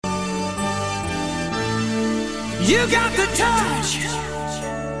You got the touch.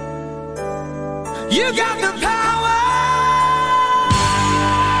 You got the power.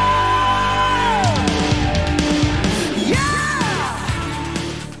 Yeah.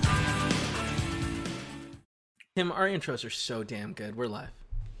 Tim, our intros are so damn good. We're live.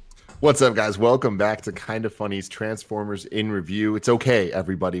 What's up, guys? Welcome back to Kinda Funny's Transformers in Review. It's okay,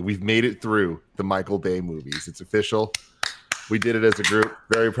 everybody. We've made it through the Michael Bay movies. It's official. We did it as a group.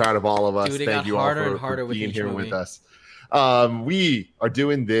 Very proud of all of us. Dude, it Thank got you all harder and for harder with being each here movie. with us. We are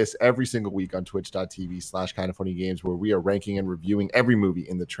doing this every single week on twitch.tv/kindafunnygames, where we are ranking and reviewing every movie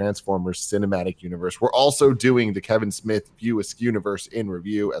in the Transformers cinematic universe. We're also doing the Kevin Smith View Askew universe in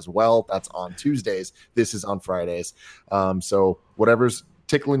review as well. That's on Tuesdays. This is on Fridays. So whatever's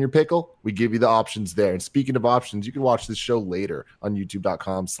tickling your pickle, we give you the options there. And speaking of options, you can watch this show later on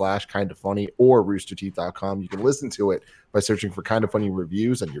youtube.com/kindafunny or roosterteeth.com. You can listen to it by searching for Kinda Funny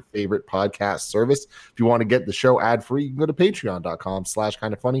Reviews on your favorite podcast service. If you want to get the show ad-free, you can go to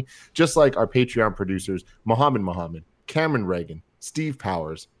patreon.com/kindafunny, just like our Patreon producers, Muhammad, Cameron Reagan, Steve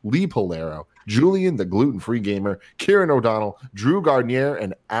Powers, Lee Polero, Julian the Gluten-Free Gamer, Kieran O'Donnell, Drew Gardnier,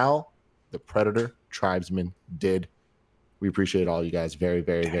 and Al the Predator Tribesman did. We appreciate all you guys very,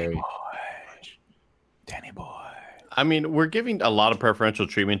 very, very much. Danny boy. I mean, we're giving a lot of preferential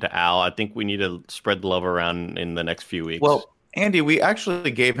treatment to Al. I think we need to spread the love around in the next few weeks. Well, Andy, we actually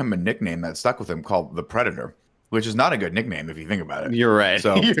gave him a nickname that stuck with him called the Predator, which is not a good nickname if you think about it. You're right.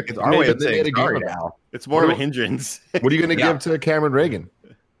 So it's our way of They saying made a sorry, game of it. Al. It's more of a hindrance. What are you going to Yeah. give to Cameron Reagan?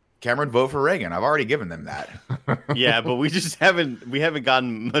 Cameron, vote for Reagan. I've already given them that. Yeah, but we just haven't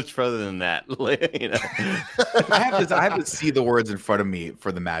gotten much further than that. You know? I have to see the words in front of me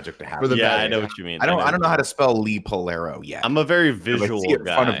for the magic to happen. For the Yeah, magic. I know what you mean. I don't know how to spell Lee Polero yet. I'm a very But I visual see it in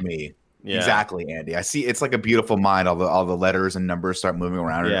guy. front of me. Yeah. Exactly, Andy. I see it's like a beautiful mind. All the letters and numbers start moving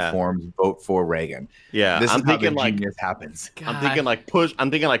around and Yeah. it forms vote for Reagan. Yeah, This I'm is how thinking the like genius happens. I'm thinking like push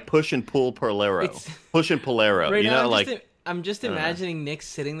and pull Polero. It's- Push and Polero. Right You now, know, like I'm just I don't know. imagining Nick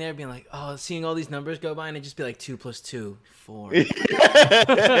sitting there being like, oh, seeing all these numbers go by, and it'd just be like 2 + 2, 4.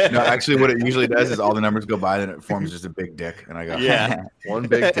 No, actually, what it usually does is all the numbers go by, then it forms just a big dick, and I go, Yeah. One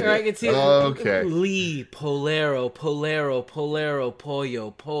big Or I could see Okay. Lee, Polero, Polero,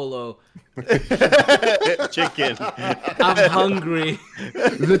 Pollo, Polo. chicken. I'm hungry.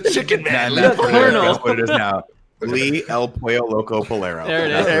 The chicken man. That's The what it is. Colonel. That's what it is now. Lee El Pollo Loco Polero. There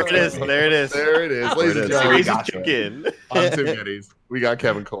it is. There it is. There it is. There it is. Ladies and There it gentlemen, is. Crazy Gotcha. chicken. I'm Tim Geddes. We got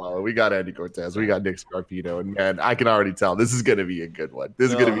Kevin Colella. We got Andy Cortez. We got Nick Scarpino. And man, I can already tell this is going to be a good one. This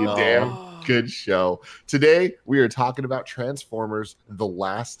is going to be a damn good show. Today, we are talking about Transformers The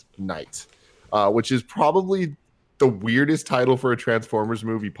Last Night, which is probably the weirdest title for a Transformers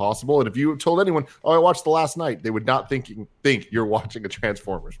movie possible. And if you told anyone, oh, I watched The Last Night, they would not think you're watching a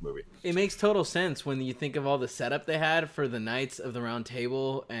Transformers movie. It makes total sense when you think of all the setup they had for the Knights of the Round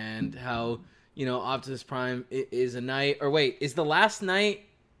Table and how, you know, Optimus Prime is a knight. Or wait, is the last knight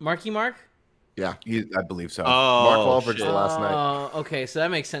Marky Mark? Yeah. I believe so. Mark Oh, Wahlberg's shit. The Last Night. Oh, okay, so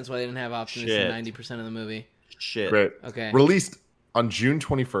that makes sense why they didn't have Optimus Shit. in 90% of the movie. Shit. Great. Okay. Released on June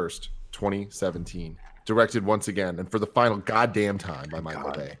 21st, 2017. Directed once again, and for the final goddamn time by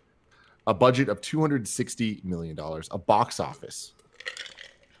Michael Bay. A budget of $260 million. A box office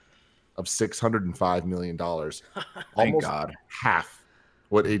of $605 million. Thank Almost God. half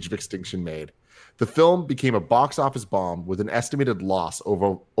what Age of Extinction made. The film became a box office bomb with an estimated loss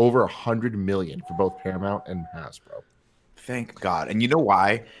over $100 million for both Paramount and Hasbro. Thank God. And you know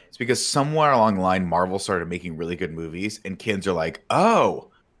why? It's because somewhere along the line, Marvel started making really good movies, and kids are like, oh,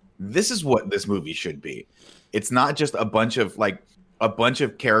 this is what this movie should be. It's not just a bunch of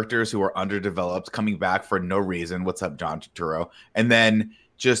characters who are underdeveloped coming back for no reason. What's up, John Turturro? And then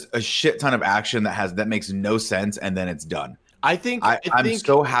just a shit ton of action that makes no sense, and then it's done. I'm I'm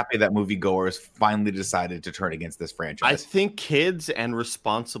so happy that moviegoers finally decided to turn against this I franchise. think kids and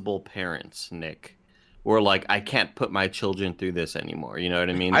responsible parents, Nick, were like, I can't put my children through this anymore. You know what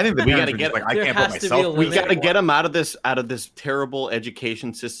I mean? I think the we parents gotta were get just like, I there can't has put to be a myself. we limit. got to get him out of this terrible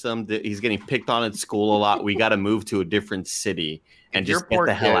education system that he's getting picked on at school a lot. We got to move to a different city and If your just get poor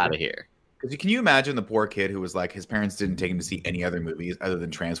the hell kid- out of here. Because can you imagine the poor kid who was like, his parents didn't take him to see any other movies other than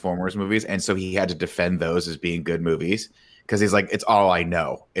Transformers movies, and so he had to defend those as being good movies because he's like, it's all I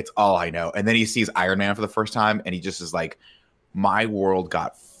know. It's all I know. And then he sees Iron Man for the first time, and he just is like, my world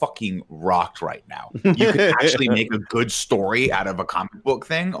got fucking rocked right now. You can actually make a good story out of a comic book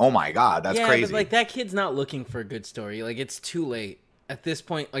thing. Oh my God, that's crazy. But like that kid's not looking for a good story. Like it's too late. At this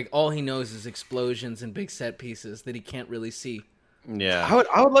point, like all he knows is explosions and big set pieces that he can't really see. Yeah.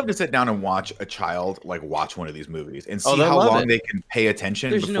 I would love to sit down and watch a child like watch one of these movies and see they'll how love long it. they can pay attention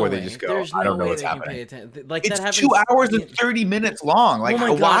There's before no they way. just go, There's I don't no know way what's they can happening. pay attention. Like It's that happens. 2 hours and 30 minutes long. Like, Oh my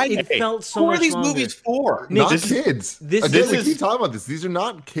God, why? it felt so Who are much these longer. movies for? Nick, Not kids. this Again, we is- keep talking about this. These are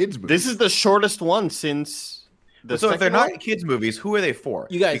not kids movies. This is the shortest one since the So if they're second one? not kids movies, who are they for?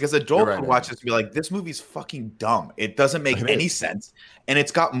 You guys- because You're adults right, would man. watch this and be like, "This movie's fucking dumb. It doesn't make It any is. sense." And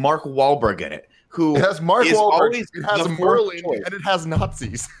it's got Mark Wahlberg in it, who It has Mark is Wahlberg. always It has the a fourth Merlin, choice. and it has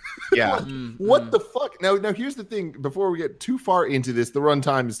Nazis. Yeah, What the fuck? Now, here's the thing. Before we get too far into this, the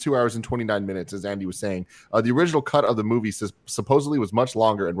runtime is 2 hours and 29 minutes, as Andy was saying. The original cut of the movie supposedly was much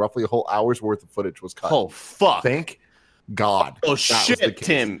longer, and roughly a whole hour's worth of footage was cut. Oh fuck! Thank God. Oh that was the shit, case.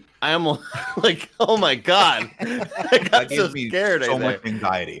 Tim! I am like, oh my god! I got that so gives me scared. so I much think.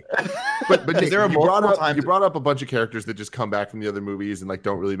 anxiety. But Is Nick, there a you brought multiple up times- you brought up a bunch of characters that just come back from the other movies and like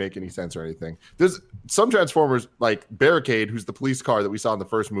don't really make any sense or anything. There's some Transformers like Barricade, who's the police car that we saw in the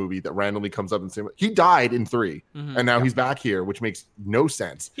first movie that randomly comes up and he died in 3, and now he's back here, which makes no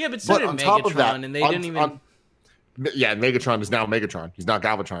sense. Yeah, but so did on top of that, Megatron, and they didn't even. Yeah, Megatron is now Megatron. He's not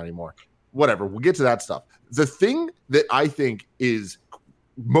Galvatron anymore. Whatever. We'll get to that stuff. The thing that I think is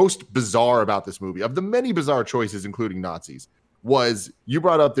most bizarre about this movie, of the many bizarre choices, including Nazis, was you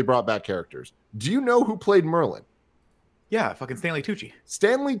brought up they brought back characters. Do you know who played Merlin? Yeah, fucking Stanley Tucci.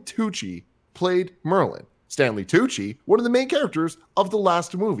 Stanley Tucci played Merlin. Stanley Tucci, one of the main characters of the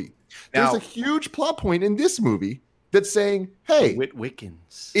last movie. Now- There's a huge plot point in this movie that's saying, hey,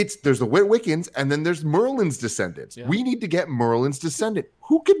 Witwickens. there's the Witwickens and then there's Merlin's descendants. Yeah. We need to get Merlin's descendant.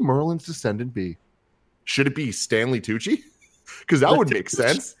 Who could Merlin's descendant be? Should it be Stanley Tucci? Because that would make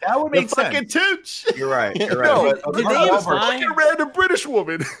sense. That would The make fucking sense. Tooch. You're right. You're No, right. But did Mark they Wahlberg- imply- Fucking random British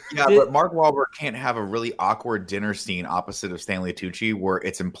woman. Yeah, Did- but Mark Wahlberg can't have a really awkward dinner scene opposite of Stanley Tucci where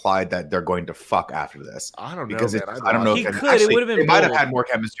it's implied that they're going to fuck after this. I don't know, Because man. I don't know. He if- could. It would've been They might have bold. had more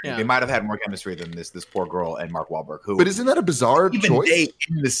chemistry. Yeah. They might have had more chemistry than this poor girl and Mark Wahlberg. Who, But isn't that a bizarre even choice? they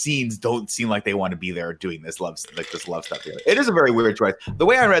in the scenes don't seem like they want to be there doing this love stuff here. It is a very weird choice. The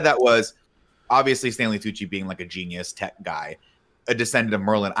way I read that was obviously Stanley Tucci being like a genius tech guy, a descendant of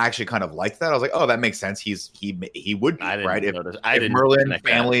Merlin. I actually kind of liked that. I was like, oh, that makes sense. He would be I didn't right. notice. I If didn't Merlin connect that.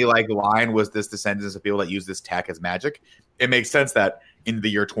 family like line was this descendants of people that use this tech as magic, it makes sense that in the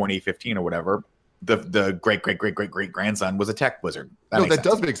year 2015 or whatever, the great grandson was a tech wizard. No, makes that sense.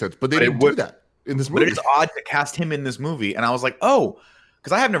 does make sense. But they But it didn't do would- that in this But movie. it is odd to cast him in this movie, and I was like, oh,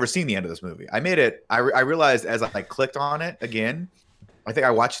 because I have never seen the end of this movie. I made it. I realized as I clicked on it again. I think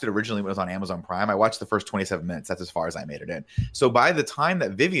I watched it originally when it was on Amazon Prime. I watched the first 27 minutes. That's as far as I made it in. So by the time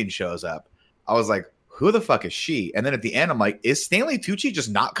that Vivian shows up, I was like, who the fuck is she? And then at the end, I'm like, is Stanley Tucci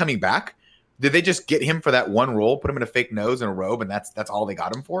just not coming back? Did they just get him for that one role, put him in a fake nose and a robe, and that's all they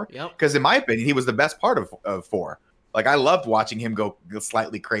got him for? Yep. Because in my opinion, he was the best part of 4. Like, I loved watching him go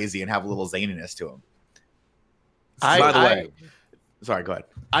slightly crazy and have a little zaniness to him. By the way, sorry, go ahead.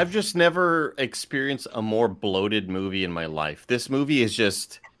 I've just never experienced a more bloated movie in my life. This movie is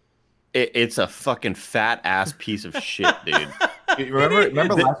just it's a fucking fat ass piece of shit, dude. You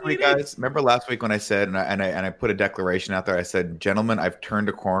remember last week, guys? Remember last week when I said and I put a declaration out there. I said, "Gentlemen, I've turned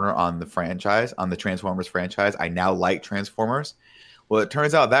a corner on the franchise, on the Transformers franchise. I now like Transformers." Well, it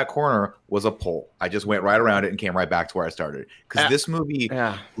turns out that corner was a pole. I just went right around it and came right back to where I started. Because this movie,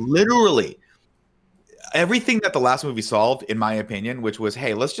 Yeah. literally, everything that the last movie solved, in my opinion, which was,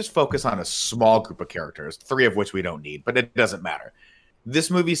 hey, let's just focus on a small group of characters, 3 of which we don't need, but it doesn't matter. This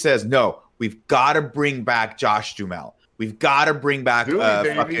movie says, no, we've got to bring back Josh Duhamel. We've got to bring back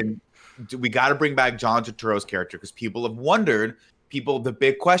we got to bring back John Turturro's character because people have wondered. The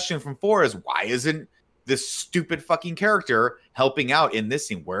big question from 4 is, why isn't this stupid fucking character helping out in this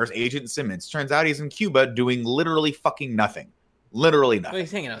scene? Where's Agent Simmons? Turns out he's in Cuba doing literally fucking nothing. Literally Well, nothing.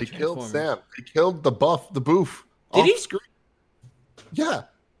 he's hanging out They with killed Transformers. Sam. They killed the boof. Did off he? Screen. Yeah.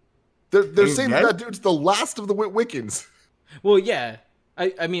 They're He's saying dead? that dude's the last of the Witwickens. Well, yeah.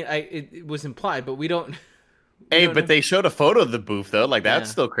 I mean, it was implied, but we don't. Hey, don't but know. they showed a photo of the booth though. Like that's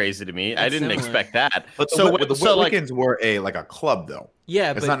Yeah. still crazy to me. I That's didn't similar. expect that. But the, so but the so like Wiccans were a club though.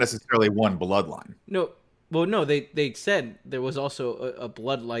 Yeah, It's but not necessarily one bloodline. no. Well, no. They said there was also a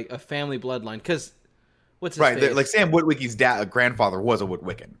blood, like a family bloodline. Because what's his Right. face? Like Sam Witwicky's grandfather was a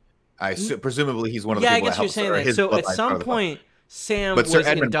Witwiccan. Presumably he's one of the Yeah, I people guess that you're helps saying her- that. his So at bloodline's some part of the club. point, Sam But Sir was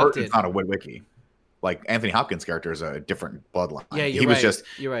Edmund inducted. Burton's not a Witwicky. Like Anthony Hopkins' character is a different bloodline. Yeah, he you're was right. just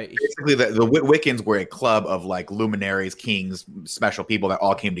You're right. basically the Witwickens were a club of like luminaries, kings, special people that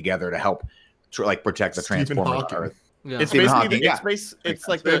all came together to help protect the Stephen Transformer Hawking. Earth. Yeah. it's Stephen basically Hawking, the, yeah. it's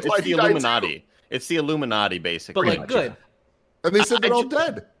like That's the why it's he the died too. Illuminati. It's the Illuminati basically. but like much, good. And they said they're I all ju-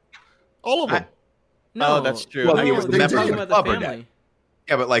 dead. All of them. No, Oh, that's true. No, Well, he was they're member talking of the about the club or family.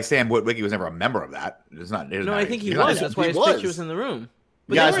 Yeah, but like Sam Witwicky was never a member of that. It's not. No, I think he he's not- was. That's why he his was. picture was in the room.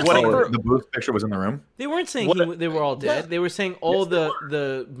 But Guys, they weren't whatever- saying, the Booth picture was in the room. they weren't saying What- they were all dead. Yeah. They were saying all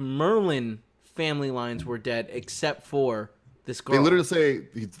the Merlin family lines were dead except for this girl. They literally say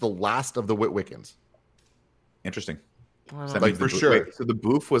it's the last of the Witwickens. Interesting. Well, So that Like, means for the Booth- sure. wait, so the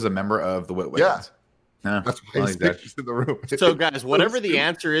Booth was a member of the Witwickens. Yeah. No, That's why well, his he's dead. picture's in the room. So, guys, whatever the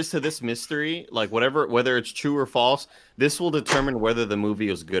answer is to this mystery, like whether it's true or false, this will determine whether the movie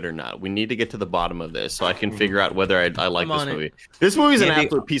is good or not. We need to get to the bottom of this so I can figure out whether I like I'm this on it. movie. This movie's an Maybe-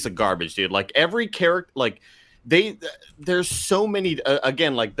 absolute piece of garbage, dude. Like every character, like there's so many.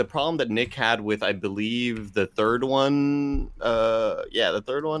 Again, like the problem that Nick had with, I believe, the third one. The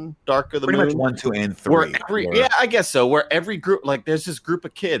third one, Dark of the Pretty Moon. much 1, 2, and 3. Where I guess so. Where every group, like, there's this group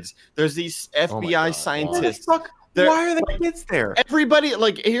of kids. There's these FBI God, scientists. Fuck. They're- Why are the kids there? Everybody,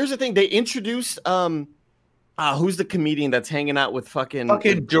 like, here's the thing. They introduced who's the comedian that's hanging out with fucking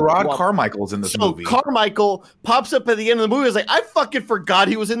Gerard Well, Carmichael's in this so movie. Carmichael pops up at the end of the movie. I was like, I fucking forgot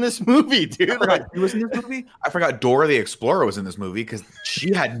he was in this movie, dude. I Like, forgot he was in this movie. I forgot Dora the Explorer was in this movie because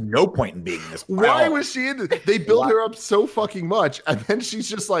she had no point in being in this. Why Wow. was she in it? They build her up so fucking much, and then she's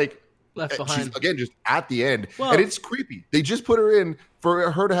just like left she's behind. again just at the end, Well- and it's creepy. They just put her in for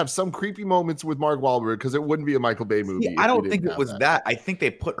her to have some creepy moments with Mark Wahlberg because it wouldn't be a Michael Bay movie. See, if I you don't didn't think it have was that. I think they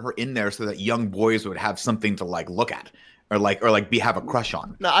put her in there so that young boys would have something to like look at or have a crush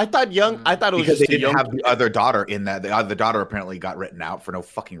on. no, I thought it was Because just they a didn't young. have the other daughter in that. The other daughter apparently got written out for no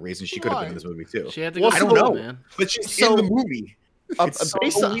fucking reason. She could have been in this movie too. She had to Well, go I to don't school, know. man. But she's So- in the movie. It's so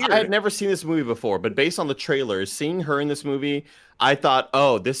based on, weird. I had never seen this movie before, but based on the trailers, seeing her in this movie, I thought,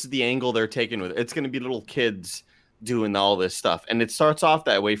 oh, this is the angle they're taking with it. It's going to be little kids doing all this stuff. And it starts off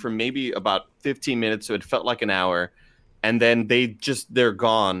that way for maybe about 15 minutes, so it felt like an hour. And then they're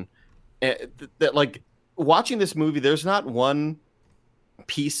gone. Like, watching this movie, there's not one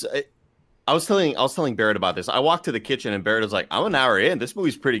piece. I was telling Barrett about this. I walked to the kitchen and Barrett was like, I'm an hour in. This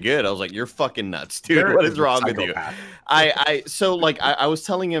movie's pretty good. I was like, you're fucking nuts, dude. Barrett What is is a wrong with you? psychopath. I was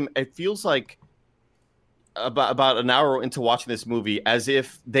telling him, it feels like about an hour into watching this movie as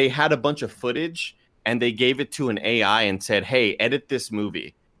if they had a bunch of footage and they gave it to an AI and said, hey, edit this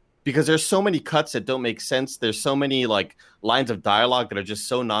movie. Because there's so many cuts that don't make sense. There's so many like lines of dialogue that are just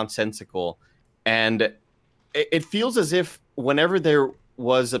so nonsensical. And it feels as if whenever there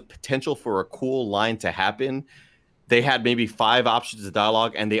was a potential for a cool line to happen, they had maybe 5 options of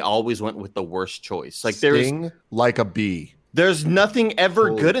dialogue and they always went with the worst choice. Like Sting like a bee. there's nothing ever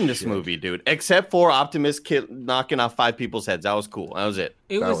Holy good in this shit. movie, dude, except for Optimus knocking off 5 people's heads. That was cool. That was it.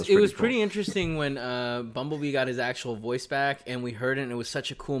 It That was was it pretty was cool. pretty interesting when Bumblebee got his actual voice back and we heard it and it was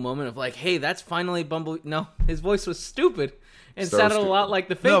such a cool moment of like, hey, that's finally Bumblebee. No, his voice was stupid and So sounded a stupid. lot like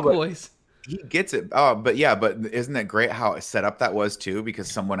the fake No, but- voice. He gets it. Oh, but isn't that great how set up that was too? Because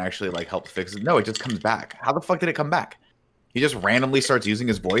someone actually like helped fix it. No, it just comes back. How the fuck did it come back? He just randomly starts using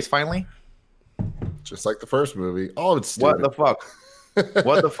his voice finally. Just like the first movie. All of it's What stupid. the fuck?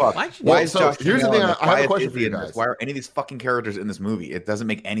 What the fuck? Why'd you Well, Why is so Josh here's the Duhamel thing, in this? I have a Why is question Izzy for you in this? guys. Why are any of these fucking characters in this movie? It doesn't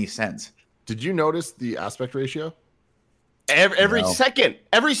make any sense. Did you notice the aspect ratio? Every No. second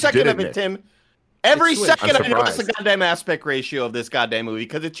of didn't, it, Nick. Tim. Every switched. second I'm I notice the surprised. goddamn aspect ratio of this goddamn movie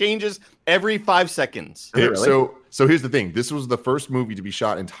because it changes every 5 seconds. Is it really? So here's the thing. This was the first movie to be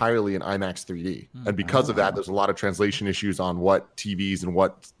shot entirely in IMAX 3D. And because of that, there's a lot of translation issues on what TVs and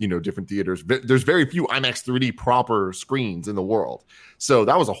what, different theaters. There's very few IMAX 3D proper screens in the world. So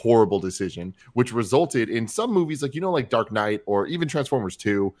that was a horrible decision, which resulted in some movies like Dark Knight or even Transformers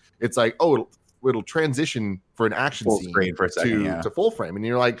 2. It's like, oh, it'll transition for an action Full scene screen for a second, yeah. to full frame. And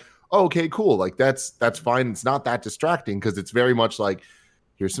you're like, oh, okay, cool. Like that's fine. It's not that distracting because it's very much like,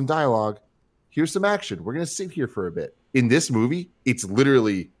 here's some dialogue, here's some action. We're gonna sit here for a bit. In this movie, it's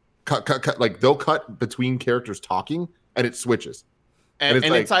literally cut. Like they'll cut between characters talking and it switches. And And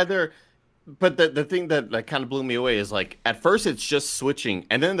it's it's either, but the thing that kind of blew me away is like at first it's just switching,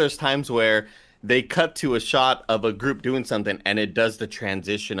 and then there's times where they cut to a shot of a group doing something, and it does the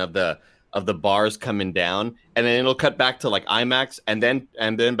transition of the bars coming down, and then it'll cut back to like IMAX, and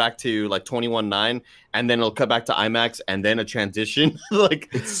then back to like 21:9, and then it'll cut back to IMAX, and then a transition. Like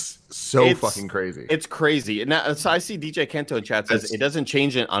It's so It's- fucking crazy. it's crazy. And now, so I see DJ Kento in chat says That's- it doesn't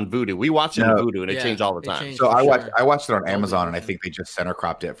change it on Vudu. We watch it No. on Vudu, and it Yeah, changed all the it time. changed. So For I watched it on Totally Amazon, and I different. think they just center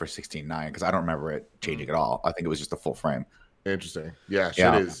cropped it for 16:9 because I don't remember it changing at all. I think it was just a full frame. Interesting. Yeah, shit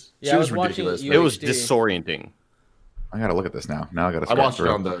Yeah. is. Yeah, Shit I is was watching ridiculous. it, man. It was UHD. disorienting. I gotta look at this now. Now I gotta. I watched it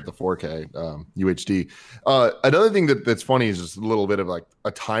on the 4K UHD. Another thing that's funny is just a little bit of like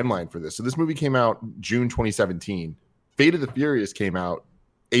a timeline for this. So this movie came out June 2017. Fate of the Furious came out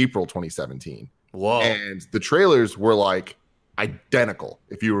April 2017. Whoa. And the trailers were like identical,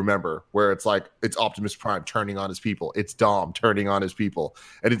 if you remember, where it's like it's Optimus Prime turning on his people, it's Dom turning on his people,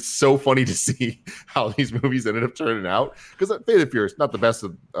 and it's so funny to see how these movies ended up turning out. Because Fate of the Furious, not the best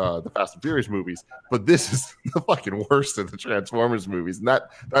of the Fast and Furious movies, but this is the fucking worst of the Transformers movies. And that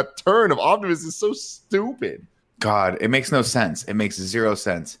turn of Optimus is so stupid. God, it makes no sense. It makes zero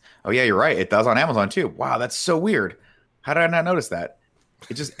sense. Oh yeah, you're right. It does on Amazon too. Wow, that's so weird. How did I not notice that?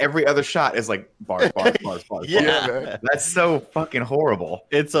 It just every other shot is like bars. Yeah. That's so fucking horrible.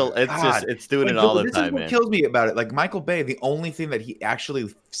 It's doing it all the time, man. This is what kills me about it. Like Michael Bay, the only thing that he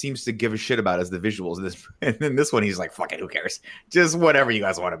actually seems to give a shit about is the visuals. And then this one, he's like, "Fuck it, who cares? Just whatever you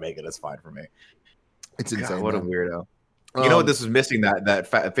guys want to make it, it's fine for me." It's insane. God, what a weirdo. You know what this was missing that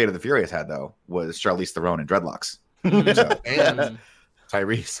Fate of the Furious had though was Charlize Theron and dreadlocks. And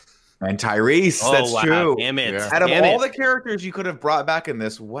Tyrese. And Tyrese, that's true. Damn it. Yeah. Out of all the characters you could have brought back in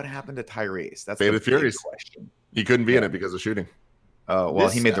this, what happened to Tyrese? That's Fate of the big Furious. question. He couldn't be in it because of shooting. Oh, well,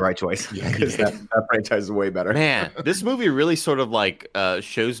 This- he made the right choice. Yeah, he Because did. that franchise is way better. Man, this movie really sort of like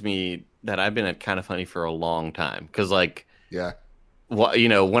shows me that I've been at Kind of Funny for a long time. Because like, Yeah. well,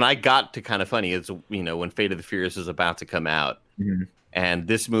 when I got to Kind of Funny, it's when Fate of the Furious was about to come out, Mhm. and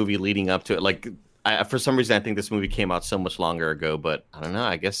this movie leading up to it, like for some reason I think this movie came out so much longer ago, but I don't know.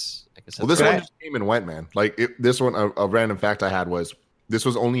 I guess. Well, this that's one right. just came and went, man. Like this one, a random fact I had was this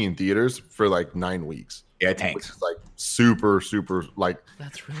was only in theaters for like 9 weeks, Yeah, which tanks. is like super like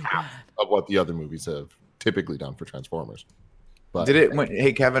That's really bad. of what the other movies have typically done for Transformers. But Did it?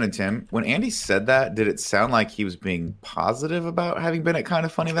 Hey, Kevin and Tim, when Andy said that, did it sound like he was being positive about having been at Kind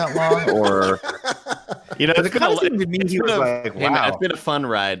of Funny that long, or It's it kind of seemed to me he was like, hey, man, "Wow." it's been a fun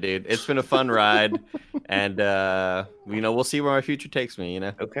ride, dude. It's been a fun ride, and we'll see where my future takes me.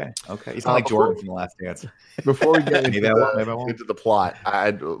 Okay. You sound like Jordan from The Last Dance. before we get Maybe I won't, maybe I won't. into the plot, I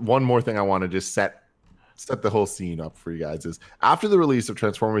had one more thing I want to just set the whole scene up for you guys. Is after the release of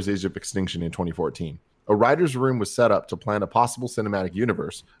Transformers: Age of Extinction in 2014, a writer's room was set up to plan a possible cinematic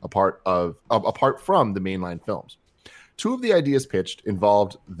universe apart from the mainline films. Two of the ideas pitched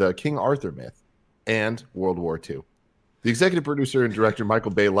involved the King Arthur myth and World War II. The executive producer and director Michael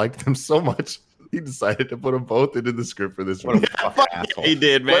Bay liked them so much he decided to put them both into the script for this What movie. a fucking asshole. He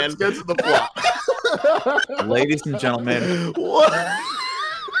did, man. Let's get to the plot. Ladies and gentlemen,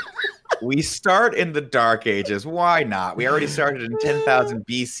 we start in the Dark Ages. Why not? We already started in 10,000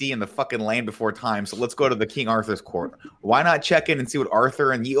 BC in the fucking land before time. So let's go to the King Arthur's court. Why not check in and see what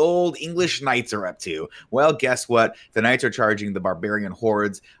Arthur and the old English knights are up to? Well, guess what? The knights are charging the barbarian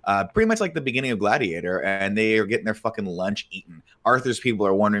hordes, pretty much like the beginning of Gladiator, and they are getting their fucking lunch eaten. Arthur's people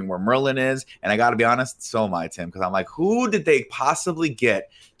are wondering where Merlin is, and I got to be honest, so am I, Tim, because I'm like, who did they possibly get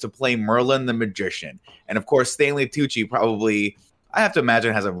to play Merlin the magician? And of course, Stanley Tucci probably, I have to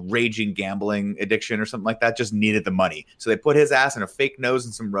imagine, has a raging gambling addiction or something like that, just needed the money. So they put his ass in a fake nose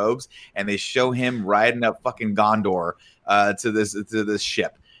and some robes, and they show him riding up fucking Gondor to this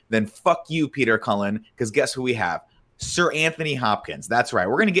ship. Then fuck you, Peter Cullen, because guess who we have? Sir Anthony Hopkins. That's right.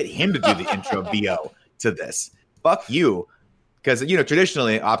 We're going to get him to do the intro VO to this. Fuck you. Because,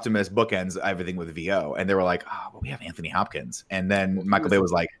 traditionally, Optimus bookends everything with VO. And they were like, oh, well, we have Anthony Hopkins. And then Michael Bay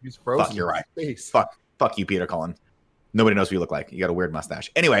was like, He's frozen fuck, you're in right. space. Fuck you, Peter Cullen. Nobody knows what you look like. You got a weird mustache.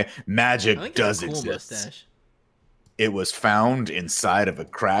 Anyway, I magic think that's does a cool exist. mustache. It was found inside of a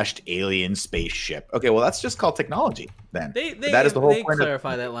crashed alien spaceship. Okay, well, that's just called technology then. That is the whole they point of-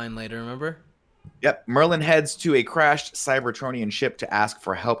 clarify that line later, remember? Yep. Merlin heads to a crashed Cybertronian ship to ask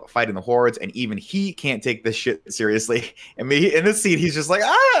for help fighting the hordes, and even he can't take this shit seriously. I mean, in this scene, he's just like,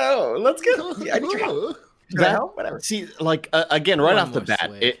 oh, let's go. I need your help. Whatever. See, like again, right One off the more bat,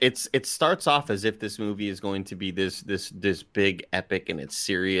 swig. it starts off as if this movie is going to be this big epic and it's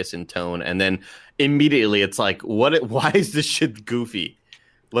serious in tone, and then immediately it's like, why is this shit goofy?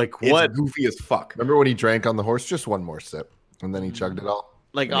 Like It's what? goofy as fuck. Remember when he drank on the horse? Just one more sip, and then he chugged it all.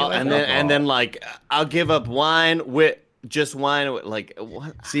 Like I mean, like and then like I'll give up wine with just wine with, like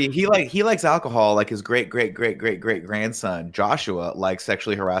what? See, he likes alcohol like his great grandson Joshua likes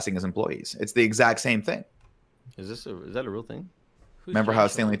sexually harassing his employees. It's the exact same thing. Is that a real thing? Who's Remember how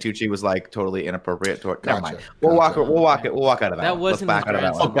Joshua? Stanley Tucci was like totally inappropriate toward? Never Gotcha. mind. We'll walk Gotcha. out of that. That one. wasn't Let's back his out of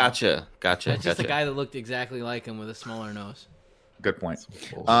that Oh, one. grandson. gotcha. That's just a guy that looked exactly like him with a smaller nose. Good point.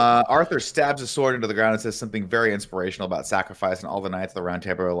 Arthur stabs his sword into the ground and says something very inspirational about sacrifice, and all the knights of the round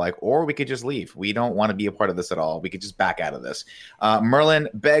table are like, or we could just leave. We don't want to be a part of this at all. We could just back out of this. Merlin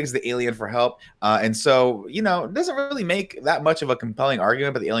begs the alien for help. And so, it doesn't really make that much of a compelling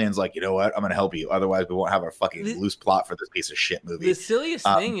argument, but the alien's like, you know what? I'm going to help you. Otherwise, we won't have a fucking The- loose plot for this piece of shit movie. The silliest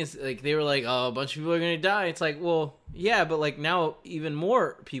thing is, like, they were like, oh, a bunch of people are going to die. It's like, well, Yeah, but like now even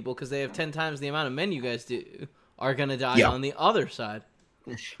more people, because they have 10 times the amount of men you guys do, are gonna die Yeah. on the other side.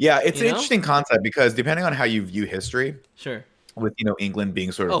 Yeah, it's You an know? interesting concept because depending on how you view history, Sure. with England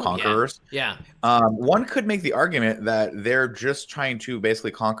being sort of Oh, conquerors, Yeah. one could make the argument that they're just trying to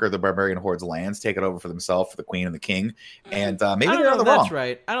basically conquer the barbarian horde's lands, take it over for themselves, for the queen and the king, and maybe I don't they're know on if the wrong. that's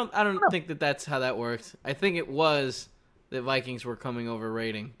right. I don't think that that's how that worked. I think it was that Vikings were coming over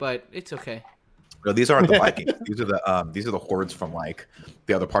raiding, but it's okay. No, these aren't the Vikings. These are the hordes from like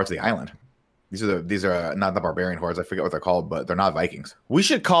the other parts of the island. These are not the barbarian hordes. I forget what they're called, but they're not Vikings. We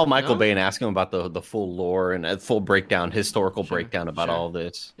should call Michael No? Bay and ask him about the full lore and a full breakdown, historical breakdown about sure. all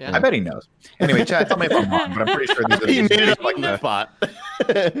this. Yeah. I bet he knows. Anyway, Chad, tell me if I'm wrong, but I'm pretty sure these are He made it up like on the spot.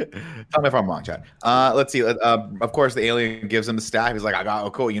 Tell me if I'm wrong, Chad. Let's see. Of course, the alien gives him the staff. He's like,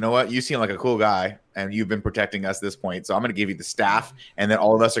 cool. You know what? You seem like a cool guy, and you've been protecting us at this point. So I'm going to give you the staff, and then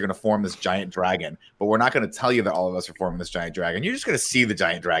all of us are going to form this giant dragon. But we're not going to tell you that all of us are forming this giant dragon. You're just going to see the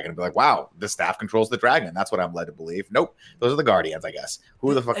giant dragon and be like, wow, the staff controls the dragon. That's what I'm led to believe. Nope. Those are the Guardians, I guess.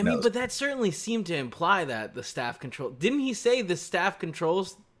 Who the fuck I mean, knows? but that certainly seemed to imply that the staff control. Didn't he say the staff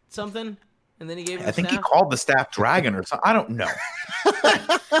controls something? And then he gave him I think staff? he called the staff dragon or something. I don't know.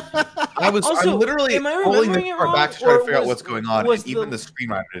 Also, I'm literally am I pulling remembering this it far wrong, back to try or to figure out was- what's going on. was And even the- the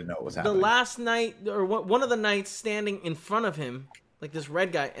screenwriter didn't know what was The happening. last night, or one of the knights standing in front of him, like this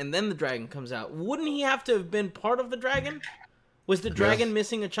red guy, and then the dragon comes out. Wouldn't he have to have been part of the dragon? Was the dragon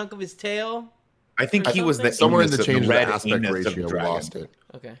missing a chunk of his tail? I think he was the Somewhere in anus the of change of the red aspect anus of ratio, the we dragon. lost it.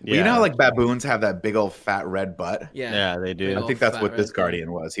 Okay. Well, you know how like baboons have that big old fat red butt? Yeah. they do. Big I old think that's fat what this red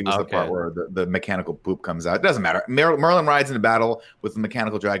Guardian was. He was the Okay. part where the mechanical poop comes out. It doesn't matter. Merlin rides into battle with the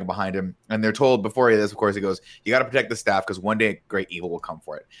mechanical dragon behind him, and they're told before he does, of course, he goes, "You got to protect the staff because one day great evil will come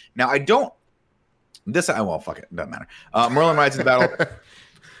for it." Now, I don't. Fuck it. Doesn't matter. Merlin rides into battle.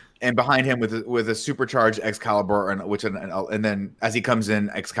 And behind him with a supercharged Excalibur, and then as he comes in,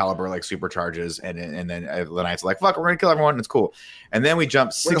 Excalibur like supercharges, and then the Knights are like, "Fuck, we're gonna kill everyone. It's cool." And then we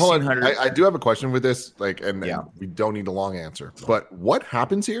jump Wait, hold on. 1600. I do have a question with this, and Yeah. we don't need a long answer. But what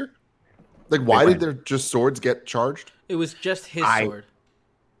happens here? Like, why Wait, did their just swords get charged? It was just his I- sword.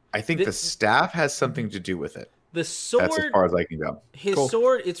 I think the staff has something to do with it. The That's as sword, far as I can go. his Cool.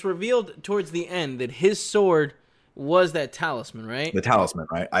 sword, it's revealed towards the end that his sword was that talisman, right? The talisman,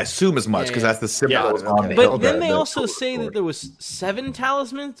 right? I assume as much because Yeah, that's the symbol Yeah, that was okay. on the But hilt. then they the also sword say that sword. there was 7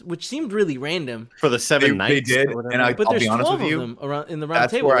 talismans, which seemed really random. For the seven They nights. did, or whatever. and I'll But there's be honest 12 with you. of them around in the round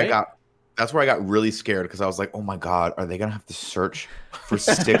That's table, where right? I got really scared because I was like, "Oh my god, are they gonna have to search for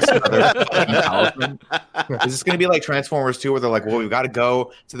 6 other fucking talismans? Is this gonna be like Transformers 2, where they're like, well, we've got to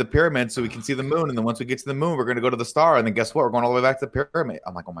go to the pyramid so we can see the moon, and then once we get to the moon, we're gonna go to the star, and then guess what? We're going all the way back to the pyramid."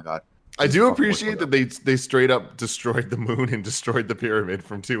 I'm like, "Oh my god." I do Fuck, appreciate what- that they straight up destroyed the moon and destroyed the pyramid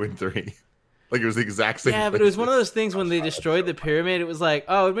from 2 and 3. Like, it was the exact same. Yeah, but it was one of those things when they destroyed the pyramid, it was like,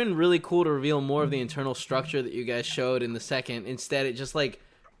 oh, it'd been really cool to reveal more of the internal structure that you guys showed in the second. Instead, it just like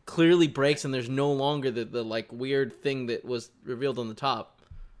clearly breaks and there's no longer the like weird thing that was revealed on the top.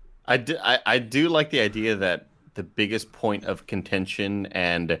 I do like the idea that the biggest point of contention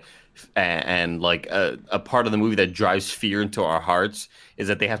and like a part of the movie that drives fear into our hearts is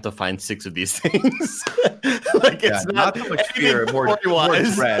that they have to find 6 of these things. Like, it's not so much fear, more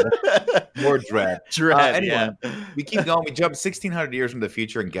story-wise. dread. More dread. Dread, Anyway, yeah. we keep going. We jump 1,600 years into the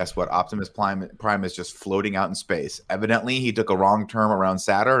future, and guess what? Optimus Prime is just floating out in space. Evidently, he took a wrong turn around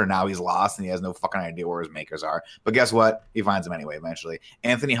Saturn, and now he's lost, and he has no fucking idea where his makers are. But guess what? He finds them anyway, eventually.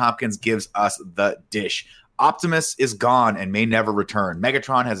 Anthony Hopkins gives us the dish. Optimus is gone and may never return.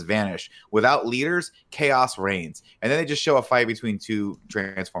 Megatron has vanished. Without leaders, chaos reigns. And then they just show a fight between 2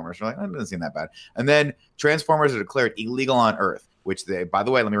 Transformers. We're like, that doesn't seem that bad. And then Transformers are declared illegal on Earth, which they, by the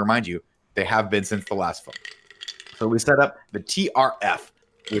way, let me remind you, they have been since the last film. So we set up the TRF,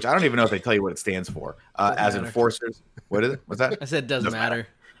 which I don't even know if they tell you what it stands for, as matter. enforcers. What is it? What's that? I said doesn't Doesn't matter.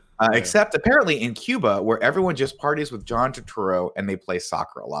 Except apparently in Cuba, where everyone just parties with John Turturro and they play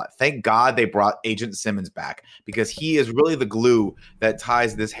soccer a lot. Thank God they brought Agent Simmons back because he is really the glue that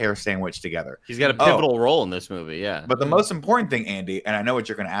ties this hair sandwich together. He's got a pivotal role in this movie, yeah. But the most important thing, Andy, and I know what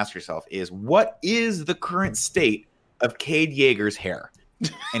you're going to ask yourself, is what is the current state of Cade Yeager's hair?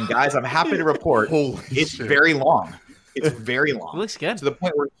 And guys, I'm happy to report Holy it's shit. very long. It's very It long. looks good. To the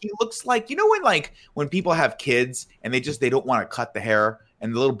point where he looks like, you know, when people have kids and they don't want to cut the hair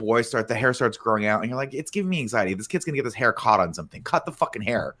and the little boy the hair starts growing out and you're like, it's giving me anxiety. This kid's gonna get his hair caught on something. Cut the fucking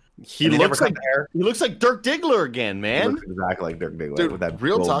hair. He And they never looks cut like the hair. he looks like Dirk Diggler again, He man. looks exactly like Dirk Diggler Dude, with that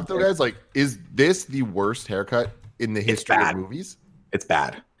real golden talk though, hair. guys. Like, is this the worst haircut in the history bad. of movies? It's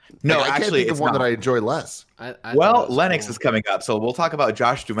bad. No, Like, I can't actually, think it's of one not. that I enjoy less. I Well, thought it was Lennox cool. is coming up, so we'll talk about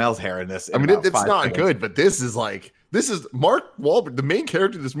Josh Duhamel's hair in this. I mean, about it's 5 not seconds. good, but this is like This is Mark Wahlberg, the main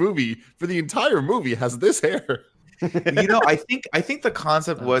character of this movie for the entire movie, has this hair. I think the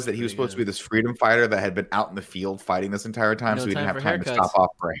concept was that he was supposed to be this freedom fighter that had been out in the field fighting this entire time, No so he didn't time have for time to haircuts. stop off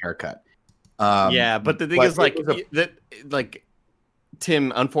for a haircut. Yeah, but the thing but is, like, it was a- that, like,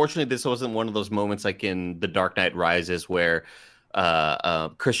 Tim, unfortunately, this wasn't one of those moments like in The Dark Knight Rises where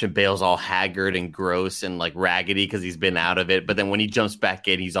Christian Bale's all haggard and gross and like raggedy because he's been out of it. But then when he jumps back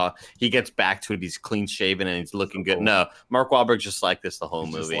in, he gets back to it. He's clean shaven and he's looking good. No, Mark Wahlberg's just like this the whole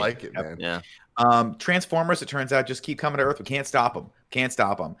He's movie. just like it, man. Yeah. Transformers, it turns out, just keep coming to Earth. We can't stop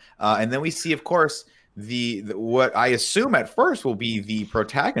them. And then we see, of course, the what I assume at first will be the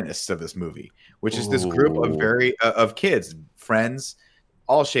protagonists of this movie, which is this group of of kids, friends,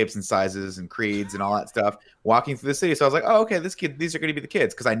 all shapes and sizes and creeds and all that stuff, walking through the city. So I was like, oh, okay, these are going to be the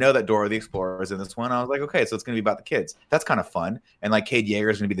kids, because I know that Dora the Explorer is in this one. I was like, okay, so it's going to be about the kids. That's kind of fun. And like Cade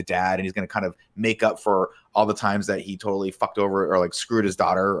Yeager is going to be the dad, and he's going to kind of make up for all the times that he totally fucked over or like screwed his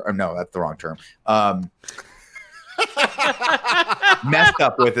daughter. Or no, that's the wrong term. Messed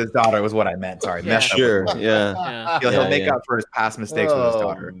up with his daughter was what I meant. Sorry, Yeah. messed up. Sure. With his Yeah. Yeah. He'll Yeah, make yeah. up for his past mistakes with his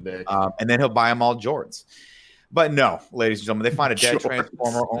daughter. Nick. And then he'll buy them all Jordans. But no, ladies and gentlemen, they find a dead Jordans.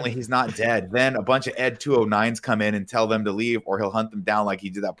 Transformer, only he's not dead. Then a bunch of Ed 209s come in and tell them to leave, or he'll hunt them down like he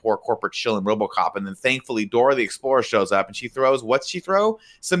did that poor corporate shill in RoboCop. And then thankfully, Dora the Explorer shows up, and she throws, what's she throw?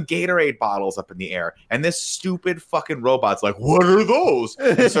 Some Gatorade bottles up in the air. And this stupid fucking robot's like, what are those?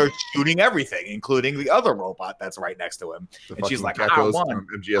 And starts shooting everything, including the other robot that's right next to him. The And she's fucking like, I geckos won.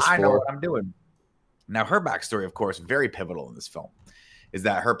 from MGS4. I know what I'm doing. Now, her backstory, of course, very pivotal in this film, is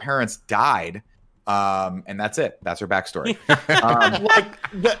that her parents died, and that's it. That's her backstory.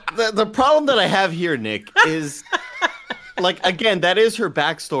 Like the problem that I have here, Nick, is like, again, that is her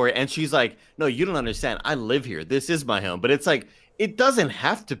backstory, and she's like, no, you don't understand. I live here. This is my home. But it's like, it doesn't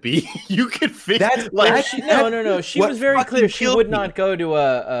have to be. You could fix That's- like that's- No. She what was very fucking clear. She killed would me. not go to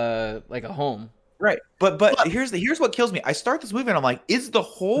a home. Right. But here's what kills me. I start this movie and I'm like, is the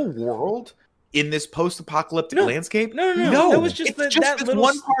whole world in this post-apocalyptic No. landscape? No. No, That was just it's that this little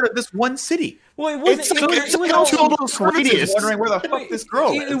one part of this one city. Well, it wasn't. It's It was like all- a total radius. Wondering where the fuck this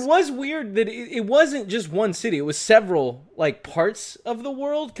girl It is. was weird that it wasn't just one city. It was several like parts of the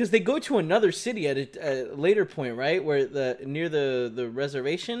world, because they go to another city at a later point, right? Where near the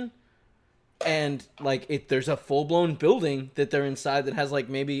reservation, and like there's a full blown building that they're inside that has like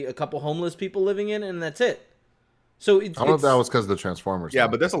maybe a couple homeless people living in, and that's it. So I don't know if that was because of the Transformers. Yeah,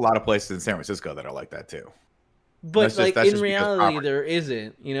 though. but there's a lot of places in San Francisco that are like that too. But That's just- like that's in just because reality, property. there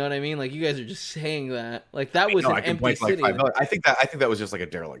isn't. You know what I mean? Like you guys are just saying that. Like that was No, an I can empty point to like city. 5 million. I think that was just like a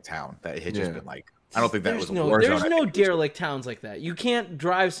derelict town that had just Yeah. been like. I don't think that There's was a no, war zone. there's I no think it was- derelict towns like that. You can't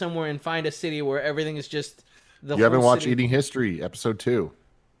drive somewhere and find a city where everything is just the. You haven't whole watched city. Eating History, episode 2.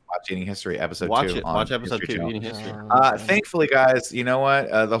 Watch Eating History episode 2. watch it. on Watch episode History 2 Channel. Eating History. Thankfully, guys, you know what?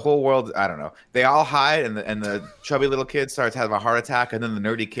 The whole world, I don't know. They all hide, and the chubby little kid starts having a heart attack, and then the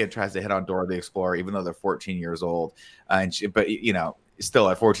nerdy kid tries to hit on Dora the Explorer, even though they're 14 years old. But you know, still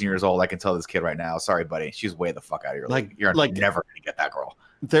at 14 years old, I can tell this kid right now, sorry, buddy, she's way the fuck out of your league. You're like- never gonna get that girl.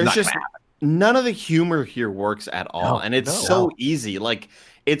 There's Not just gonna none of the humor here works at all, and it's so easy. Like,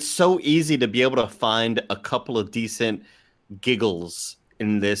 it's so easy to be able to find a couple of decent giggles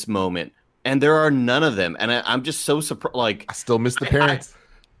in this moment, and there are none of them. And I'm just so surprised. Like, I still miss the parents.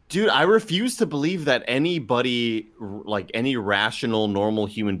 dude, I refuse to believe that anybody, like any rational, normal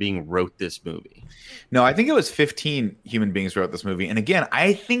human being, wrote this movie. No, I think it was 15 human beings wrote this movie. And again,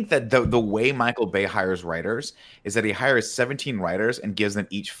 I think that the way Michael Bay hires writers is that he hires 17 writers and gives them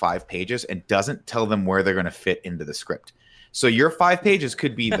each 5 pages and doesn't tell them where they're going to fit into the script. So your 5 pages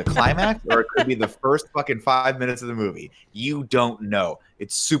could be the climax or it could be the first fucking 5 minutes of the movie. You don't know.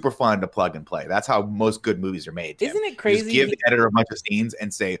 It's super fun to plug and play. That's how most good movies are made. Tim. Isn't it You crazy? just give the editor a bunch of scenes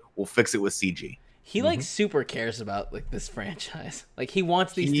and say, we'll fix it with CG. He like super cares about like this franchise. Like he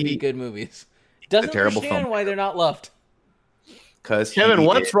wants these to be good movies. Doesn't terrible understand film. why they're not loved. Because Kevin,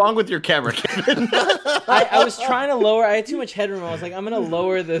 what's wrong with your camera, Kevin? I was trying to lower. I had too much headroom. I was like, I'm gonna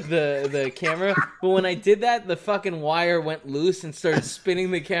lower the camera. But when I did that, the fucking wire went loose and started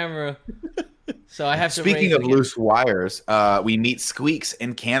spinning the camera. So I have to. Speaking raise of the loose wires, we meet Squeaks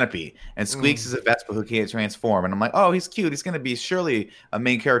and Canopy, and Squeaks is a Vespa who can't transform, and I'm like, oh, he's cute. He's going to be surely a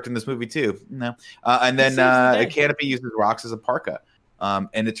main character in this movie too. No, and then saves the day. Canopy uses rocks as a parka, and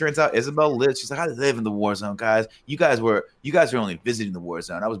it turns out Isabel lives. She's like, I live in the war zone, guys. You guys are only visiting the war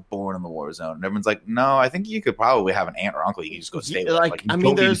zone. I was born in the war zone, and everyone's like, no, I think you could probably have an aunt or uncle you can just go stay with. Like, you I mean,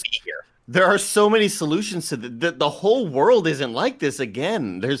 don't need to there's- be here. There are so many solutions to the whole world isn't like this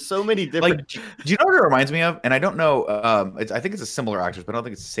again. There's so many different. Like, do you know what it reminds me of? And I don't know. I think it's a similar actress, but I don't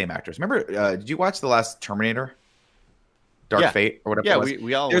think it's the same actress. Remember? Did you watch the last Terminator? Dark Yeah. Fate or whatever. Yeah, it was.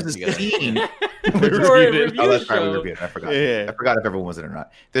 we all There's went a together. scene. For a reviewed it. review Oh, that's right. We show. reviewed it. I forgot. Yeah. I forgot if everyone was in it or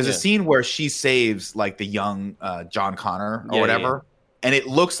not. There's a Yeah. scene where she saves like the young John Connor or Yeah, whatever, and it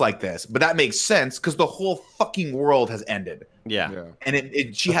looks like this, but that makes sense because the whole fucking world has ended. Yeah.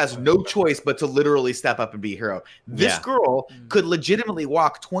 And she has no choice but to literally step up and be a hero. This Yeah. girl could legitimately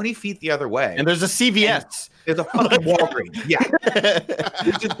walk 20 feet the other way. And there's a CVS. There's a fucking Walgreens. Yeah.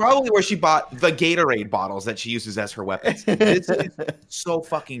 Which is probably where she bought the Gatorade bottles that she uses as her weapons. This is so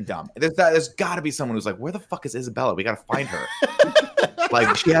fucking dumb. There's got to be someone who's like, where the fuck is Isabella? We got to find her.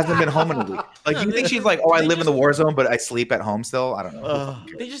 Like, she hasn't been home in a week. Like, you think she's like, oh, I live in the war zone, but I sleep at home still? I don't know.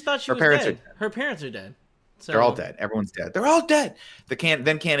 They just thought she Her was parents dead. Her parents are dead. So They're all dead. Everyone's dead. They're all dead.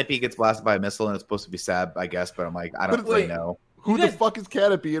 Then Canopy gets blasted by a missile, and it's supposed to be Sab, I guess. But I'm like, I don't really know. Who You the guys- fuck is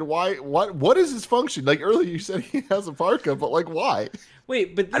Canopy and why? What is his function? Like earlier, you said he has a parka, but like why?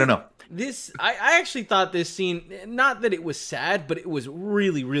 Wait, but I don't know. I actually thought this scene, not that it was sad, but it was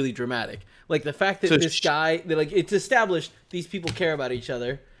really, really dramatic. Like the fact that So this guy, that like it's established these people care about each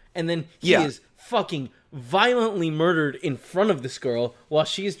other, and then he Yeah. is fucking violently murdered in front of this girl while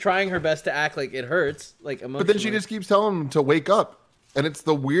she's trying her best to act like it hurts, like emotionally. But then she just keeps telling him to wake up, and it's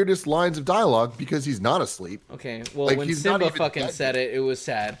the weirdest lines of dialogue because he's not asleep. Okay, well, Like, when he's not Simba even fucking dead. said it, it was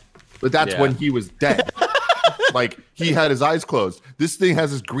sad. But that's Yeah. when he was dead. Like he had his eyes closed. This thing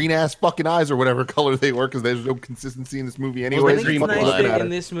has his green ass fucking eyes or whatever color they were because there's no consistency in this movie I anyway. think green it's nice blood. that in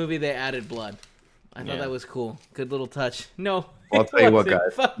this movie they added blood. I thought Yeah. that was cool. Good little touch. No, Well, I'll it tell you what, wasn't.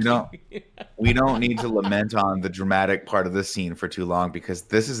 guys. Fuck You know, you. we don't need to lament on the dramatic part of this scene for too long because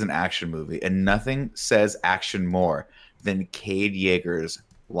this is an action movie, and nothing says action more than Cade Yeager's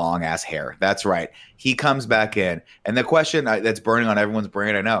long ass hair. That's right. He comes back in, and the question that's burning on everyone's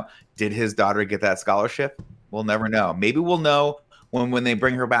brain, I know, did his daughter get that scholarship? We'll never know. Maybe we'll know when they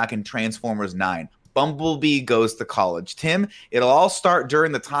bring her back in Transformers 9. Bumblebee goes to college. Tim, it'll all start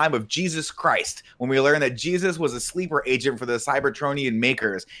during the time of Jesus Christ, when we learn that Jesus was a sleeper agent for the Cybertronian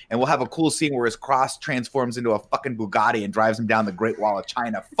makers, and we'll have a cool scene where his cross transforms into a fucking Bugatti and drives him down the Great Wall of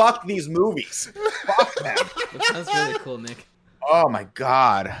China. Fuck these movies. Fuck them. That sounds really cool, Nick. Oh my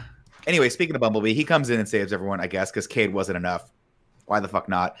god. Anyway, speaking of Bumblebee, he comes in and saves everyone, I guess, because Cade wasn't enough. Why the fuck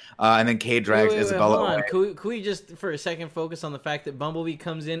not? And then Cade drags Isabella hold on. away. Could we just for a second focus on the fact that Bumblebee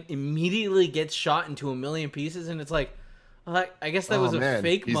comes in, immediately gets shot into a million pieces, and it's like, I guess that Oh, was a man.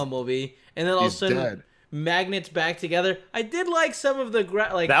 fake He's- Bumblebee, and then all of a he's sudden dead. magnets back together. I did like some of the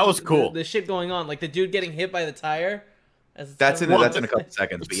like That was cool. The shit going on, like the dude getting hit by the tire. That's in a couple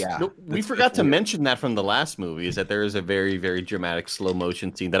seconds, but yeah. No, we It's forgot to weird. mention that from the last movie is that there is a very, very dramatic slow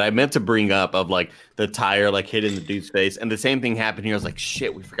motion scene that I meant to bring up of like the tire like hitting the dude's face, and the same thing happened here. I was like,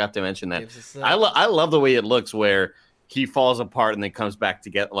 shit, we forgot to mention that. Gives us that. I love the way it looks where he falls apart and then comes back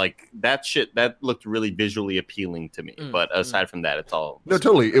together. Like that shit that looked really visually appealing to me. But aside from that, it's all No,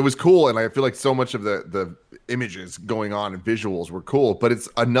 totally. It was cool, and I feel like so much of the images going on and visuals were cool. But it's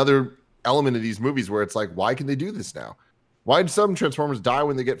another element of these movies where it's like, why can they do this now? Why do some Transformers die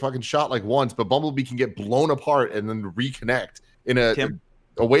when they get fucking shot like once, but Bumblebee can get blown apart and then reconnect in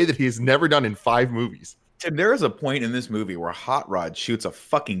a way that he has never done in 5 movies? Tim, there is a point in this movie where Hot Rod shoots a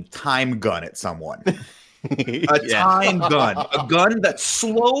fucking time gun at someone. A time gun. A gun that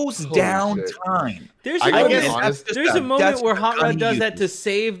slows Holy down shit. time. There's I a gotta be moment, honest, That's there's just a moment that's where the Hot gun Rod he does that uses. to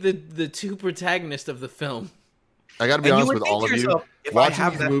save the two protagonists of the film. I got to be And you honest would with think all to of you. yourself, if I Watching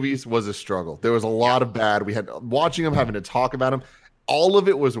have these that- movies was a struggle. There was a lot of bad. We had watching them, having to talk about them. All of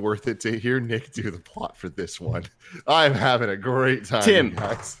it was worth it to hear Nick do the plot for this one. I'm having a great time, Tim.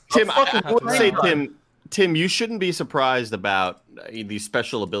 guys. Tim, fucking I would say, crap. Tim, you shouldn't be surprised about these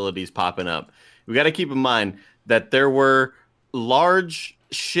special abilities popping up. We got to keep in mind that there were large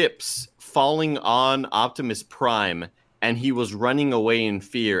ships falling on Optimus Prime, and he was running away in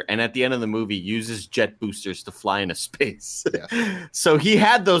fear. And at the end of the movie, uses jet boosters to fly into space. Yeah. So he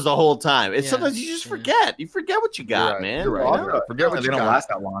had those the whole time. And Yeah, sometimes you just yeah. forget. You forget what you got, You're right, man. you're right, You know? you're right. Forget what They you don't got. last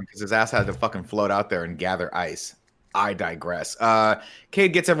that long because his ass had to fucking float out there and gather ice. I digress.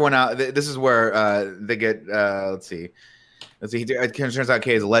 Cade gets everyone out. This is where they get. Let's see. It turns out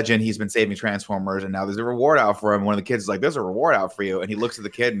Cade's a legend. He's been saving Transformers, and now there's a reward out for him. One of the kids is like, "There's a reward out for you," and he looks at the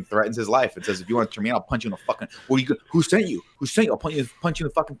kid and threatens his life and says, "If you want to turn me in, I'll punch you in the fucking. Who sent you? Who sent you? I'll punch you in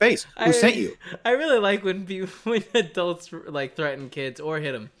the fucking face. Who sent you?" I really like when when adults like threaten kids or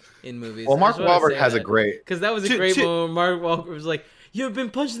hit them in movies. Well, Mark Wahlberg has a great. because that was a great moment. Mark Wahlberg was like, "You have been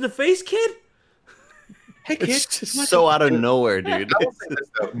punched in the face, kid." Hey, kid. It's just so out of nowhere, dude. I will say this,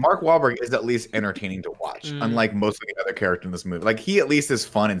 though. Mark Wahlberg is at least entertaining to watch, unlike most of the other characters in this movie. Like, he at least is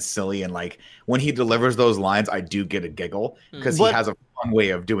fun and silly, and like when he delivers those lines, I do get a giggle because he But- has a fun way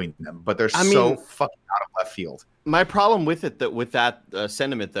of doing them, but they're I so mean- fucking out of left field. My problem with it, with that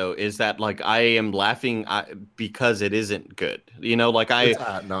sentiment though, is that like I am laughing because it isn't good. You know, like It's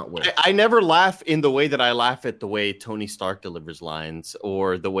not with. I never laugh in the way that I laugh at the way Tony Stark delivers lines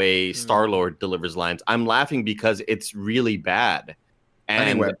or the way Star-Lord delivers lines. I'm laughing because it's really bad. And,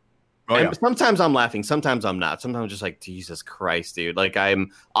 Anyway. Oh, and yeah. sometimes I'm laughing, sometimes I'm not. Sometimes I'm just like, Jesus Christ, dude. Like I'm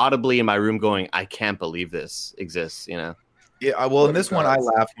audibly in my room going, I can't believe this exists, you know? Yeah, well, in this one, I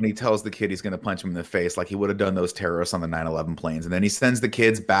laugh when he tells the kid he's going to punch him in the face like he would have done those terrorists on the 9/11 planes. And then he sends the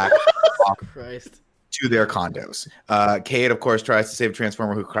kids back Christ. to their condos. Cade, of course, tries to save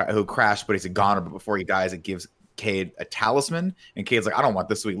Transformer who crashed, but he's a goner. But before he dies, it gives Cade a talisman. And Cade's like, I don't want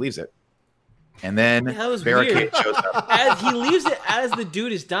this, so he leaves it. And then That was Barricade weird. shows up. As he leaves it as the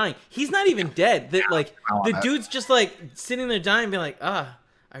dude is dying. He's not even dead. That like the dude's just like sitting there dying, being like, I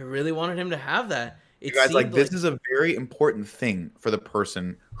really wanted him to have that. It You guys, like, seemed this is a very important thing for the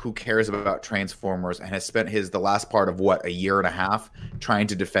person who cares about Transformers and has spent the last part of a year and a half trying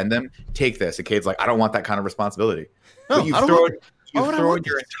to defend them. Take this. And Cade's like, I don't want that kind of responsibility. No, But you've I don't thrown, want- why would I want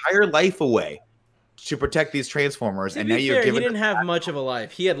your entire life away to protect these Transformers, To and be now you're fair, he giving didn't have much of a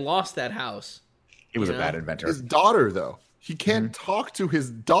life. He had lost that house. He was you a know? bad inventor. His daughter, though, he can't Mm-hmm. talk to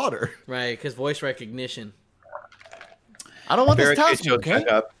his daughter. Right, because voice recognition. I don't want this Barricade talisman, shows okay?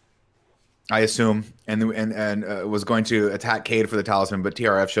 back up, I assume, and was going to attack Cade for the talisman, but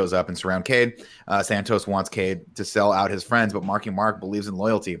TRF shows up and surround Cade. Santos wants Cade to sell out his friends, but Marky Mark believes in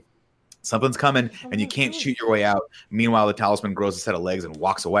loyalty. Something's coming, and you can't shoot your way out. Meanwhile, the talisman grows a set of legs and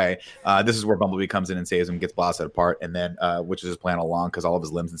walks away. This is where Bumblebee comes in and saves him, gets blasted apart, and then, which is his plan all along, because all of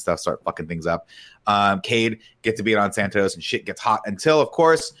his limbs and stuff start fucking things up. Cade gets to beat on Santos, and shit gets hot until, of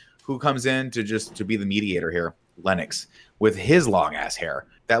course, who comes in to be the mediator here? Lennox, with his long ass hair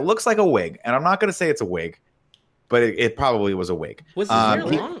that looks like a wig, and I'm not going to say it's a wig, but it probably was a wig. Was his hair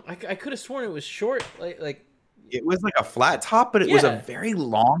he- long? I could have sworn it was short. Like It was like a flat top, but it was Yeah. a very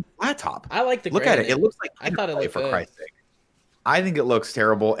long flat top. I like the Look gray at in it. It looks like I thought it play, looked for good. Christ's sake. I think it looks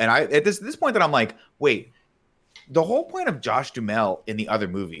terrible. And at this point that I'm like, wait, the whole point of Josh Duhamel in the other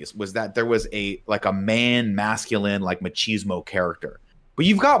movies was that there was a man masculine, like machismo character. But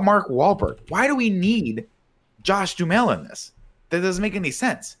you've got Mark Wahlberg. Why do we need Josh Duhamel in this? That doesn't make any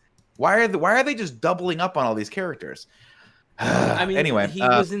sense. Why are they just doubling up on all these characters? I mean, anyway, he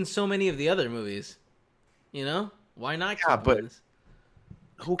was in so many of the other movies. You know, why not? Yeah, keep but- him in this?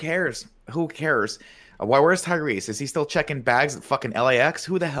 Who cares? Who cares? Where's Tyrese? Is he still checking bags at fucking LAX?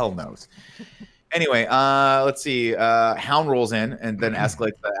 Who the hell knows? Anyway, let's see. Hound rolls in and then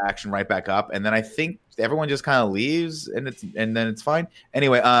escalates the action right back up, and then I think everyone just kind of leaves, and then it's fine.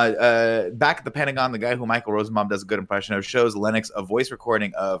 Anyway, back at the Pentagon, the guy who Michael Rosenbaum does a good impression of shows Lennox a voice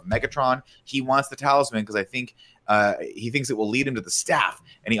recording of Megatron. He wants the talisman because I think he thinks it will lead him to the staff,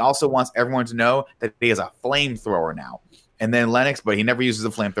 and he also wants everyone to know that he has a flamethrower now. And then Lennox, but he never uses a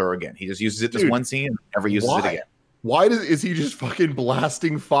flamethrower again. He just uses it this Dude, one scene and never uses it again. Why is he just fucking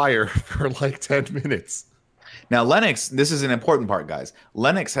blasting fire for like 10 minutes? Now, Lennox, this is an important part, guys.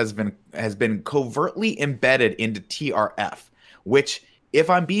 Lennox has been covertly embedded into TRF, which,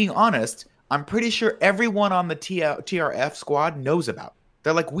 if I'm being honest, I'm pretty sure everyone on the TRF squad knows about.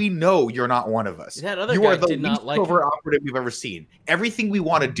 They're like, we know you're not one of us. That other you guy are the did not least like covert him. operative we've ever seen. Everything we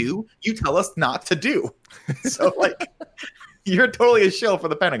want to do, you tell us not to do. So, like, you're totally a shill for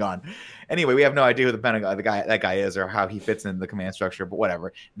the Pentagon. Anyway, we have no idea who that guy is or how he fits into the command structure, but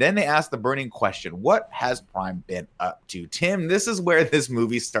whatever. Then they ask the burning question: what has Prime been up to? Tim, this is where this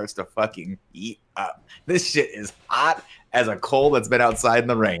movie starts to fucking eat up. This shit is hot as a coal that's been outside in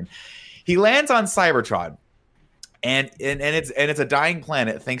the rain. He lands on Cybertron. And it's a dying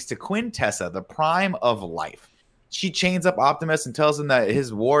planet thanks to Quintessa, the prime of life. She chains up Optimus and tells him that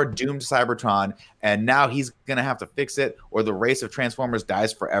his war doomed Cybertron, and now he's gonna have to fix it, or the race of Transformers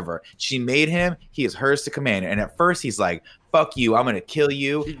dies forever. She made him; he is hers to command. And at first, he's like, "Fuck you! I'm gonna kill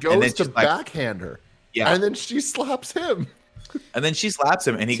you." He and goes then to she's like, backhand her. Yeah. And then she slaps him. And then she slaps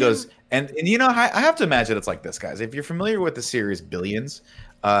him, and he goes, and you know, I have to imagine it's like this, guys. If you're familiar with the series Billions,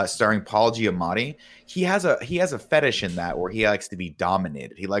 starring Paul Giamatti, he has a fetish in that where he likes to be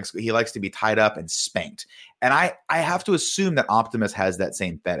dominated. He likes to be tied up and spanked. And I have to assume that Optimus has that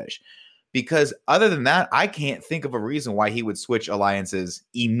same fetish, because other than that, I can't think of a reason why he would switch alliances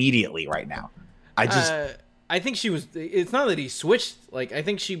immediately right now. I think she was. It's not that he switched. Like, I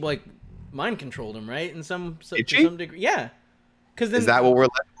think she like mind controlled him, right? In some Did to she? some degree. Yeah. Because Is that what we're led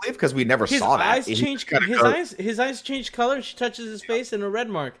to believe? Because we never his saw that. eyes He changed. kinda His goes- eyes changed color. She touches his face and a red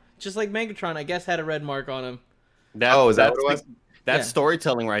mark, just like Megatron. I guess had a red mark on him. Oh, is that what it was? That's Yeah.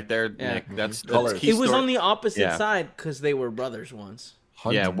 storytelling right there, Yeah. Nick. That's Colors. key It was story. on the opposite Yeah. side because they were brothers once.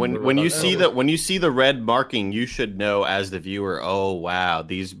 Yeah, Hunting. when you see the red marking, you should know as the viewer. Oh wow,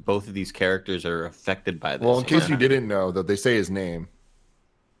 both of these characters are affected by this. Well, in case you didn't know, that they say his name.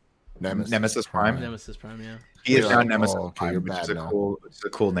 Nemesis Prime. Nemesis Prime, yeah. He is Yeah. now Nemesis Oh, okay, Prime, you're which bad is a now.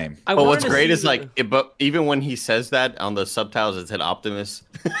 cool name. I But wanted what's to great see is but even when he says that on the subtitles, it said Optimus.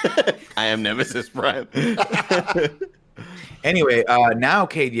 I am Nemesis Prime. Anyway, now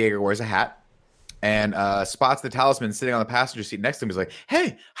Cade Yeager wears a hat and spots the Talisman sitting on the passenger seat next to him. He's like,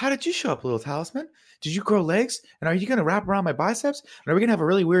 "Hey, how did you show up, little Talisman? Did you grow legs? And are you going to wrap around my biceps? And are we going to have a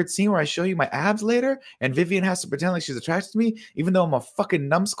really weird scene where I show you my abs later? And Vivian has to pretend like she's attracted to me, even though I'm a fucking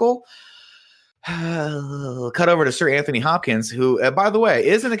numbskull?" Cut over to Sir Anthony Hopkins, who, by the way,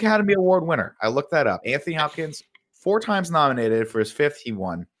 is an Academy Award winner. I looked that up. Anthony Hopkins, 4 times nominated. For his 5th, he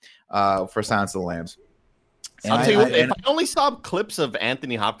won for Silence of the Lambs. And I'll tell you what, if I only saw clips of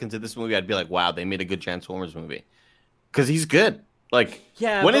Anthony Hopkins in this movie, I'd be like, wow, they made a good Transformers movie. Because he's good. Like,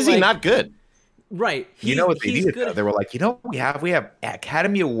 Yeah, when but is he like- not good? Right. You know what they he's needed? good Though? at- They were like, we have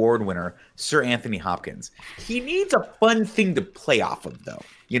Academy Award winner Sir Anthony Hopkins. He needs a fun thing to play off of, though.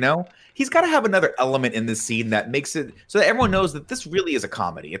 You know, he's got to have another element in this scene that makes it so that everyone knows that this really is a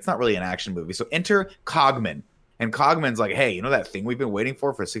comedy. It's not really an action movie. So enter Cogman, and Cogman's like, "Hey, you know that thing we've been waiting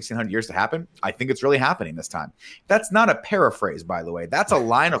for 1,600 years to happen? I think it's really happening this time." That's not a paraphrase, by the way. That's a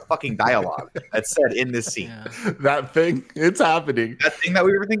line of fucking dialogue that's said in this scene. Yeah. that thing, it's happening. That thing that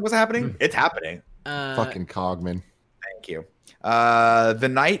we were thinking was happening, it's happening. Fucking Cogman. Thank you. The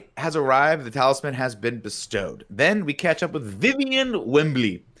night has arrived. The talisman has been bestowed. Then we catch up with Vivian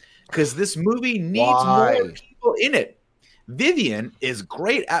Wembley because this movie needs Why? more people in it. Vivian is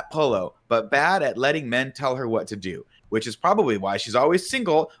great at polo, but bad at letting men tell her what to do, which is probably why she's always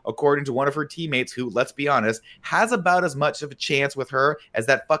single, according to one of her teammates who, let's be honest, has about as much of a chance with her as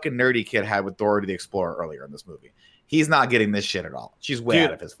that fucking nerdy kid had with Dora the Explorer earlier in this movie. He's not getting this shit at all. She's way Dude,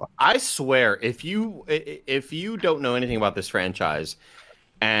 out of his fucking. I swear, if you don't know anything about this franchise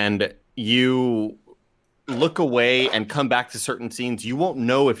and you look away and come back to certain scenes, you won't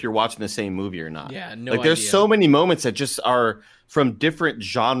know if you're watching the same movie or not. Yeah, no like there's idea. so many moments that just are from different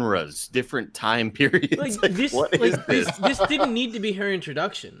genres, different time periods. Like, this, what is this? this didn't need to be her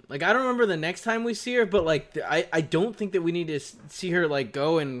introduction. Like, I don't remember the next time we see her, but like, I don't think that we need to see her like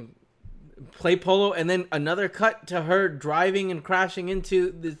go and play polo, and then another cut to her driving and crashing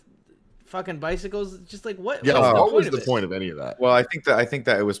into the fucking bicycles. Just like what? Yeah, what's what was of the it? point of any of that? Well, I think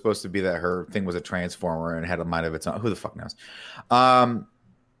that it was supposed to be that her thing was a transformer and had a mind of its own. Who the fuck knows?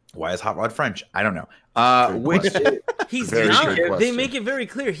 Why is Hot Rod French? I don't know. Which He's Very not. good They question. make it very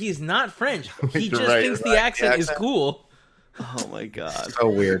clear he's not French. He You're just right, thinks you're the accent is accent. cool. Oh my god. so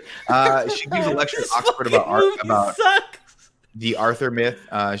weird. She gives a lecture in This Oxford fucking movie about sucks. the Arthur myth.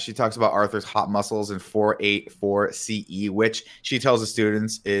 She talks about Arthur's hot muscles in 484 CE, which she tells the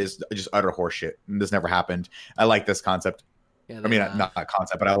students is just utter horseshit. This never happened. I like this concept. Yeah, I mean, not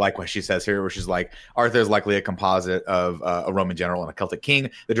concept, but I like what she says here, where she's like, Arthur is likely a composite of a Roman general and a Celtic king.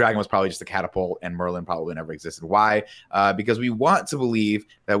 The dragon was probably just a catapult, and Merlin probably never existed. Why? Because we want to believe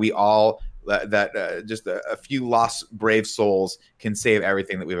that we all, just a few lost brave souls can save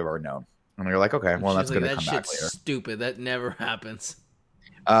everything that we've ever known. And you're like, okay, well, She's that's like, going to that come back shit's later. stupid. That never happens.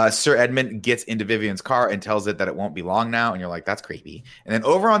 Sir Edmund gets into Vivian's car and tells it that it won't be long now. And you're like, that's creepy. And then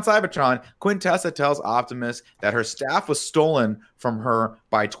over on Cybertron, Quintessa tells Optimus that her staff was stolen from her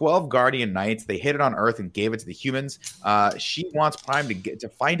by 12 Guardian Knights. They hid it on Earth and gave it to the humans. She wants Prime to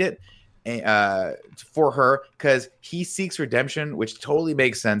find it for her because he seeks redemption, which totally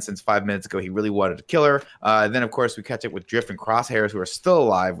makes sense since 5 minutes ago he really wanted to kill her. Then, of course, we catch up with Drift and Crosshairs, who are still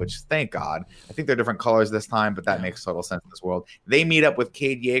alive, which, thank God. I think they're different colors this time, but that makes total sense in this world. They meet up with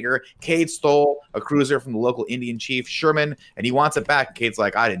Cade Yeager. Cade stole a cruiser from the local Indian chief, Sherman, and he wants it back. Cade's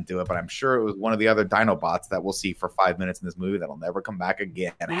like, I didn't do it, but I'm sure it was one of the other Dinobots that we'll see for 5 minutes in this movie that'll never come back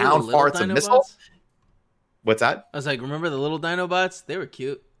again. And Remember Hound the little farts a Dinobots? missile. What's that? I was like, remember the little Dinobots? They were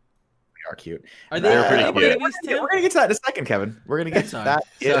cute. They are cute. Are they? They're Are pretty they cute. babies too? We're gonna get to that in a second, Kevin. We're gonna get to Sorry. that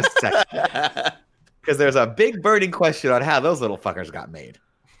in a second. Because there's a big burning question on how those little fuckers got made.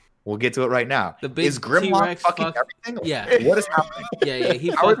 We'll get to it right now. The big Is Grimlock T-Rex fucking fuck- everything? Yeah. What is happening? Yeah, he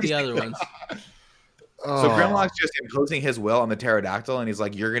How are fucked these the other things- ones. Oh. So Grimlock's just imposing his will on the pterodactyl, and he's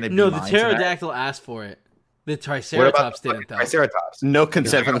like, "You're gonna be No, the mine tonight." pterodactyl asked for it. The What about Triceratops the didn't, fucking though. Triceratops? No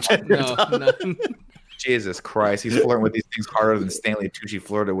consent from the No, no. Jesus Christ, he's flirting with these things harder than Stanley Tucci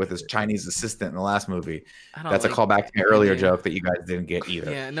flirted with his Chinese assistant in the last movie. I don't That's a like- callback to my earlier Yeah. joke that you guys didn't get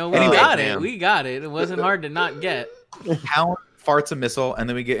either. Yeah, no, we Anyway, got it. damn. We got it. It wasn't hard to not get. Hound farts a missile, and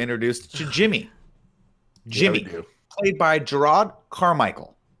then we get introduced to Jimmy. Yeah, we Jimmy, do. played by Gerard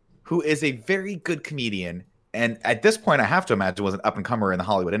Carmichael, who is a very good comedian. And at this point, I have to imagine was an up-and-comer in the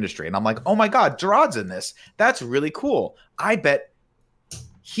Hollywood industry. And I'm like, oh my God, Gerard's in this. That's really cool. I bet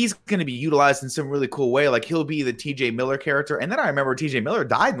he's going to be utilized in some really cool way. Like he'll be the TJ Miller character. And then I remember TJ Miller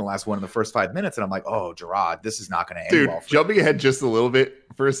died in the last one in the first 5 minutes. And I'm like, oh, Gerard, this is not going to end Dude, well for jumping ahead just a little bit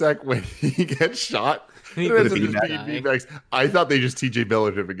for a sec, when he gets shot, He and could just be being dying. beanbags, I thought they just TJ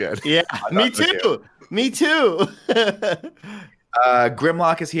Millered him again. Yeah, me thought so, too. Me too.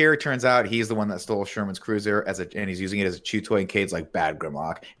 Grimlock is here. It turns out he's the one that stole Sherman's cruiser and he's using it as a chew toy. And Cade's like, bad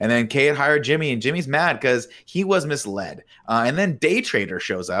Grimlock. And then Cade hired Jimmy, and Jimmy's mad because he was misled. And then Day Trader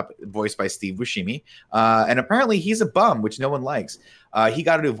shows up, voiced by Steve Buscemi. And apparently he's a bum, which no one likes. He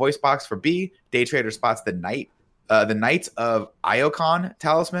got a new voice box for B. Day Trader spots the Knights of Iocon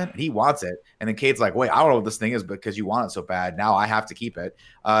talisman. And he wants it. And then Cade's like, wait, I don't know what this thing is because you want it so bad. Now I have to keep it.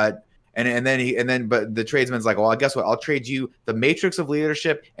 But the tradesman's like, well, guess what? I'll trade you the Matrix of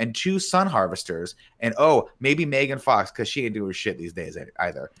Leadership and 2 Sun Harvesters, and maybe Megan Fox because she ain't doing shit these days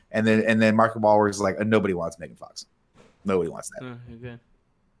either. And then Mark Wahlberg's like, nobody wants Megan Fox. Nobody wants that. Oh, you're good.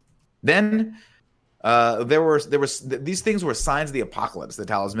 Then these things were signs of the apocalypse. The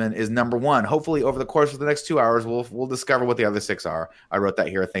talisman is number 1. Hopefully, over the course of the next 2 hours, we'll discover what the other 6 are. I wrote that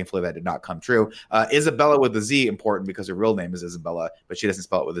here. Thankfully, that did not come true. Isabella with the Z, important because her real name is Isabella, but she doesn't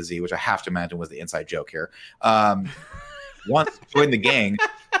spell it with a Z, which I have to imagine was the inside joke here. Wants to join the gang.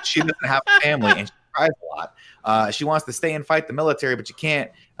 She doesn't have a family, and she cries a lot. She wants to stay and fight the military, but you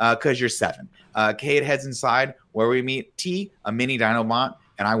can't because you're 7. Cade heads inside where we meet T, a mini Dinobot,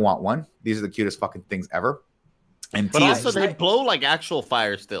 and I want one. These are the cutest fucking things ever. And But T also, is they blow like actual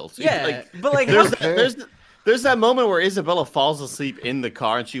fire still. So Yeah, but like, there's that moment where Isabella falls asleep in the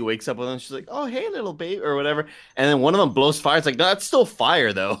car and she wakes up with them. She's like, "Oh, hey, little babe," or whatever. And then one of them blows fire. It's like, no, that's still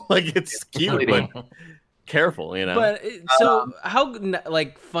fire though. Like it's cute, but careful, you know. But so how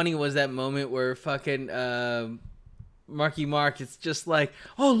like funny was that moment where fucking Marky Mark is just like,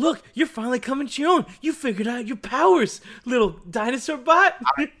 oh look, you're finally coming to your own. You figured out your powers, little dinosaur bot.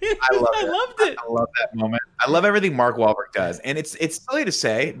 I loved it. I love that moment. I love everything Mark Wahlberg does, and it's silly to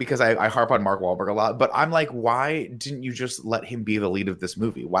say because I harp on Mark Wahlberg a lot, but I'm like, why didn't you just let him be the lead of this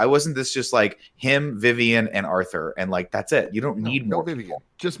movie? Why wasn't this just like him, Vivian, and Arthur, and like that's it? You don't need more. Vivian.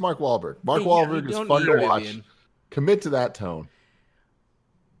 Just Mark Wahlberg. Mark Hey, Wahlberg you is don't fun to need watch. Vivian. Commit to that tone.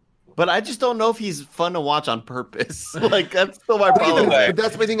 But I just don't know if he's fun to watch on purpose. Like that's still my problem. way. But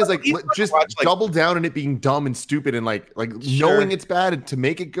that's my thing is like He's fun to just watch, like- double down on it being dumb and stupid and like Sure. knowing it's bad and to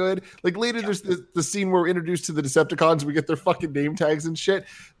make it good. Like later there's the scene where we're introduced to the Decepticons, we get their fucking name tags and shit.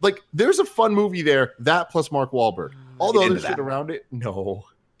 Like there's a fun movie there, that plus Mark Wahlberg. All the Get other into shit that. around it, no.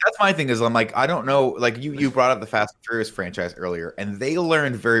 That's my thing is I'm like, I don't know. Like you brought up the Fast and Furious franchise earlier, and they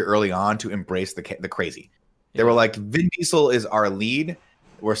learned very early on to embrace the crazy. They were like, Vin Diesel is our lead.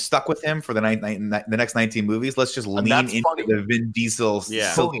 We're stuck with him for the next 19 movies. Let's just lean that's into funny. the Vin Diesel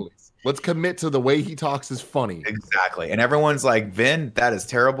Yeah. silliness. Let's commit to the way he talks is funny. Exactly. And everyone's like, Vin, that is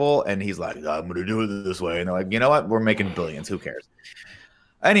terrible. And he's like, I'm going to do it this way. And they're like, you know what? We're making billions. Who cares?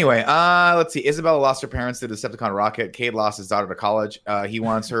 Anyway, let's see. Isabella lost her parents to the Decepticon rocket. Cade lost his daughter to college. He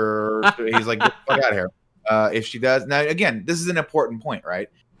wants her. He's like, get the fuck out of here. If she does. Now, again, this is an important point, right?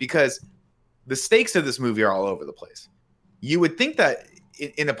 Because the stakes of this movie are all over the place. You would think that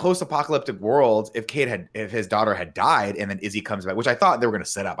in a post-apocalyptic world, if his daughter had died and then Izzy comes back, which I thought they were going to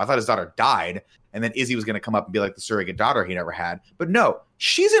set up. I thought his daughter died and then Izzy was going to come up and be like the surrogate daughter he never had. But no,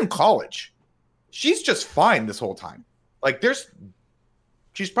 she's in college. She's just fine this whole time. Like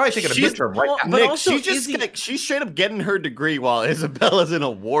she's probably taking a midterm right now. But Nick, also, she's straight up getting her degree while Isabella's in a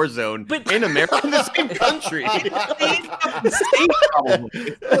war zone But- in America, in the same country.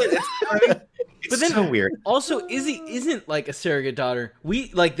 It's But then- so weird. Also, Izzy isn't like a surrogate daughter.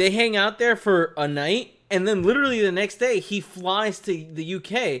 They hang out there for a night, and then literally the next day he flies to the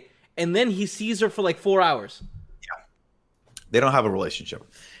UK, and then he sees her for like 4 hours. They don't have a relationship.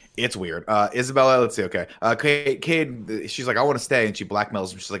 It's weird. Isabella, let's see. Okay. Cade, she's like, I want to stay. And she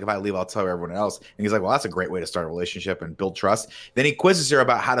blackmails him. She's like, if I leave, I'll tell everyone else. And he's like, well, that's a great way to start a relationship and build trust. Then he quizzes her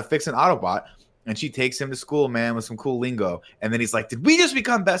about how to fix an Autobot. And she takes him to school, man, with some cool lingo. And then he's like, did we just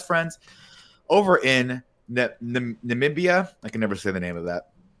become best friends? Over in Namibia, I can never say the name of that.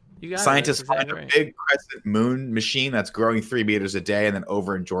 You got Scientists it. find Exactly a right. big crescent moon machine that's growing 3 meters a day. And then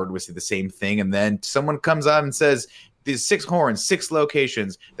over in Jordan, we see the same thing. And then someone comes out and says, these 6 horns, 6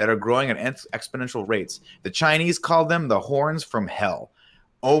 locations that are growing at exponential rates. The Chinese call them the horns from hell.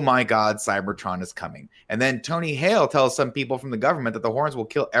 Oh my God, Cybertron is coming. And then Tony Hale tells some people from the government that the horns will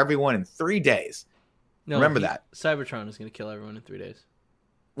kill everyone in 3 days. No, Remember that. Cybertron is going to kill everyone in 3 days.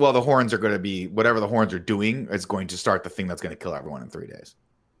 Well, the horns are going to be whatever the horns are doing is going to start the thing that's going to kill everyone in 3 days.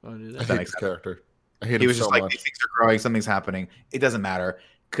 Oh, dude, I that hate makes this sense. character. I hate He him was so just like, much. these things are growing, something's happening. It doesn't matter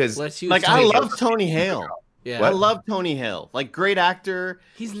because Let's use Like, Tony I Hale. love Tony Hale. Yeah, I love Tony Hale. Like, great actor.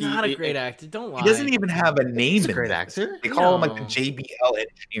 he's He- not a he- great actor. Don't lie. he doesn't even have a name. He's a in great this. actor. They call him like the No. JBL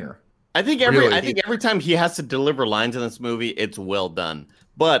engineer. I think every time he has to deliver lines in this movie, it's well done.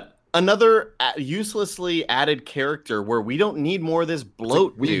 But another uselessly added character where we don't need more of this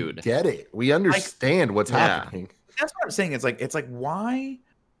bloat, we dude. get it. We understand what's Yeah. happening. That's what I'm saying. It's like why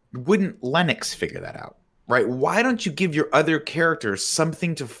wouldn't Lennox figure that out? Right? Why don't you give your other characters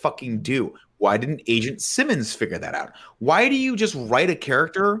something to fucking do? Why didn't Agent Simmons figure that out? Why do you just write a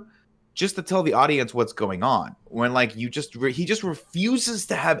character just to tell the audience what's going on when like he just refuses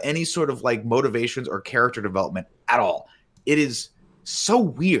to have any sort of like motivations or character development at all? It is so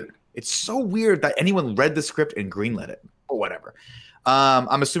weird. It's so weird that anyone read the script and greenlit it or whatever.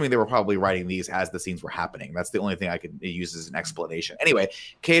 I'm assuming they were probably writing these as the scenes were happening. That's the only thing I could use as an explanation. Anyway,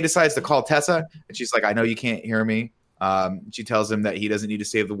 Kay decides to call Tessa, and she's like, I know you can't hear me. She tells him that he doesn't need to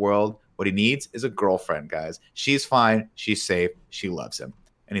save the world. What he needs is a girlfriend, guys. She's fine. She's safe. She loves him.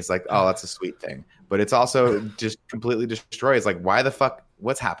 And he's like, oh, that's a sweet thing. But it's also just completely destroyed. It's like, why the fuck?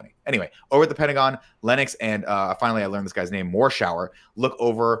 What's happening? Anyway, over at the Pentagon, Lennox and finally I learned this guy's name, Moreshower, look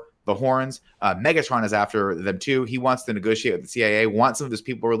over the horns. Megatron is after them too. He wants to negotiate with the CIA, wants some of his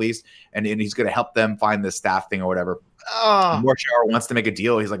people released, and he's going to help them find the staff thing or whatever. Moreshower wants to make a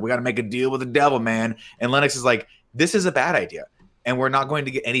deal. He's like, we got to make a deal with the devil, man. And Lennox is like, this is a bad idea. And we're not going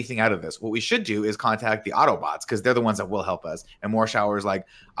to get anything out of this. What we should do is contact the Autobots because they're the ones that will help us. And Moreshower is like,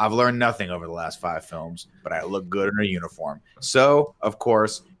 I've learned nothing over the last 5 films, but I look good in a uniform. So, of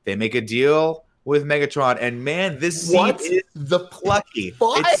course, they make a deal with Megatron. And man, this scene is the plucky.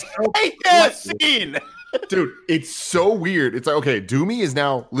 fuck? It's so hate that plucky. scene. Dude, it's so weird. It's like, okay, Doomy is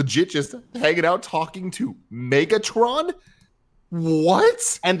now legit just hanging out talking to Megatron?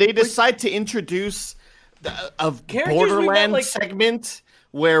 What? And they decide to introduce a Characters we met, Borderlands like- segment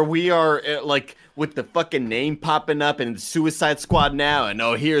where we are like with the fucking name popping up and Suicide Squad now, and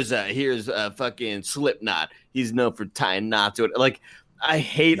here's a fucking Slipknot. He's known for tying knots to it. Like, I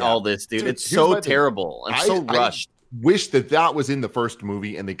hate all this, dude. Dude, It's here's my so thing. terrible and so rushed. Wish that was in the first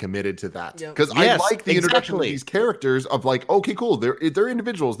movie and they committed to that Yep. because Yes, I like the introduction of exactly. these characters of like, okay, cool, they're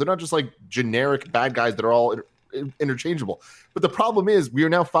individuals, they're not just like generic bad guys that are all interchangeable. But the problem is we are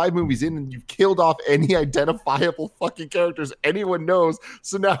now 5 movies in and you've killed off any identifiable fucking characters anyone knows.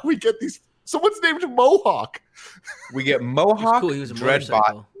 So now we get these. Someone's named Mohawk. We get He was Mohawk, cool. He was a Dreadbot,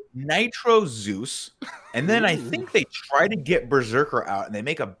 motorcycle. Nitro Zeus, and then I think they try to get Berserker out, and they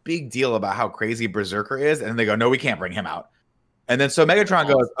make a big deal about how crazy Berserker is, and then they go, "No, we can't bring him out." And then so Megatron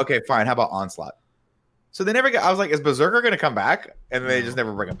goes, "Okay, fine. How about Onslaught?" So they never get. I was like, "Is Berserker going to come back?" And they just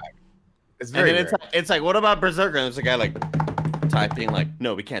never bring him back. It's And very then weird. it's like, what about Berserker? And there's a guy like typing like,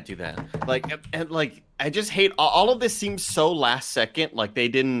 no, we can't do that. Like, and like, I just hate all of this. Seems so last second. Like they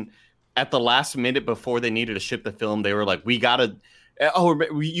didn't at the last minute before they needed to ship the film. They were like, we gotta. Oh,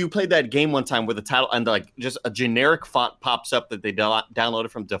 you played that game one time with the title and like just a generic font pops up that they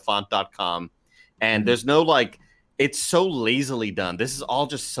downloaded from defont.com, and there's no like. It's so lazily done. This is all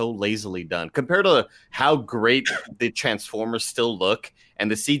just so lazily done compared to how great the Transformers still look, and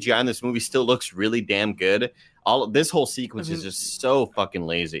the CGI in this movie still looks really damn good. All of this whole sequence is just so fucking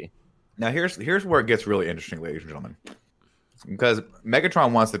lazy. Now here's where it gets really interesting, ladies and gentlemen, because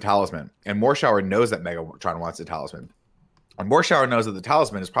Megatron wants the talisman, and Moreshower knows that Megatron wants the talisman, and Moreshower knows that the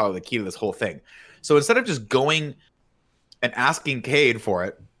talisman is probably the key to this whole thing. So instead of just going and asking Cade for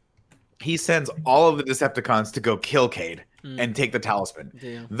it, he sends all of the Decepticons to go kill Cade and take the talisman,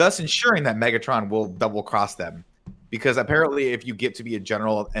 Damn. thus ensuring that Megatron will double cross them. Because apparently, if you get to be a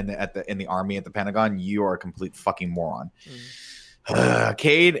general in the army at the Pentagon, you are a complete fucking moron.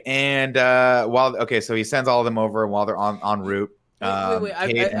 Cade and so he sends all of them over while they're en route. Wait.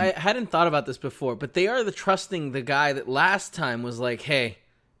 I hadn't thought about this before, but they are trusting the guy that last time was like, hey,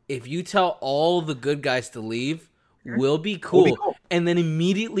 if you tell all the good guys to leave, we'll be cool. And then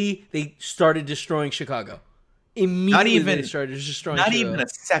immediately they started destroying Chicago. Immediately they started destroying Not Chicago. even a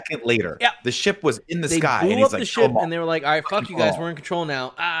second later. Yeah. The ship was in the They sky. blew and he's up like, the ship "Come on." and they were like, all right, fuck you guys, call. we're in control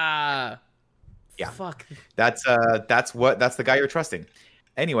now. Yeah. Fuck. That's the guy you're trusting.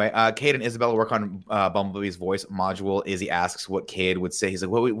 Anyway, Cade and Isabella work on Bumblebee's voice module. Izzy asks what Cade would say. He's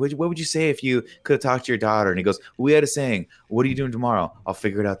like, what would you say if you could have talked to your daughter? And he goes, we had a saying, what are you doing tomorrow? I'll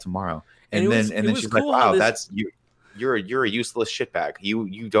figure it out tomorrow. And it then was she's like, cool how wow, this- that's you're a useless shitbag.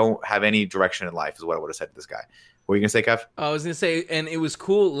 You don't have any direction in life is what I would have said to this guy. What were you gonna say, Kev? I was gonna say, and it was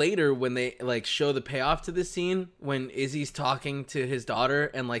cool later when they like show the payoff to this scene when Izzy's talking to his daughter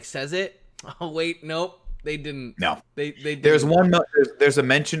and like says it. Oh wait, nope, they didn't. No, they didn't. There's a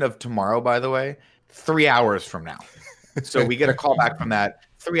mention of tomorrow, by the way, 3 hours from now. So we get a call back from that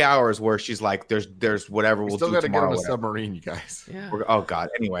 3 hours where she's like, "There's whatever we'll Still do got to get tomorrow." on a submarine, you guys. Yeah. Oh God.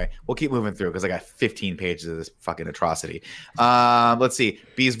 Anyway, we'll keep moving through because I got 15 pages of this fucking atrocity. Let's see.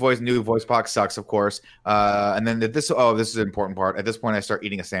 B's new voice box sucks, of course. And then this is an important part. At this point, I start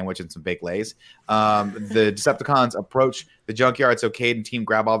eating a sandwich and some baked lays. The Decepticons approach the junkyard, so Cade and team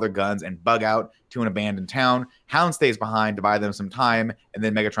grab all their guns and bug out to an abandoned town. Hound stays behind to buy them some time, and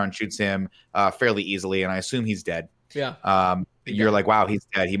then Megatron shoots him fairly easily, and I assume he's dead. Yeah. You're like, wow, he's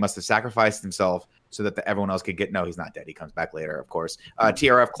dead. He must have sacrificed himself so that everyone else could get. No, he's not dead. He comes back later, of course.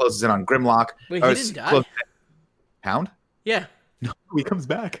 TRF closes in on Grimlock. Wait, he didn't die? Hound? Yeah. No, he comes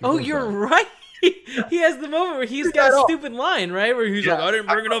back. Oh, you're right. He has the moment where he's got a stupid line, right? Where he's like, "I didn't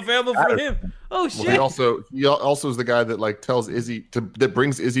bring enough ammo for him." Oh shit! Well, he also is the guy that like tells Izzy that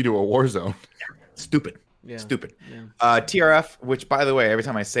brings Izzy to a war zone. Stupid. Yeah. Stupid. Yeah. TRF, which by the way, every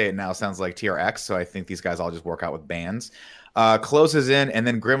time I say it now sounds like TRX, so I think these guys all just work out with bands. Closes in, and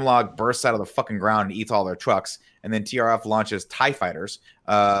then Grimlock bursts out of the fucking ground and eats all their trucks. And then TRF launches TIE fighters,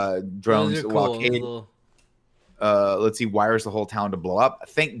 drones, while Cade, let's see, wires the whole town to blow up.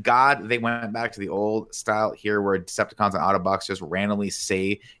 Thank God they went back to the old style here where Decepticons and Autobots just randomly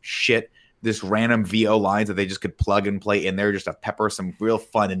say shit. This random VO lines that they just could plug and play in there just to pepper some real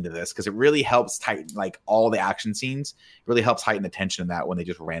fun into this because it really helps tighten like all the action scenes. It really helps heighten the tension in that when they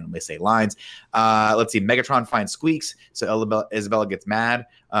just randomly say lines. Let's see. Megatron finds Squeaks, so Isabella gets mad.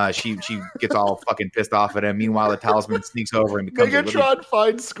 She gets all fucking pissed off at him. Meanwhile, the Talisman sneaks over and becomes Megatron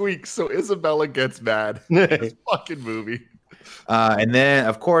finds Squeaks, so Isabella gets mad. This fucking movie. And then,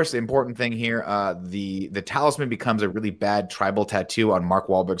 of course, the important thing here, the Talisman becomes a really bad tribal tattoo on Mark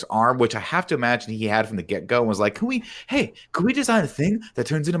Wahlberg's arm, which I have to imagine he had from the get-go and was like, could we design a thing that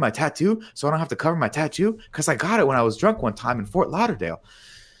turns into my tattoo so I don't have to cover my tattoo? Because I got it when I was drunk one time in Fort Lauderdale.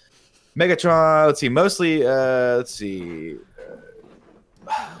 Megatron, let's see.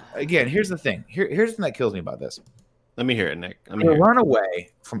 Again, here's the thing. Here's the thing that kills me about this. Let me hear it, Nick. They run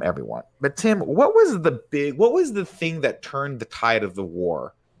away from everyone. But Tim, what was the thing that turned the tide of the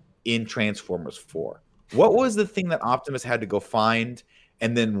war in Transformers 4? What was the thing that Optimus had to go find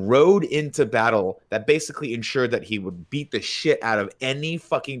and then rode into battle that basically ensured that he would beat the shit out of any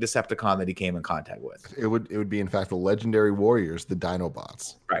fucking Decepticon that he came in contact with? It would be in fact the legendary warriors, the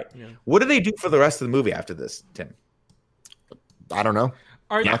Dinobots. Right. Yeah. What do they do for the rest of the movie after this, Tim? I don't know.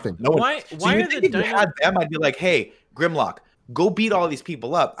 Nothing. No one. Why are the if you had them, I'd be like, hey, Grimlock, go beat all these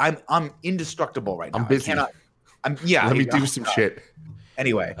people up. I'm indestructible right now. I'm busy. Let me do some shit.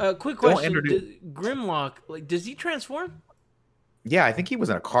 Anyway, quick question: Grimlock, does he transform? Yeah, I think he was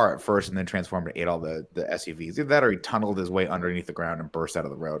in a car at first and then transformed and ate all the SUVs. Either that or he tunneled his way underneath the ground and burst out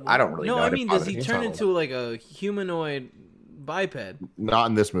of the road. I don't really know. No, I mean, does he turn into like a humanoid biped? Not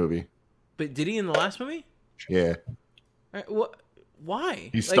in this movie. But did he in the last movie? Yeah. Why?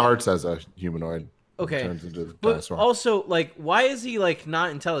 He starts as a humanoid. Okay. Turns into a but dinosaur. also, why is he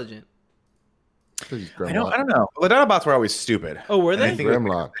not intelligent? I don't know. The Dinobots were always stupid. Oh, were they? I think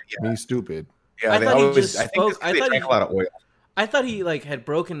Grimlock. He's stupid. Yeah, I thought he just spoke. I drank a lot of oil. I thought he had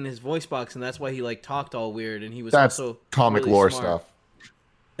broken his voice box, and that's why he talked all weird, and he was That's also comic really lore smart. stuff.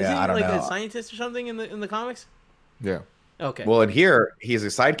 Is he I don't know. a scientist or something in the comics? Yeah. Okay. Well, in here, he's a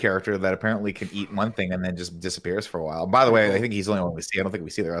side character that apparently can eat one thing and then just disappears for a while. By the way, I think he's the only one we see. I don't think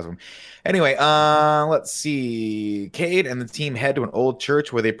we see the rest of them. Anyway, let's see. Cade and the team head to an old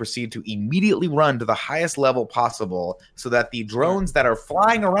church where they proceed to immediately run to the highest level possible so that the drones that are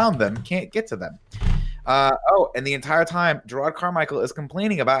flying around them can't get to them. And the entire time, Gerard Carmichael is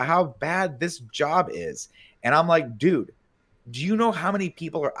complaining about how bad this job is. And I'm like, dude, do you know how many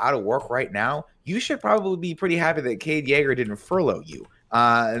people are out of work right now? You should probably be pretty happy that Cade Yeager didn't furlough you.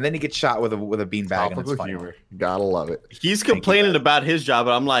 And then he gets shot with a beanbag. And it's funny. Humor. Gotta love it. He's complaining about his job,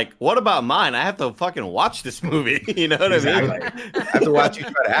 and I'm like, what about mine? I have to fucking watch this movie. You know what I mean? I have to watch you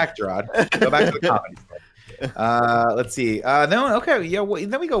try to act, Gerard. Go back to the comedy. Let's see.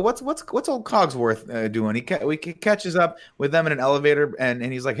 Then we go. What's old Cogsworth doing? He catches up with them in an elevator, and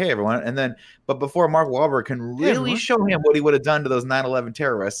he's like, "Hey, everyone!" But before Mark Wahlberg can really show him what he would have done to those 9/11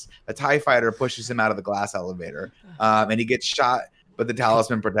 terrorists, a TIE fighter pushes him out of the glass elevator, and he gets shot. But the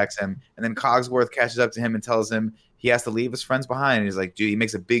Talisman protects him, and then Cogsworth catches up to him and tells him he has to leave his friends behind. And he's like, dude, he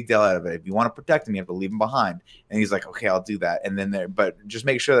makes a big deal out of it. If you want to protect him, you have to leave him behind. And he's like, okay, I'll do that. And then but just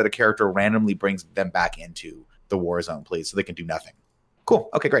make sure that a character randomly brings them back into the war zone, please, so they can do nothing. Cool.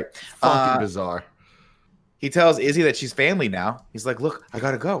 Okay, great. Fucking bizarre. he tells Izzy that she's family now. He's like, look, I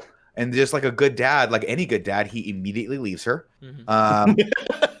gotta go. And just like a good dad, like any good dad, he immediately leaves her. And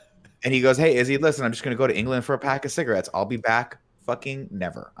he goes, hey, Izzy, listen, I'm just gonna go to England for a pack of cigarettes. I'll be back fucking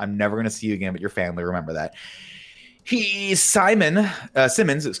never. I'm never gonna see you again, but your family, remember that. Simmons,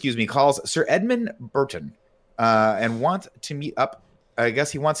 calls Sir Edmund Burton and wants to meet up. I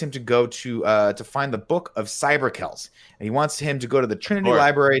guess he wants him to go to find the Book of Cyberkells. And he wants him to go to the Trinity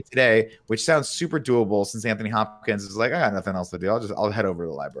Library today, which sounds super doable since Anthony Hopkins is like, I got nothing else to do. I'll head over to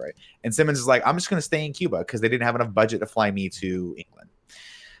the library. And Simmons is like, I'm just going to stay in Cuba because they didn't have enough budget to fly me to England.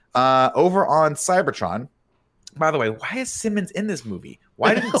 Over on Cybertron, by the way, why is Simmons in this movie?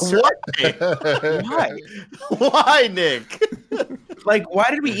 Why didn't Why, Nick? Like, why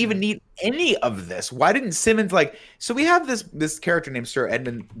did we even need any of this? Why didn't Simmons so we have this character named Sir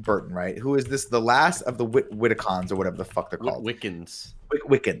Edmund Burton, right? Who is the last of the Witticons or whatever the fuck they're called. Wiccans.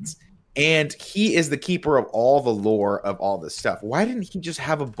 Wiccans. And he is the keeper of all the lore of all this stuff. Why didn't he just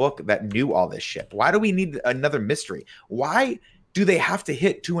have a book that knew all this shit? Why do we need another mystery? Why do they have to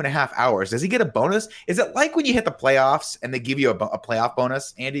hit 2.5 hours? Does he get a bonus? Is it like when you hit the playoffs and they give you a playoff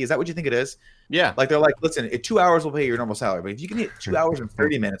bonus? Andy, is that what you think it is? Yeah. Like they're like, listen, at 2 hours we'll pay your normal salary, but if you can hit 2 hours and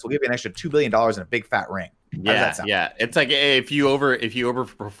 30 minutes, we'll give you an extra $2 billion and a big fat ring. How does that sound? Yeah. It's like if you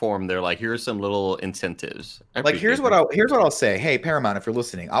overperform, they're like, here's some little incentives. Like here's what I'll say. Hey, Paramount, if you're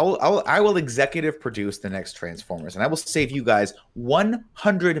listening, I will executive produce the next Transformers, and I will save you guys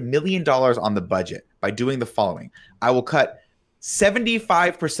 $100 million on the budget by doing the following. I will cut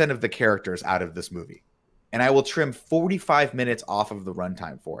 75% of the characters out of this movie, and I will trim 45 minutes off of the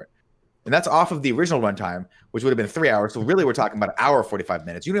runtime for it. And that's off of the original runtime, which would have been 3 hours. So really we're talking about an hour, 45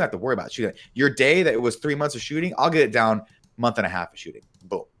 minutes. You don't have to worry about shooting. Your day that it was 3 months of shooting, I'll get it down month and a half of shooting.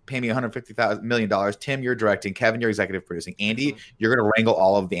 Boom. Pay me $150 million. Tim, you're directing. Kevin, you're executive producing. Andy, you're going to wrangle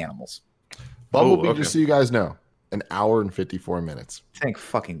all of the animals. Bumblebee, just so you guys know, an hour and 54 minutes. Thank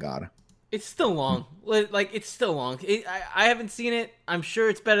fucking God. It's still long. Like, it's still long. I haven't seen it. I'm sure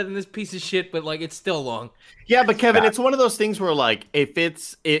it's better than this piece of shit, but, like, it's still long. Yeah, but Kevin, it's one of those things where, like,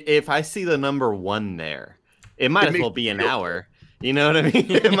 if I see the number 1 there, it might as well be an hour. You know what I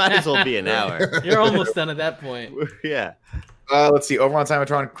mean? It might as well be an hour. You're almost done at that point. Yeah. Let's see. Over on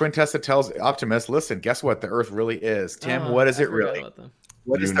Cybertron, Quintessa tells Optimus, listen, guess what? The Earth really is. Tim, what is it really?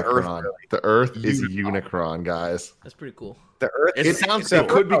 What is the Earth really? The Earth is Unicron, guys. That's pretty cool. The Earth. It sounds It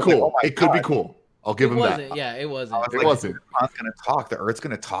could be cool. Oh it could be cool. I'll give him that. Yeah, it wasn't. It wasn't. Unicron's going to talk. The Earth's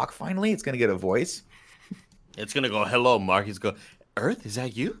going to talk finally. It's going to get a voice. It's going to go, hello, Mark. He's going, Earth, is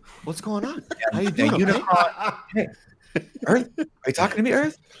that you? What's going on? How you doing? Unicron. Hey, Earth, are you talking to me,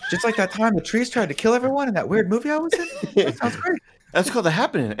 Earth? Just like that time the trees tried to kill everyone in that weird movie I was in? That sounds great. That's called The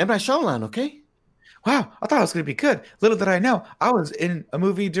Happening. M. Night Shyamalan, okay? Wow, I thought it was going to be good. Little did I know, I was in a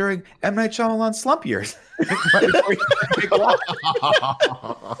movie during M. Night Shyamalan's slump years.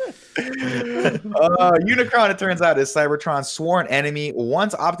 Unicron, it turns out, is Cybertron's sworn enemy.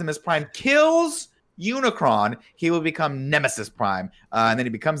 Once Optimus Prime kills Unicron, he will become Nemesis Prime. And then he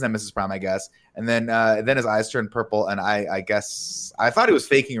becomes Nemesis Prime, I guess. And then his eyes turn purple. And I guess I thought he was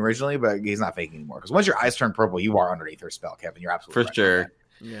faking originally, but he's not faking anymore. Because once your eyes turn purple, you are underneath her spell, Kevin. You're absolutely For right. sure.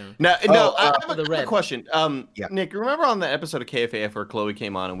 Yeah. I have a question. Yeah. Nick, remember on the episode of KFAF where Chloe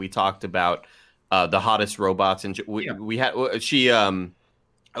came on and we talked about the hottest robots, and we had to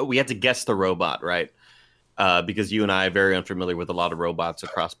guess the robot, right? Because you and I are very unfamiliar with a lot of robots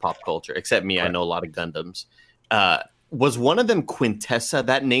across pop culture. Except me, right. I know a lot of Gundams. Was one of them Quintessa?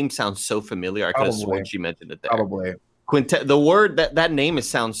 That name sounds so familiar. I could have sworn she mentioned it there. Probably. The word that name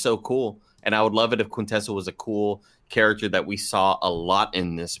sounds so cool, and I would love it if Quintessa was a cool character that we saw a lot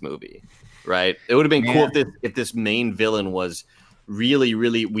in this movie, right? It would have been cool if this main villain was really,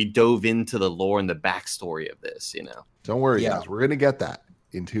 really, we dove into the lore and the backstory of this, you know. Don't worry, guys. We're gonna get that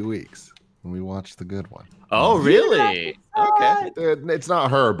in 2 weeks when we watch the good one. Oh, really? Okay. It's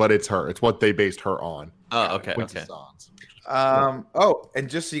not her, but it's her. It's what they based her on. Oh, okay. Okay. And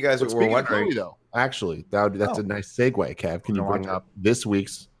just so you guys were wondering, Chloe, though, actually, that's a nice segue. Kev, can you bring up this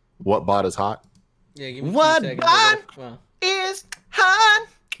week's What Bot is Hot? Yeah, give me what 2 seconds. bot is hot?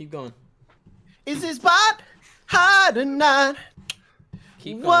 Keep going. Is this bot hot or not?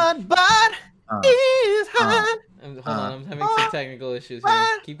 Keep going. What bot is hot? Hold on, I'm having some technical issues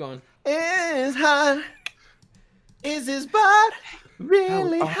here. Keep going. Is hot? Is this bot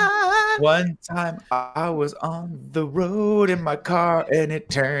really hot? One time I was on the road in my car and it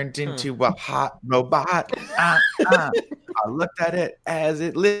turned into a hot robot. I looked at it as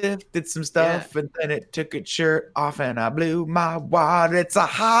it lifted some stuff and then it took its shirt off and I blew my wad. It's a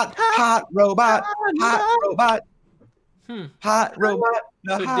hot robot. Hot robot. Hot robot.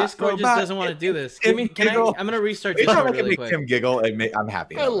 So Discord just doesn't want to do this. Tim Can I? giggle. I'm gonna restart If Discord I can really make quick. Tim giggle, I'm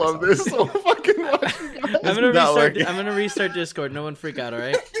happy. I about love myself. this so fucking much. I'm gonna not restart. working. I'm gonna restart Discord. No one freak out, all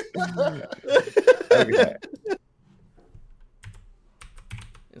right? Okay.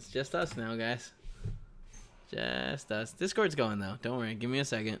 It's just us now, guys. Just us. Discord's going though. Don't worry. Give me a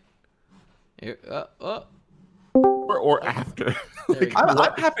second. Here. Or after. There we go.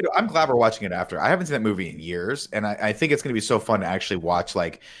 I'm happy. I'm glad we're watching it after. I haven't seen that movie in years, and I think it's going to be so fun to actually watch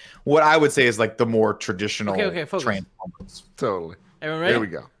like what I would say is like the more traditional Okay, focus. Transformers. Totally. Everyone ready? There we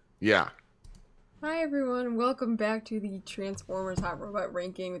go. Yeah. Hi everyone, and welcome back to the Transformers Hot Robot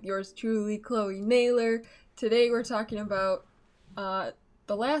Ranking with yours truly, Chloe Naylor. Today we're talking about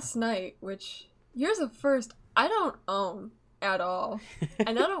The Last Night, which, here's a first, I don't own at all, and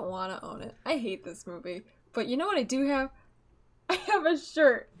I don't want to own it. I hate this movie. But you know what I do have? I have a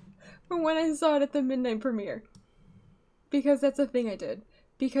shirt from when I saw it at the midnight premiere. Because that's a thing I did.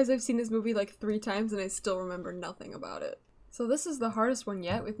 Because I've seen this movie like 3 times and I still remember nothing about it. So this is the hardest one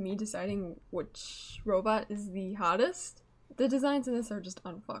yet with me deciding which robot is the hottest. The designs in this are just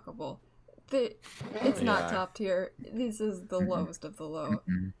unfuckable. It's not top tier. This is the lowest of the low.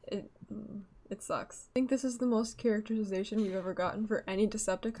 It sucks. I think this is the most characterization we've ever gotten for any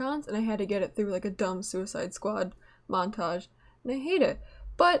Decepticons, and I had to get it through like a dumb Suicide Squad montage, and I hate it.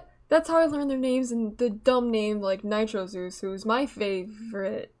 But that's how I learned their names, and the dumb name like Nitro Zeus, who's my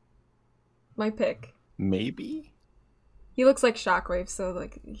favorite, my pick. Maybe. He looks like Shockwave, so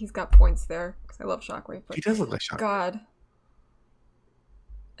like he's got points there because I love Shockwave. But He does look like Shockwave. God,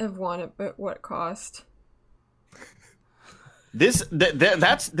 I've won it, but what cost? This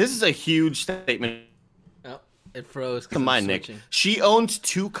is a huge statement. Oh, it froze. 'cause Come I'm on, Nick. switching. She owns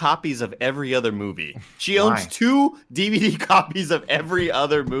 2 copies of every other movie. She owns Why? 2 DVD copies of every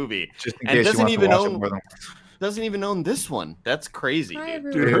other movie. Just in And case you doesn't want to even watch it own- more than Doesn't even own this one. That's crazy, Hi, dude.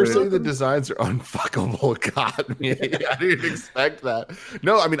 everyone. Dude, personally, the Welcome- designs are unfuckable. God, man. I didn't expect that.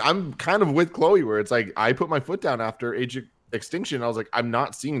 No, I mean, I'm kind of with Chloe where it's like, I put my foot down after Age of Extinction. I was like, I'm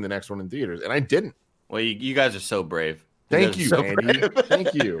not seeing the next one in theaters. And I didn't. Well, you guys are so brave. Thank you, Andy.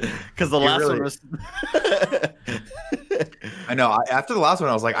 Thank you. Because the You last really- one was. I know. After the last one,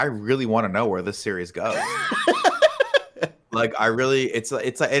 I was like, I really want to know where this series goes. Like, I really, it's like,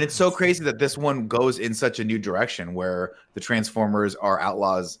 and it's so crazy that this one goes in such a new direction where the Transformers are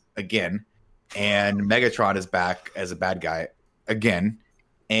outlaws again, and Megatron is back as a bad guy again,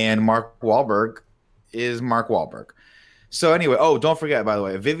 and Mark Wahlberg is Mark Wahlberg. So anyway, oh, don't forget, by the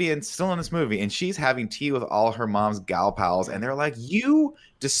way, Vivian's still in this movie, and she's having tea with all her mom's gal pals, and they're like, you,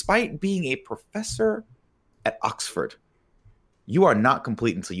 despite being a professor at Oxford, you are not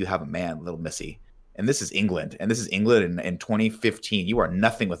complete until you have a man, little missy. And this is England, and this is England in 2015. You are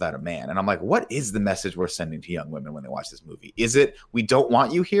nothing without a man. And I'm like, what is the message we're sending to young women when they watch this movie? Is it, we don't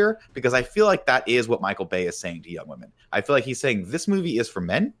want you here? Because I feel like that is what Michael Bay is saying to young women. I feel like he's saying this movie is for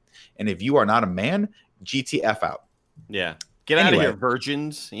men, and if you are not a man, GTF out. Yeah. Get out of Anyway. here,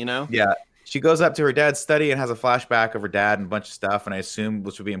 virgins, you know? Yeah. She goes up to her dad's study and has a flashback of her dad and a bunch of stuff, and I assume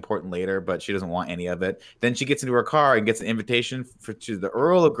which will be important later, but she doesn't want any of it. Then she gets into her car and gets an invitation to the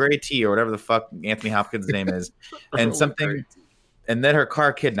Earl of Grey Tea or whatever the fuck Anthony Hopkins' name is, and something. And then her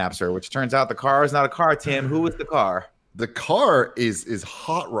car kidnaps her, which turns out the car is not a car. Tim, who is the car? The car is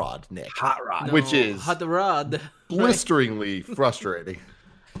Hot Rod, Nick. Hot Rod. No, Which is- hot the rod. Blisteringly frustrating.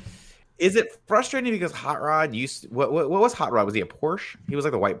 Is it frustrating because Hot Rod used what was Hot Rod? Was he a Porsche? He was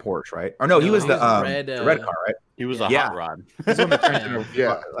like the white Porsche, right? Or no, he No, was he the was the red, car, right? He was a Yeah. hot rod. He's the one that turns Yeah. into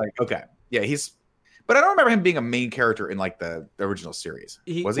Yeah. like okay, yeah, he's. But I don't remember him being a main character in like the original series.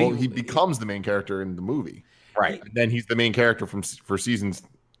 He- Was he? Well, he becomes the main character in the movie. Right. And then he's the main character for seasons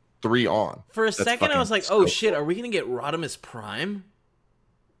 3 on. For a That's second, I fucking was like, so "Oh shit, are we gonna get Rodimus Prime?"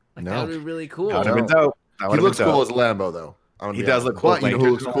 Like No. that would be really cool. That would have been dope. That He would've looks been dope. cool as Lambo, though. I'm gonna He be does honest. look cool But as you know who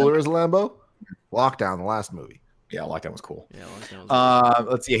Lambo. looks cooler as Lambo? Lockdown, the last movie. Yeah, Lockdown was cool. Yeah, well, that was-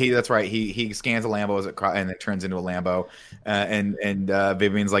 Let's see. That's right. He scans a Lambo and it turns into a Lambo. And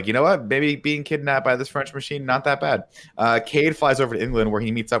Vivian's like, you know what? Maybe being kidnapped by this French machine, not that bad. Cade flies over to England where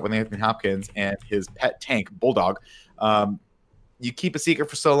he meets up with Anthony Hopkins and his pet tank, Bulldog. You keep a secret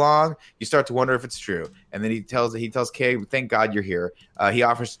for so long, you start to wonder if it's true. And then he tells Cade, thank God you're here. He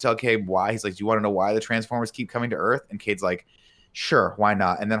offers to tell Cade why. He's like, do you want to know why the Transformers keep coming to Earth? And Cade's like, sure, why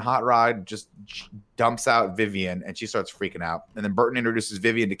not? And then Hot Rod just dumps out Vivian, and she starts freaking out. And then Burton introduces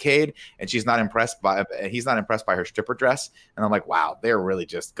Vivian to Cade, and he's not impressed by her stripper dress. And I'm like, wow, they're really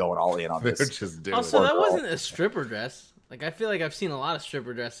just going all in on They're this. just doing Also, it. that girl. wasn't a stripper dress. Like I feel like I've seen a lot of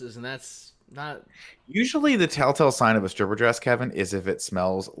stripper dresses, and that's Not Usually, the telltale sign of a stripper dress, Kevin, is if it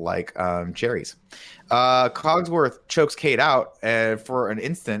smells like cherries. Cogsworth chokes Kate out for an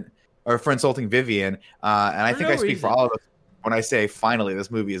instant, or for insulting Vivian, and I For think no I speak reason. for all of us when I say, finally,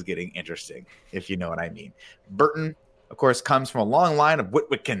 this movie is getting interesting, if you know what I mean. Burton, of course, comes from a long line of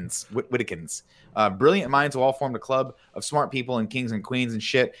Whitwickens. Brilliant minds who all formed a club of smart people and kings and queens and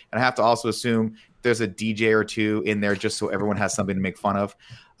shit. And I have to also assume there's a DJ or two in there just so everyone has something to make fun of.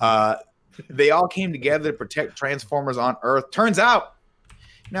 They all came together to protect Transformers on Earth. Turns out,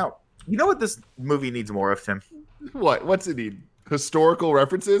 now, you know what this movie needs more of, Tim? What's it need? Historical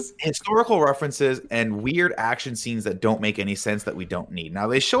references? Historical references and weird action scenes that don't make any sense that we don't need. Now,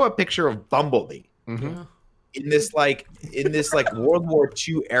 they show a picture of Bumblebee Mm-hmm. in this World War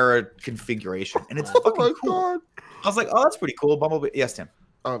II era configuration, and it's Oh fucking my cool. god! I was like, oh, that's pretty cool. Bumblebee. Yes, Tim.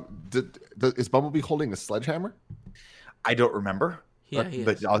 Is Bumblebee holding a sledgehammer? I don't remember. Yeah, he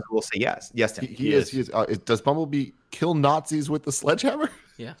but is. I will say yes. Yes, Tim. He is. Does Bumblebee kill Nazis with the sledgehammer?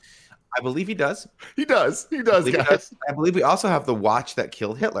 Yeah. I believe he does. He does. He I does, believe, he guys. does. I believe we also have the watch that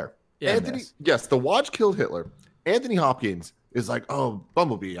killed Hitler. Yeah. Anthony, yes, the watch killed Hitler. Anthony Hopkins is like, oh,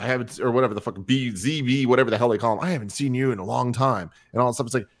 Bumblebee, I haven't, or whatever the fuck, BZB, whatever the hell they call him. I haven't seen you in a long time, and all that stuff.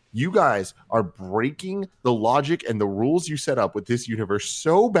 It's like, you guys are breaking the logic and the rules you set up with this universe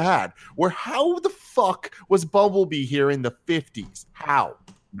so bad. Where how the fuck was Bumblebee here in the 50s? How?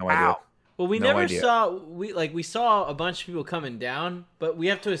 No idea. Well, we No never idea. saw we saw a bunch of people coming down, but we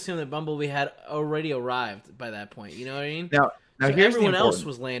have to assume that Bumblebee had already arrived by that point. You know what I mean? Now So here's the everyone else important.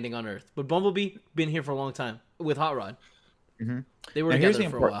 was landing on Earth, but Bumblebee been here for a long time with Hot Rod. Mhm. They were Now, here's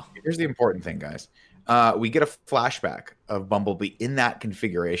together the for a while. Here's the important thing, guys. We get a flashback of Bumblebee in that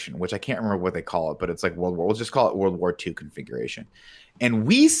configuration, which I can't remember what they call it, but it's like we'll just call it World War II configuration. And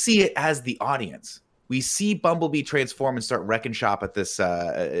we see it as the audience. We see Bumblebee transform and start wrecking shop at this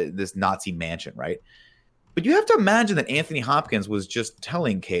Nazi mansion, right? But you have to imagine that Anthony Hopkins was just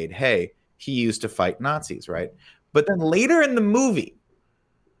telling Cade, hey, he used to fight Nazis, right? But then later in the movie,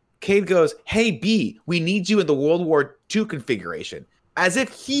 Cade goes, hey, B, we need you in the World War II configuration. As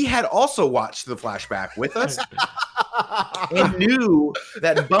if he had also watched the flashback with us and knew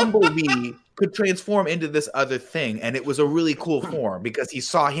that Bumblebee could transform into this other thing. And it was a really cool form because he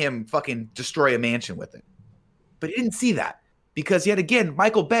saw him fucking destroy a mansion with it. But he didn't see that because, yet again,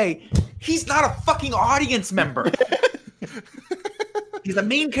 Michael Bay, he's not a fucking audience member. He's a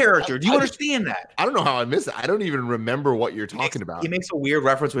main character. Do you understand that? I don't know how I missed it. I don't even remember what you're talking about. He makes a weird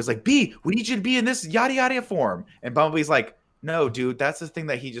reference where it's like, B, we need you to be in this yada yada form. And Bumblebee's like, no, dude, that's the thing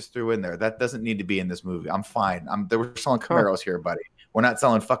that he just threw in there. That doesn't need to be in this movie. I'm fine. They were selling Camaros here, buddy. We're not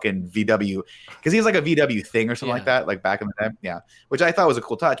selling fucking VW because he has like a VW thing or something like that, like back in the day. Yeah, which I thought was a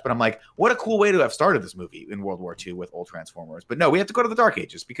cool touch. But I'm like, what a cool way to have started this movie in World War II with old Transformers. But no, we have to go to the Dark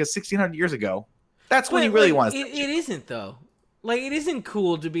Ages because 1600 years ago, that's when he really wants. It isn't though. Like it isn't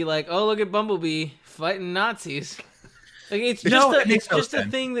cool to be like, oh, look at Bumblebee fighting Nazis. Like it's just a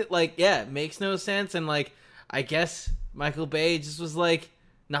thing that like it makes no sense. And like I guess Michael Bay just was like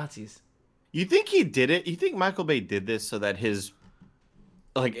Nazis. You think he did it? You think Michael Bay did this so that his,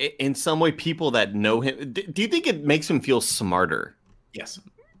 like, in some way, people that know him, do you think it makes him feel smarter? Yes.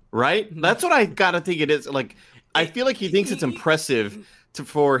 Right? That's what I gotta think it is. Like, I feel like he thinks it's impressive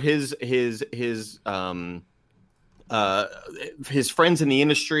for his friends in the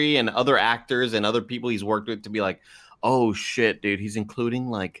industry and other actors and other people he's worked with to be like, oh shit, dude, he's including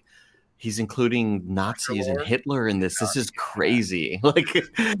Nazis and Hitler in this. This is crazy. Like, no,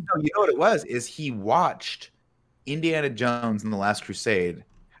 you know what it was? Is he watched Indiana Jones and the Last Crusade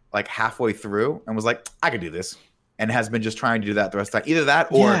like halfway through and was like, I could do this, and has been just trying to do that the rest of the time. Either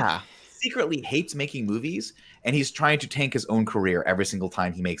that or secretly hates making movies and he's trying to tank his own career every single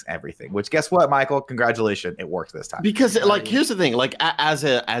time he makes everything. Which, guess what, Michael? Congratulations, it worked this time. Because like, here's the thing: like, as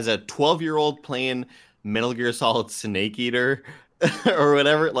a 12-year-old playing Metal Gear Solid Snake Eater or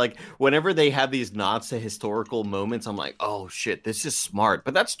whatever, like whenever they have these nods to historical moments, I'm like, oh shit, this is smart.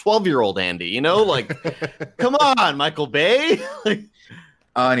 But that's 12-year-old Andy, you know? Like, come on, Michael Bay. Like,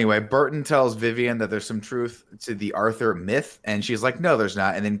 Anyway, Burton tells Vivian that there's some truth to the Arthur myth, and she's like, no, there's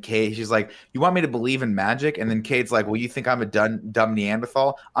not. And then Kate, she's like, you want me to believe in magic? And then Kate's like, well, you think I'm a dumb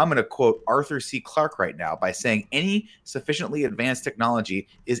Neanderthal? I'm going to quote Arthur C. Clarke right now by saying any sufficiently advanced technology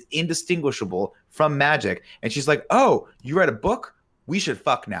is indistinguishable from magic. And she's like, oh, you read a book? We should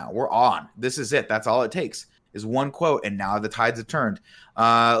fuck now. We're on. This is it. That's all it takes is one quote, and now the tides have turned.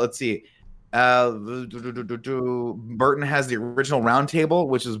 Let's see. Burton has the original round table,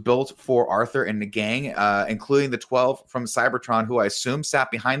 which is built for Arthur and the gang, including the 12 from Cybertron, who I assume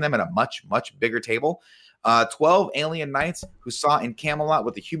sat behind them at a much, much bigger table. 12 alien knights who saw in Camelot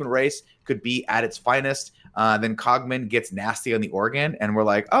what the human race could be at its finest. Then Cogman gets nasty on the organ, and we're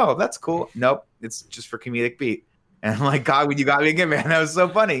like, oh, that's cool. Nope, it's just for comedic beat. And I'm like, Cogman, you got me again, man. That was so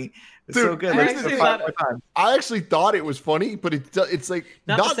funny. It's so good. Let's do it 5 more times. I actually thought it was funny, but it's like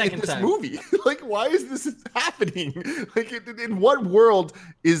Not the not in second this time. movie. Like, why is this happening? Like, in what world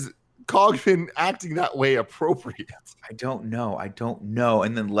is Cogman acting that way appropriate? I don't know.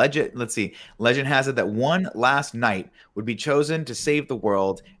 And then Legend has it that one last knight would be chosen to save the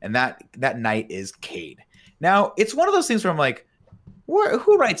world, and that knight is Cade. Now, it's one of those things where I'm like,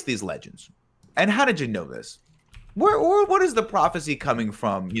 who writes these legends? And how did you know this? Or what is the prophecy coming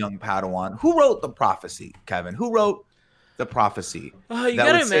from, young Padawan? Who wrote the prophecy, Kevin? Who wrote the prophecy? Oh, you that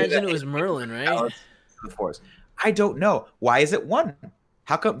gotta would say imagine that it was Merlin, right? The Force. I don't know. Why is it one?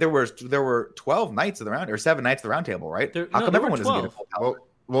 How come there were 12 knights of the round, or 7 knights of the round table, right? How come there were everyone doesn't get a 12. full tally?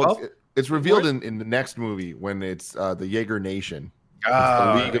 Well, Well, it's revealed in the next movie when it's the Jaeger Nation. It's the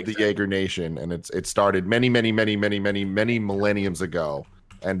Ah, League of the Jaeger Nation, and it started many millenniums ago.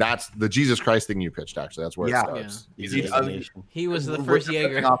 And that's the Jesus Christ thing you pitched. Actually, that's where Yeah. it starts. He was the first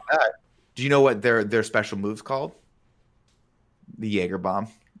Jaeger. Off that, do you know what their special move's called? The Jaeger bomb.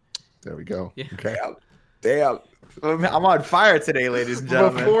 There we go. Yeah. Okay. Damn. I'm on fire today, ladies and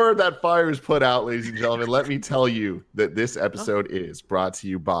gentlemen. Before that fire is put out, ladies and gentlemen, let me tell you that this episode is brought to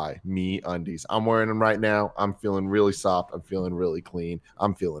you by Me Undies. I'm wearing them right now. I'm feeling really soft. I'm feeling really clean.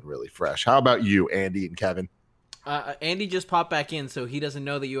 I'm feeling really fresh. How about you, Andy and Kevin? Andy just popped back in, so he doesn't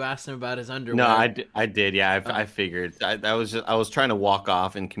know that you asked him about his underwear. No, I did. Yeah, I figured. I was trying to walk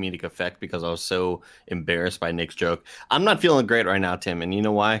off in comedic effect because I was so embarrassed by Nick's joke. I'm not feeling great right now, Tim, and you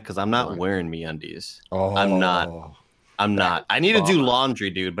know why? Because I'm not wearing MeUndies. Oh, I'm not. I need to do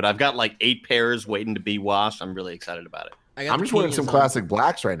laundry, dude, but I've got like 8 pairs waiting to be washed. I'm really excited about it. I got I'm the just wearing Kenyans some on. classic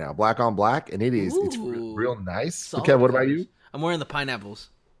blacks right now, black on black, and it's Ooh. real nice. Solid Okay, what about colors. you? I'm wearing the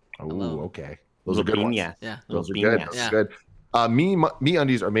pineapples. Oh, okay. Those are good ones. Yeah. Yeah. Those are Little good. piñas. Those Yeah. are good. Me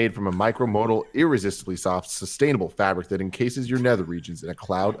undies are made from a micromodal, irresistibly soft, sustainable fabric that encases your nether regions in a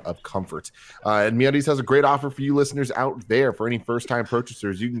cloud of comfort. And Me Undies has a great offer for you listeners out there. For any first-time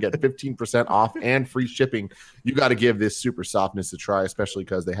purchasers, you can get 15% off and free shipping. You got to give this super softness a try, especially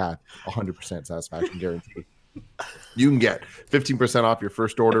because they have 100% satisfaction guarantee. You can get 15% off your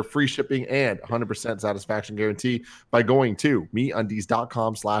first order, free shipping, and 100% satisfaction guarantee by going to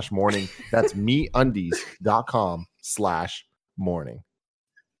meundies.com/morning. That's meundies.com/morning.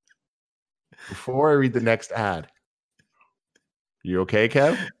 Before I read the next ad, you okay,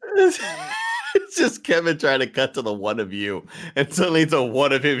 Kev? It's just Kevin trying to cut to the one of you, and suddenly it's a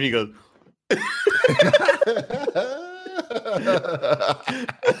one of him. And he goes,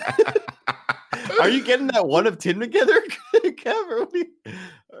 "Are you getting that one of Tim together, Kev?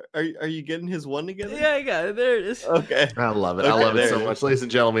 Are you getting his one together?" Yeah, I got it. There it is. Okay. I love it. I Okay, love it there so it is. much. Ladies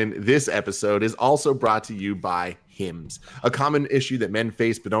and gentlemen, this episode is also brought to you by hymns, a common issue that men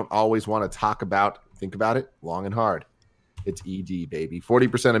face but don't always want to talk about. Think about it long and hard. It's ED, baby.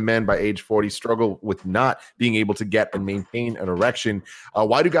 40% of men by age 40 struggle with not being able to get and maintain an erection.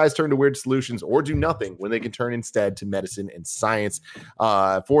 Why do guys turn to weird solutions or do nothing when they can turn instead to medicine and science?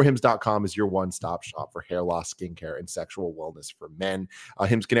 Forhims.com is your one-stop shop for hair loss, skincare, and sexual wellness for men.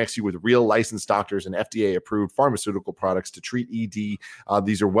 Hims connects you with real licensed doctors and FDA-approved pharmaceutical products to treat ED.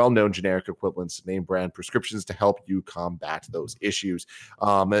 These are well-known generic equivalents, name brand prescriptions to help you combat those issues.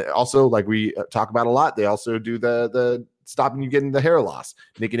 Also, like we talk about a lot, they also do the stopping you getting the hair loss.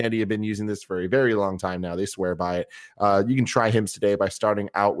 Nick and Eddie have been using this for a very long time now. They swear by it. You can try Hims today by starting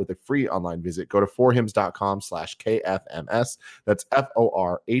out with a free online visit. Go to forhims.com/KFMS. That's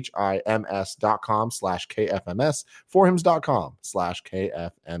FORHIMS.com/KFMS.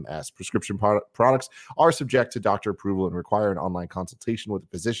 Forhims.com/KFMS. Prescription products are subject to doctor approval and require an online consultation with a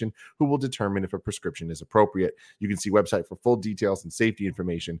physician who will determine if a prescription is appropriate. You can see website for full details and safety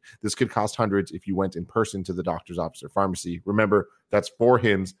information. This could cost hundreds if you went in person to the doctor's office or pharmacy. Remember, that's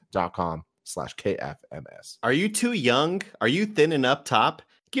forhims.com/KFMS. Are you too young? Are you thinning up top?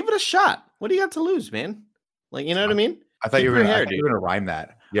 Give it a shot. What do you got to lose, man? Like, you know what I mean? I thought you Keep were your hair, going to rhyme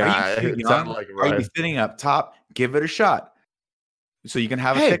that. Yeah, Are you it too sounded young? like a Are you rhyme. thinning up top? Give it a shot, so you can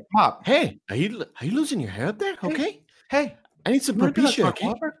have a Hey. thick top. Hey, are you losing your hair up there? Okay. Hey, I need some you wanna be like propecia. Mark Okay.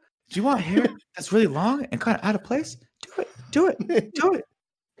 Wahlberg? Do you want hair that's really long and kind of out of place? Do it. Do it.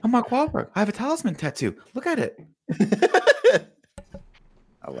 I'm Mark Wahlberg. I have a talisman tattoo. Look at it.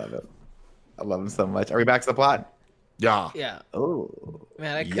 I love it. I love him so much. Are we back to the plot? Yeah. Yeah. Oh,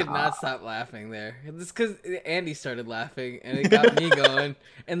 Man, I could Yeah. not stop laughing there. It's because Andy started laughing and it got me going.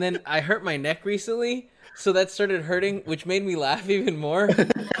 And then I hurt my neck recently, so that started hurting, which made me laugh even more.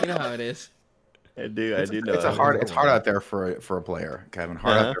 You know how it is. I do know. It's hard out there for a player, Kevin.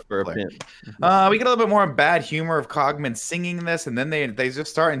 Hard out there for a player. pimp. We get a little bit more bad humor of Cogman singing this, and then they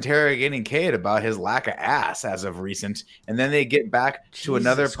just start interrogating Cade about his lack of ass as of recent, and then they get back to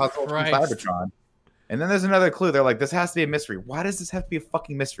another Jesus puzzle from Christ. Cybertron. And then there's another clue. They're like, this has to be a mystery. Why does this have to be a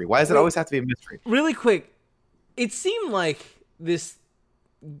fucking mystery? Why does it always have to be a mystery? Really quick, it seemed like this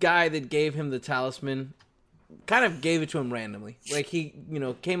guy that gave him the talisman kind of gave it to him randomly. Like he,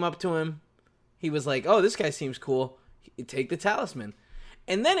 came up to him. He was like, "Oh, this guy seems cool. Take the talisman."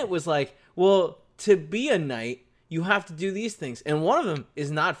 And then it was like, "Well, to be a knight, you have to do these things, and one of them is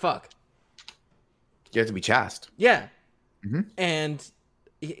not fuck." You have to be chaste. Yeah, Mhm. and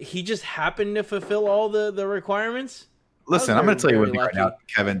he just happened to fulfill all the requirements. Listen, I was I'm going to tell you very one thing right now,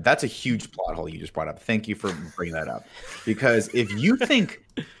 Kevin. That's a huge plot hole you just brought up. Thank you for bringing that up. Because if you think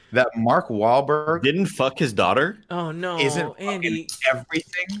that Mark Wahlberg Didn't fuck his daughter? Oh no, isn't Andy! fucking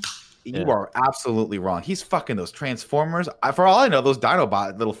everything, you Yeah. are absolutely wrong. He's fucking those Transformers. For all I know, those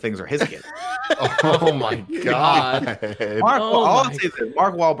Dinobot little things are his kid. Oh my god. All I'll say is that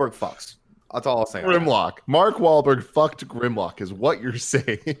Mark Wahlberg fucks. That's all I'll say. Grimlock. Mark Wahlberg fucked Grimlock is what you're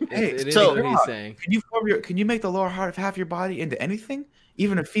saying. Hey, It is so- what he's saying. Can you make the lower half of your body into anything,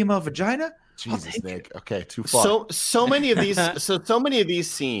 even a female vagina? Jesus, Nick. Okay, too far. So many of these so many of these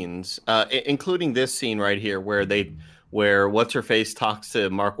scenes, including this scene right here, where what's her face talks to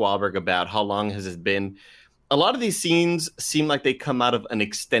Mark Wahlberg about how long has it been. A lot of these scenes seem like they come out of an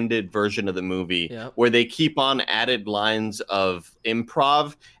extended version of the movie, Yep. where they keep on added lines of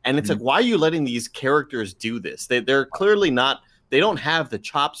improv, and it's like, why are you letting these characters do this? They're clearly not. They don't have the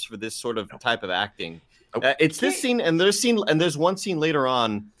chops for this sort of type of acting. It's this scene, and there's one scene later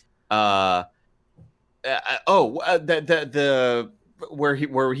on. The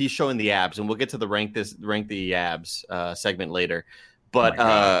where he's showing the abs, and we'll get to the rank the abs segment later,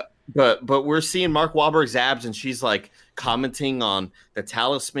 but we're seeing Mark Wahlberg's abs, and she's like commenting on the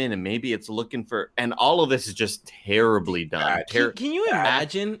talisman, and maybe it's looking for, and all of this is just terribly done. Can you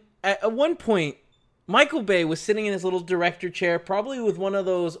imagine? At one point, Michael Bay was sitting in his little director chair, probably with one of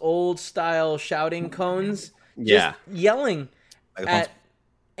those old style shouting cones, Yeah. just yelling at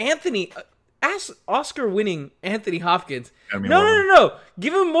Anthony, Oscar-winning Anthony Hopkins. No!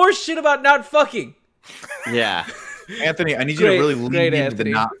 Give him more shit about not fucking. Yeah. Anthony, I need you to really lean great, into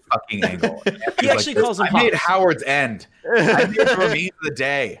Anthony. the not fucking angle. He actually calls him I made Hops. Howard's End. I made the remains of the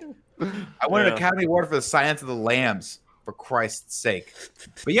day. I won an Yeah. Academy Award for The Silence of the Lambs, for Christ's sake.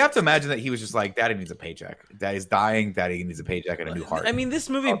 But you have to imagine that he was just like, Daddy needs a paycheck. Daddy's dying. Daddy needs a paycheck and a new heart. I mean, this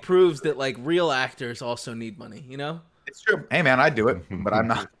movie proves that like real actors also need money. You know? It's true. Hey, man, I'd do it, but I'm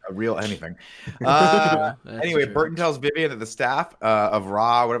not a real anything. That's Anyway, true. Burton tells Vivian that the staff of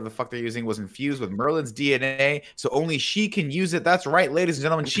Ra, whatever the fuck they're using, was infused with Merlin's DNA, so only she can use it. That's right, ladies and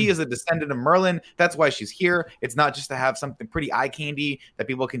gentlemen. She is a descendant of Merlin. That's why she's here. It's not just to have something pretty eye candy that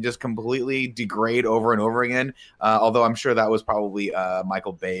people can just completely degrade over and over again, although I'm sure that was probably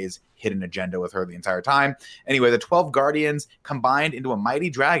Michael Bay's hidden agenda with her the entire time. Anyway, the 12 Guardians combined into a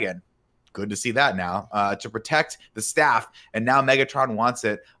mighty dragon. Good to see that now, to protect the staff. And now Megatron wants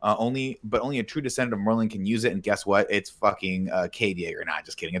it, only a true descendant of Merlin can use it. And guess what? It's fucking Cade Yeager. Not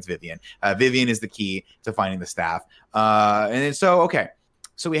just kidding. It's Vivian. Vivian is the key to finding the staff.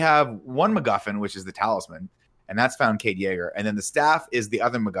 So we have one MacGuffin, which is the talisman, and that's found Cade Yeager. And then the staff is the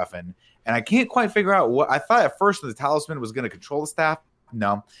other MacGuffin. And I can't quite figure out what I thought at first. The talisman was going to control the staff.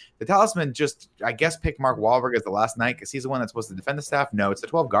 No, the talisman just, I guess, picked Mark Wahlberg as the last knight because he's the one that's supposed to defend the staff. No, it's the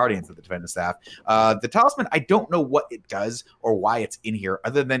 12 Guardians that defend the staff. The talisman, I don't know what it does or why it's in here,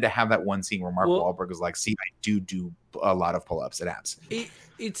 other than to have that one scene where Mark Wahlberg was like, "See, I do a lot of pull-ups and abs."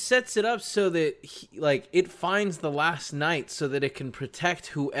 It sets it up so that it finds the last knight so that it can protect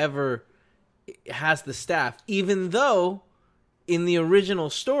whoever has the staff. Even though in the original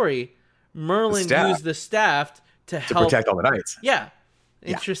story, Merlin used the staff to help protect all the knights. Yeah.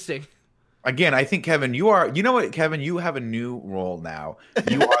 Interesting. Again, I think Kevin, you know what, Kevin, you have a new role now.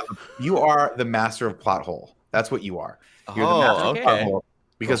 You are the master of plot hole. That's what you are. You're the master of plot hole.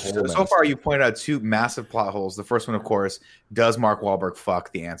 Because so far you've pointed out two massive plot holes. The first one, of course, does Mark Wahlberg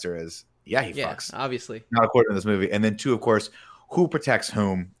fuck? The answer is yeah, he fucks. Obviously. Not according to this movie. And then two, of course, who protects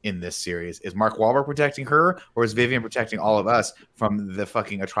whom in this series? Is Mark Wahlberg protecting her, or is Vivian protecting all of us from the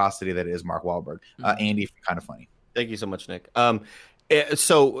fucking atrocity that is Mark Wahlberg? Andy, kind of funny. Thank you so much, Nick.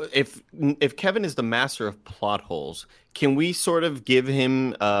 So if Kevin is the master of plot holes, can we sort of give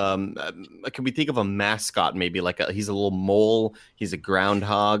him? Can we think of a mascot? Maybe he's a little mole. He's a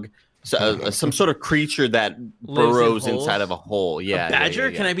groundhog. So some sort of creature that burrows inside of a hole. Yeah, a badger.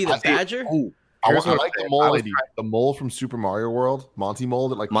 yeah. Can I be the badger? I Here's what like I'm the mole saying. lady, the mole from Super Mario World, Monty Mole.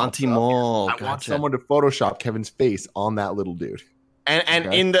 That like Monty pops up. Mole. I want Gotcha. someone to Photoshop Kevin's face on that little dude. And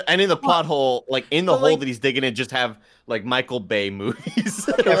Okay. in the plot hole, like in the But, hole like- that he's digging in, just have like Michael Bay movies.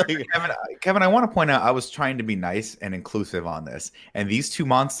 Kevin, I want to point out I was trying to be nice and inclusive on this, and these two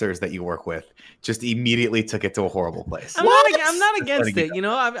monsters that you work with just immediately took it to a horrible place. I'm not against it. You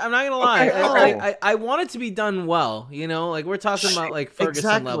know, I'm not gonna lie. Okay, I want it to be done well. You know, like we're talking about like Ferguson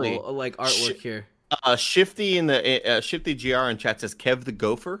Exactly. level like artwork here. Shifty in the Shifty GR in chat says Kev the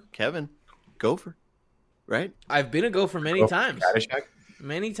Gopher. Kevin, Gopher, right? I've been a gopher many times. Caddyshack.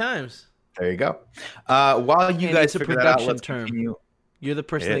 Many times. There you go. While you And guys it's a figure that out, production let's term. continue. You're the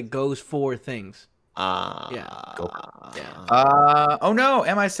person It that goes for things. Yeah. Oh no,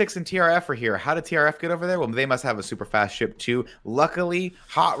 MI6 and TRF are here. How did TRF get over there? Well, they must have a super fast ship too. Luckily,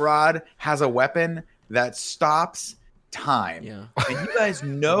 Hot Rod has a weapon that stops time. Yeah. And you guys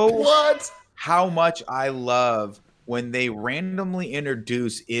know how much I love when they randomly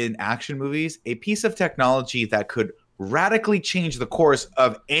introduce in action movies a piece of technology that could radically change the course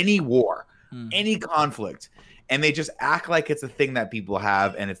of any war, any conflict, and they just act like it's a thing that people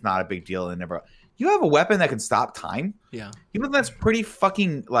have and it's not a big deal and never. You have a weapon that can stop time? Yeah. You know that's pretty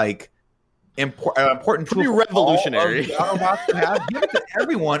fucking like important Pretty tool for all of revolutionary. the Autobots to have. Give it to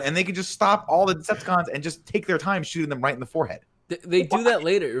everyone, and they can just stop all the Decepticons and just take their time shooting them right in the forehead. They do that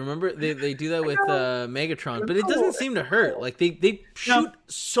later. Remember, they do that with Megatron, but it doesn't seem to hurt. Like they shoot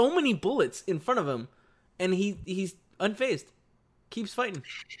so many bullets in front of him, and he's unfazed, keeps fighting.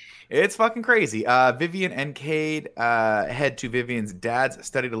 It's fucking crazy. Vivian and Cade head to Vivian's dad's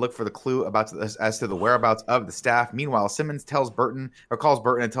study to look for the clue as to the whereabouts of the staff. Meanwhile, Simmons calls Burton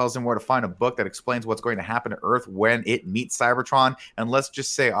and tells him where to find a book that explains what's going to happen to Earth when it meets Cybertron. And let's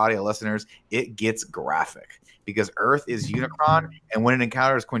just say, audio listeners, it gets graphic because Earth is Unicron, and when it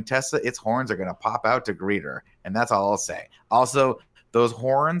encounters Quintessa, its horns are going to pop out to greet her. And that's all I'll say. Also, those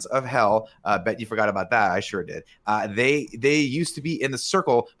horns of hell, bet you forgot about that. I sure did. They used to be in the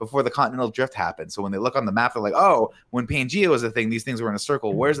circle before the continental drift happened. So when they look on the map, they're like, oh, when Pangea was a thing, these things were in a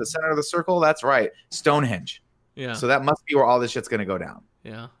circle. Where's the center of the circle? That's right, Stonehenge. Yeah. So that must be where all this shit's going to go down.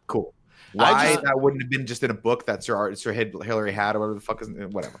 Yeah. Cool. Why that wouldn't have been just in a book that Sir Hillary had or whatever the fuck is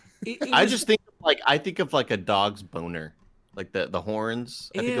whatever. I just think of like a dog's boner, like the horns.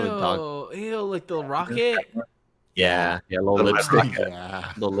 I think of a dog. Ew, like the rocket. Yeah, little lipstick.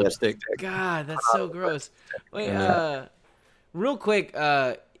 Little lipstick. God, that's so gross. Wait, real quick,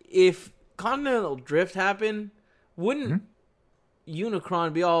 if continental drift happened, wouldn't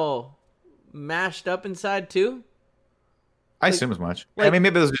Unicron be all mashed up inside too? I assume as much. like- I mean,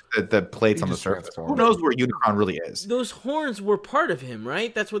 maybe those are just the plates on the just surface. transform Who it. knows where Unicron really is? Those horns were part of him,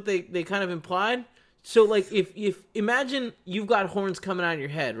 right? That's what they kind of implied. So, like, if imagine you've got horns coming out of your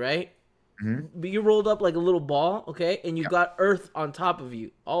head, right? But you rolled up like a little ball, okay, and you got Earth on top of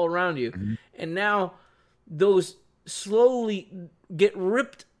you, all around you, and now those slowly get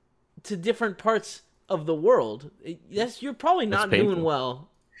ripped to different parts of the world. Yes, you're probably not That's doing painful. well.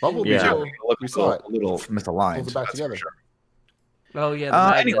 Bumblebee, Yeah. yeah. we saw it. A little misaligned. Pulls it back that's together. for sure. Oh yeah.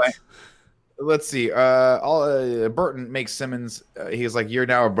 The Anyway, magnets. let's see. Burton makes Simmons. He's like, "You're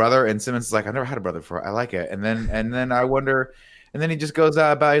now a brother," and Simmons is like, "I've never had a brother before. I like it." And then I wonder. And then he just goes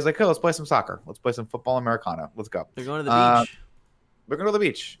about. He's like, "Oh, let's play some soccer. Let's play some football Americana. Let's go." They're going to the beach. We're going to the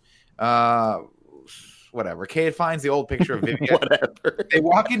beach. Whatever. Cade finds the old picture of Vivian. Whatever. They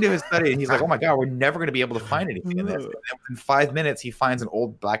walk into his study and he's like, "Oh my god, we're never going to be able to find anything in this." And then within 5 minutes, he finds an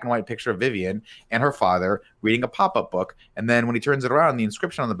old black and white picture of Vivian and her father reading a pop-up book. And then when he turns it around, the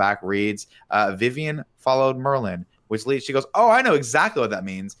inscription on the back reads, "Vivian followed Merlin," which leads. She goes, "Oh, I know exactly what that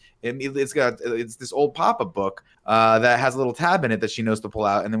means. It's this old pop-up book that has a little tab in it that she knows to pull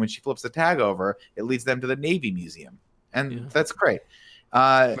out. And then when she flips the tag over, it leads them to the Navy Museum, and that's great."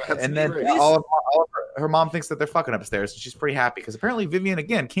 And then great. all of her mom thinks that they're fucking upstairs, and she's pretty happy because apparently Vivian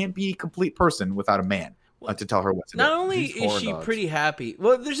again can't be a complete person without a man to tell her what to Not do. only These is horn she dogs. pretty happy,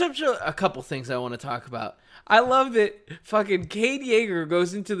 well, there's actually a couple things I want to talk about. I love that fucking Cade Yeager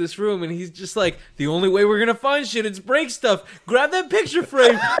goes into this room and he's just like, the only way we're gonna find shit is break stuff. Grab that picture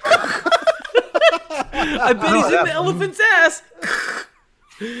frame. I bet he's in the elephant's ass.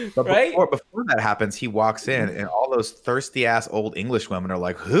 But right? before that happens, he walks in, and all those thirsty ass old English women are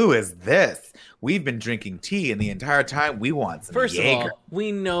like, "Who is this? We've been drinking tea, and the entire time we want some First Jaeger." of all,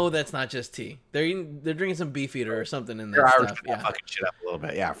 we know that's not just tea. They're drinking some Beefeater or something in They're that Irish stuff. people Yeah. fucking shit up a little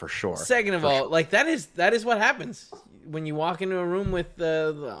bit, yeah, for sure. Second of all, like that is what happens when you walk into a room with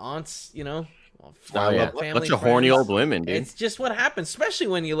the aunts, you know. Family, Bunch of horny friends. old women, dude. It's just what happens, especially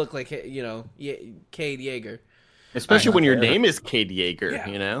when you look like, you know, Cade Yeager. Especially when your name is Cade Yeager, Yeah.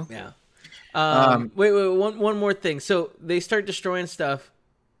 you know? Yeah. Wait, one more thing. So they start destroying stuff.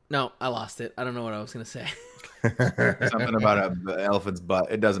 No, I lost it. I don't know what I was gonna say. Something about an elephant's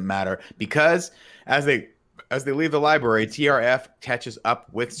butt. It doesn't matter because as they leave the library, TRF catches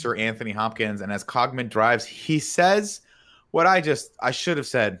up with Sir Anthony Hopkins, and as Cogman drives, he says what I should have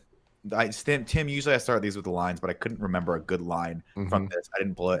said. Tim, usually I start these with the lines, but I couldn't remember a good line from this. I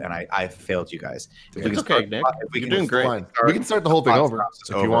didn't pull it, and I failed you guys. It's okay, Nick. You're doing great. We can start the whole thing over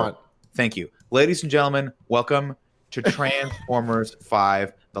if you want. Thank you. Ladies and gentlemen, welcome to Transformers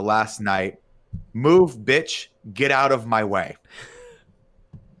 5, The Last Night. Move, bitch. Get out of my way.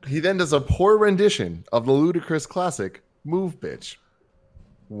 He then does a poor rendition of the ludicrous classic, Move, Bitch.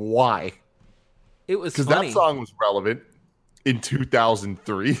 Why? It was Because funny. that song was relevant in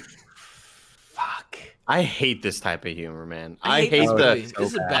 2003. Fuck. I hate this type of humor, man. I hate this movie. This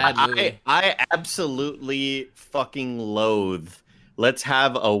is a bad movie. I absolutely fucking loathe. Let's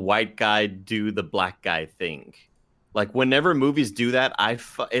have a white guy do the black guy thing. Like whenever movies do that,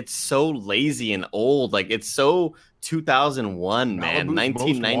 it's so lazy and old. Like it's so 2001, man.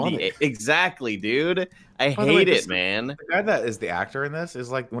 Malibu's 1998. Exactly, dude. I hate it, man. The guy that is the actor in this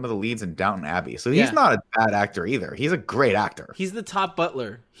is like one of the leads in Downton Abbey. So he's not a bad actor either. He's a great actor. He's the top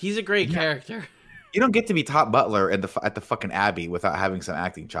butler. He's a great character. You don't get to be top butler at the fucking Abbey without having some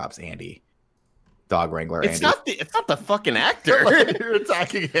acting chops, Andy. Dog wrangler. It's Andy. not the fucking actor. You're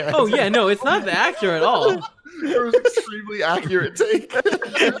attacking him. Oh yeah, no, it's not the actor at all. It was extremely accurate take.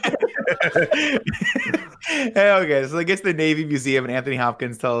 Okay, so they get to the Navy Museum, and Anthony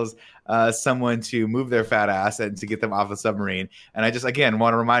Hopkins tells someone to move their fat ass and to get them off the submarine. And I just, again,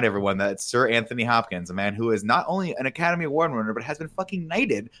 want to remind everyone that Sir Anthony Hopkins, a man who is not only an Academy Award winner, but has been fucking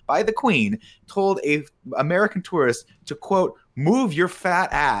knighted by the Queen, told a American tourist to, quote, move your fat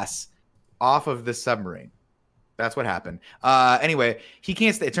ass off of the submarine. That's what happened. Anyway, he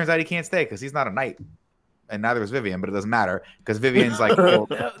can't stay. It turns out he can't stay because he's not a knight. And neither was Vivian, but it doesn't matter because Vivian's like, well,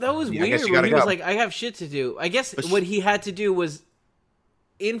 that was yeah, I guess weird. you When gotta he was go. like, I have shit to do. I guess what he had to do was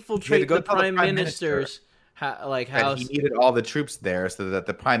infiltrate go the tell the prime Prime minister's and house. he needed all the troops there so that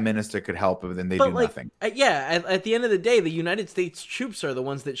the prime minister could help, and then they But do like, nothing. at the end of the day, the United States troops are the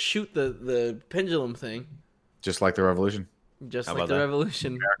ones that shoot the pendulum thing, Just like the revolution. just How like about the that?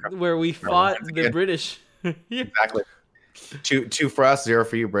 Revolution, where we fought the again. British. Exactly. Two for us, 0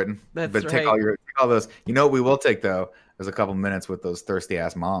 for you, Britain. That's but take right. all those. You know what we will take though? There's a couple minutes with those thirsty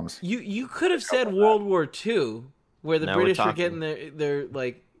ass moms. You could have said World War II, where the Now we're British were talking. getting their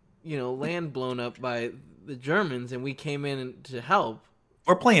like land blown up by the Germans, and we came in to help.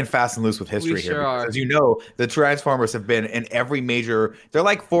 We're playing fast and loose with history We here. sure because are. As you know, the Transformers have been in every major. They're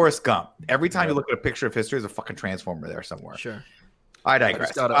like Forrest Gump. Every time you look at a picture of history, there's a fucking Transformer there somewhere. Sure. I I digress.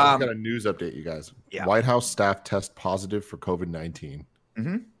 just got a news update, you guys. Yeah. White House staff test positive for COVID-19.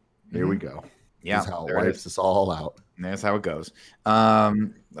 Mhm. Here we go. Yeah, This is how it there it wipes is. this all out. And that's how it goes.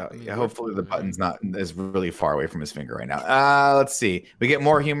 Hopefully the button's not is really far away from his finger right now. Let's see. We get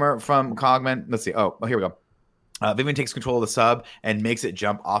more humor from Cogman. Let's see. Oh, here we go. Vivian takes control of the sub and makes it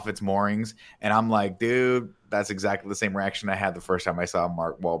jump off its moorings. And I'm like, dude, that's exactly the same reaction I had the first time I saw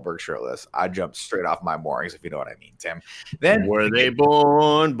Mark Wahlberg shirtless. I jumped straight off my moorings, if you know what I mean, Tim. Then Were they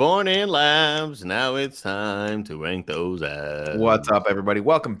born in labs? Now it's time to rank those abs. What's up, everybody?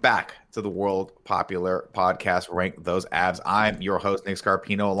 Welcome back to the world popular podcast, Rank Those Abs. I'm your host, Nick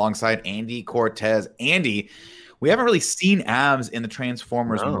Scarpino, alongside Andy Cortez. Andy, we haven't really seen abs in the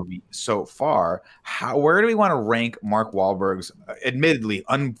Transformers movie so far. Where do we want to rank Mark Wahlberg's admittedly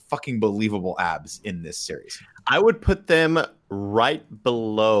unfucking believable abs in this series? I would put them right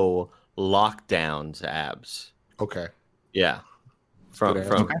below Lockdown's abs. Okay. Yeah. Good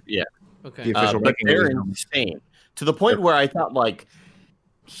answer. From yeah. Okay. The official But ranking they're is- insane to the point where I thought like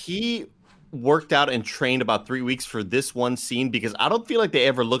he worked out and trained about 3 weeks for this one scene because I don't feel like they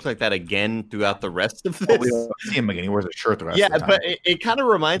ever looked like that again throughout the rest of We this. don't see him again. He wears a shirt the rest Yeah, of the time. but it kind of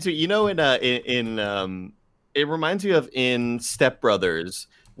reminds me, it reminds me of in Step Brothers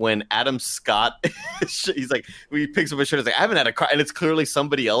when Adam Scott, he's like, he picks up his shirt, he's like, I haven't had a car, and it's clearly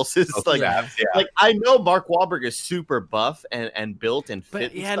somebody else's. Like, abs, yeah. like I know Mark Wahlberg is super buff and built and fit. But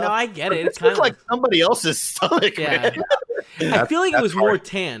and yeah, stuff, no, I get but it. It's this looks kind of like somebody else's stomach, Yeah. man. I feel like it that's was more hard.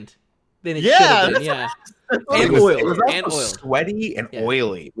 tanned than it Yeah, should have been. that's Yeah. It And was- oil. It was And also oil. sweaty and Yeah.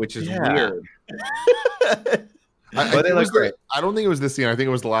 oily, which is Yeah. weird. I But they think it look was great. I don't think it was this scene. I think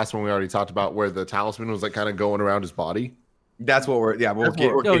it was the last one we already talked about where the talisman was like kind of going around his body. That's what we're. Yeah, we'll That's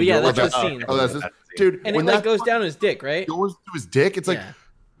get. what- Oh, yeah, that's the scene. Oh, that's dude. And when it like that goes down his dick, right? goes to his dick, it's like Yeah.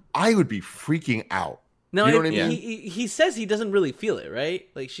 I would be freaking out. No, You know what I mean? he says he doesn't really feel it, right?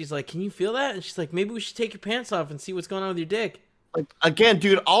 Like she's like, "Can you feel that?" And she's like, "Maybe we should take your pants off and see what's going on with your dick." Like, again,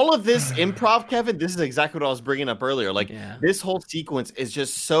 dude, all of this improv, Kevin, this is exactly what I was bringing up earlier. Like, this whole sequence is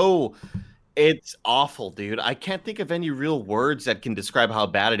just so, it's awful, dude. I can't think of any real words that can describe how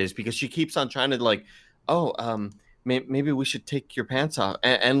bad it is because she keeps on trying to like, maybe we should take your pants off,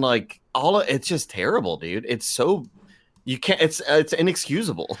 and like it's just terrible, dude. It's so you can't. It's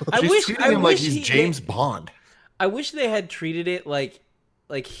inexcusable. She's treating him like he's James Bond. I wish they had treated it like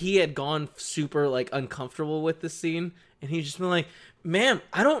he had gone super like uncomfortable with the scene, and he's just been like, "Ma'am,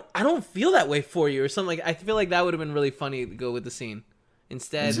 I don't feel that way for you," or something. Like I feel like that would have been really funny to go with the scene.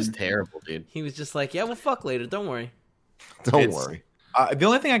 Instead, this is terrible, dude. He was just like, "Yeah, we'll fuck later. Don't worry." Don't worry. The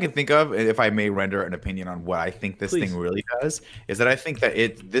only thing I can think of, if I may render an opinion on what I think this thing really does, is that I think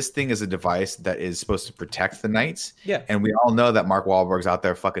that this thing is a device that is supposed to protect the Knights. Yeah. And we all know that Mark Wahlberg's out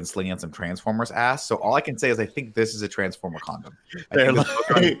there fucking slinging some Transformers ass. So all I can say is I think this is a Transformer condom. They're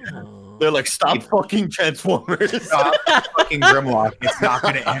like, stop fucking Transformers. Stop fucking Grimlock. It's not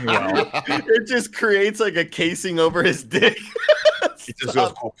going to end well. It just creates like a casing over his dick. He just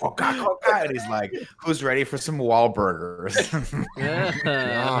goes, and he's like, who's ready for some Wahlburgers?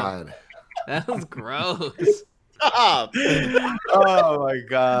 God. That was gross. Stop. Oh my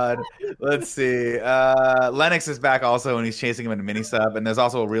god. Let's see. Lennox is back also, and he's chasing him in a mini sub, and there's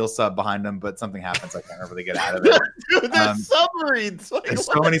also a real sub behind him, but something happens. I can't really get out of it. Dude, there's submarines. Like, There's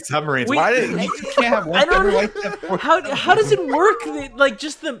so many submarines. Wait, Why did you can't have one? I don't submarine? know. How does it work? Like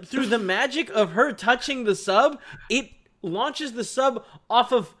just through the magic of her touching the sub, it launches the sub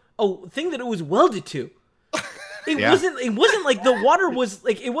off of a thing that it was welded to. It wasn't like the water was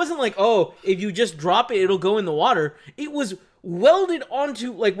like, it wasn't like, oh, if you just drop it, it'll go in the water. It was welded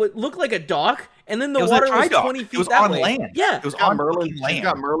onto like what looked like a dock, and then the water was 20 feet that way. Land. Yeah. It was on Merlin's land. She's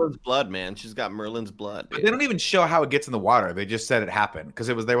got Merlin's blood, man. She's got Merlin's blood. But they don't even show how it gets in the water. They just said it happened because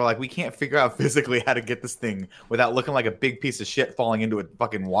they were like, we can't figure out physically how to get this thing without looking like a big piece of shit falling into a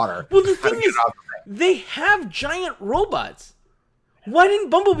fucking water. Well, the thing is, they have giant robots. Why didn't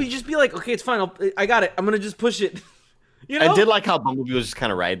Bumblebee just be like, okay, it's fine, I got it, I'm gonna just push it? You know? I did like how Bumblebee was just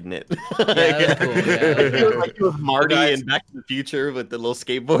kind of riding it. Yeah, that was cool. Yeah. He was Marty in Back to the Future with the little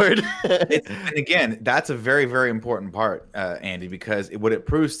skateboard. And again, that's a very, very important part, Andy, because what it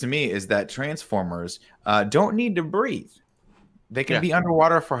proves to me is that Transformers don't need to breathe. They can be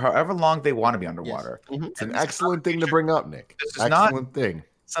underwater for however long they want to be underwater. Yes. Mm-hmm. It's an excellent thing to bring up, Nick. This is Excellent thing.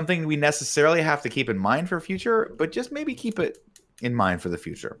 Something we necessarily have to keep in mind for future, but just maybe keep it in mind for the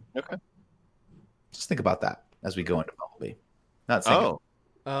future. Okay. Just think about that as we go into Bumblebee. Not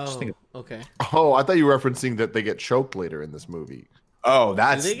saying Okay. Oh, I thought you were referencing that they get choked later in this movie. Oh,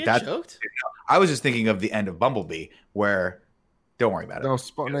 Did they get choked? I was just thinking of the end of Bumblebee, where don't worry about it. No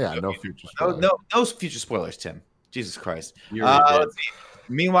future spoilers. No future spoilers, Tim. Jesus Christ. You already did. Let's see.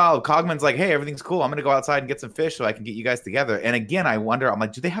 Meanwhile, Cogman's like, hey, everything's cool. I'm going to go outside and get some fish so I can get you guys together. And again, I wonder, I'm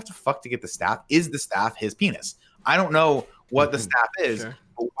like, do they have to fuck to get the staff? Is the staff his penis? I don't know what the staff is. Sure.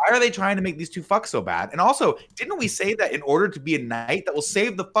 But why are they trying to make these two fuck so bad? And also, didn't we say that in order to be a knight that will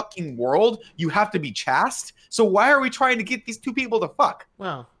save the fucking world, you have to be chaste? So why are we trying to get these two people to fuck?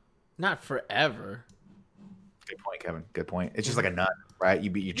 Well, not forever. Good point, Kevin. Good point. It's just like a nut, right?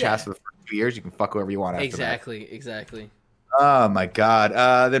 You chaste for the first 2 years, you can fuck whoever you want after Exactly. Oh my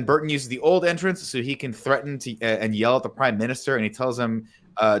god. Then Burton uses the old entrance so he can threaten to and yell at the prime minister, and he tells him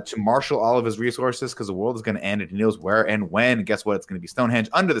to marshal all of his resources because the world is going to end and he knows where and when. And guess what? It's going to be Stonehenge.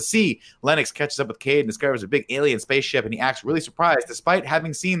 Under the sea, Lennox catches up with Cade and discovers a big alien spaceship, and he acts really surprised despite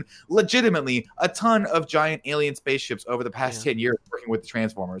having seen legitimately a ton of giant alien spaceships over the past 10 years working with the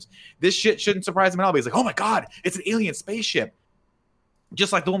Transformers. This shit shouldn't surprise him at all. But he's like, oh my god, it's an alien spaceship.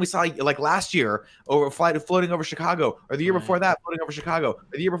 Just like the one we saw like last year floating over Chicago, or the year before that floating over Chicago, or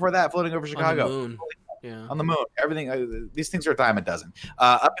the year before that floating over Chicago. On the moon. Yeah. On the moon. Everything. These things are a dime a dozen.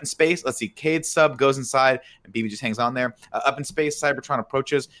 Up in space, let's see. Cade's sub goes inside, and BB just hangs on there. Up in space, Cybertron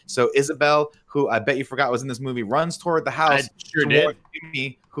approaches. So Isabel, who I bet you forgot was in this movie, runs toward the house. I sure did.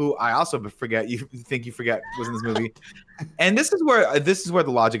 Jimmy, who I also forget. You think you forget was in this movie. And this is where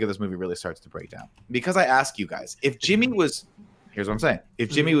the logic of this movie really starts to break down. Because I ask you guys, if Jimmy was. Here's what I'm saying. If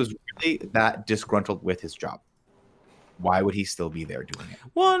Jimmy was really that disgruntled with his job, why would he still be there doing it?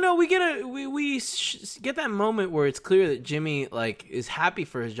 Well, no, we get get that moment where it's clear that Jimmy like is happy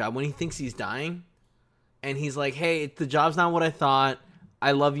for his job when he thinks he's dying, and he's like, "Hey, the job's not what I thought.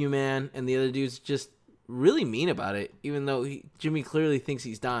 I love you, man." And the other dude's just really mean about it, even though Jimmy clearly thinks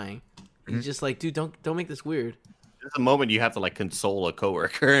he's dying. He's just like, "Dude, don't make this weird." There's a moment you have to like console a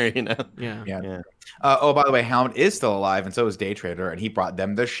coworker, you know? Yeah. Yeah. Oh, by the way, Hound is still alive, and so is Day Trader, and he brought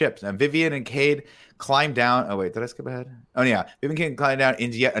them their ships. And Vivian and Cade climb down. Oh wait, did I skip ahead? Oh yeah, Vivian and Cade climb down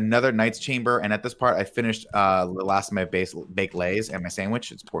into yet another Knight's Chamber. And at this part, I finished the last of my baked lays and my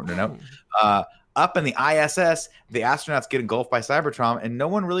sandwich. It's important to note. Up in the ISS, the astronauts get engulfed by Cybertron, and no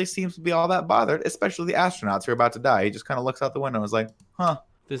one really seems to be all that bothered, especially the astronauts who are about to die. He just kind of looks out the window and is like, "Huh,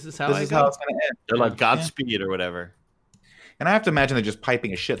 This is how this I is go. how it's going to end." They're like Godspeed or whatever. And I have to imagine they're just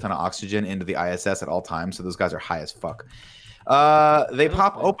piping a shit ton of oxygen into the ISS at all times, so those guys are high as fuck. They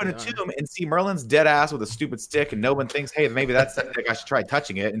pop think open they a are. tomb and see Merlin's dead ass with a stupid stick, and no one thinks, hey, maybe that's something I should try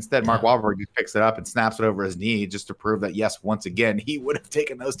touching it. Instead, Mark Wahlberg just picks it up and snaps it over his knee just to prove that, yes, once again, he would have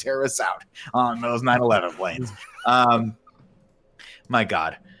taken those terrorists out on those 9/11 planes. My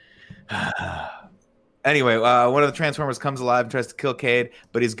God. Anyway, one of the Transformers comes alive and tries to kill Cade,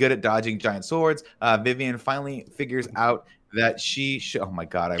 but he's good at dodging giant swords. Vivian finally figures out that she should. Oh my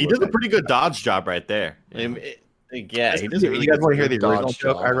God! He does a pretty good dodge job right there. Yeah, he does. A really You guys want to hear the dodge original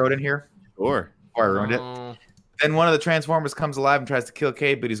joke job. I wrote in here? Sure. Before I ruined it. Oh, Then one of the Transformers comes alive and tries to kill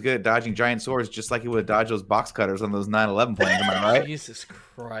Cade, but he's good at dodging giant swords, just like he would have dodged those box cutters on those 9/11 planes. Am I right? Jesus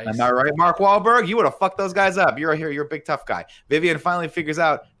Christ. Am I right, Mark Wahlberg? You would have fucked those guys up. You're a big tough guy. Vivian finally figures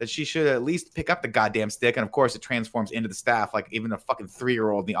out that she should at least pick up the goddamn stick, and of course it transforms into the staff, like even a fucking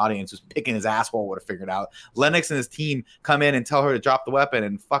 3-year-old in the audience who's picking his asshole would have figured out. Lennox and his team come in and tell her to drop the weapon,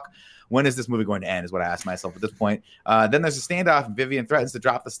 and fuck. When is this movie going to end? Is what I ask myself at this point. Then there's a standoff, and Vivian threatens to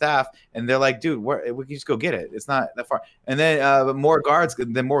drop the staff, and they're like, "Dude, we can just go get it. It's not that far." And then more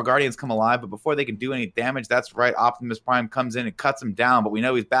Guardians come alive, but before they can do any damage, that's right, Optimus Prime comes in and cuts him down. But we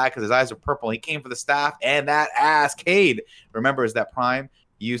know he's back because his eyes are purple. He came for the staff and that ass. Cade remembers that Prime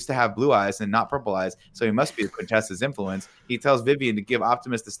used to have blue eyes and not purple eyes, so he must be Quintessa's influence. He tells Vivian to give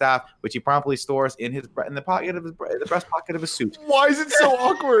Optimus the staff, which he promptly stores in the breast pocket of his suit. Why is it so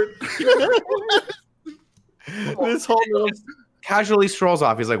awkward? This whole little Casually strolls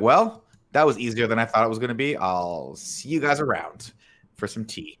off. He's like, "Well, that was easier than I thought it was going to be. I'll see you guys around for some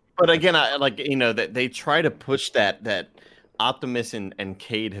tea." But again, I like that they try to push that Optimus and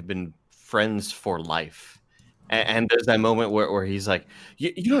Cade have been friends for life. And there's that moment where he's like,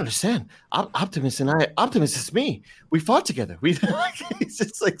 you don't understand. Optimus is me. We fought together. It's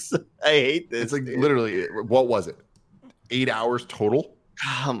just like, I hate this. It's like dude. literally, what was it? 8 hours total?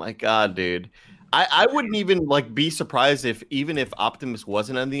 Oh my God, dude. I wouldn't even like be surprised if Optimus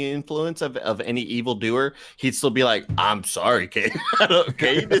wasn't under the influence of any evildoer, he'd still be like, I'm sorry, Cade.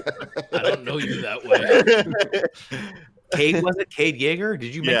 Cade. I don't know you that way. Cade, was it Cade Yeager?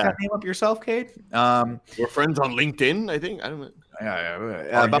 Did you make that name up yourself, Cade? We're friends on LinkedIn, I think. I don't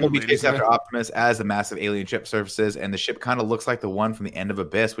know. Bumblebee chases after Optimus as the massive alien ship surfaces, and the ship kind of looks like the one from the end of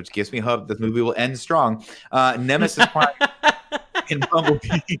Abyss, which gives me hope this movie will end strong. Nemesis Prime and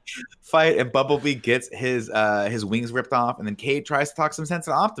Bumblebee fight, and Bumblebee gets his wings ripped off, and then Cade tries to talk some sense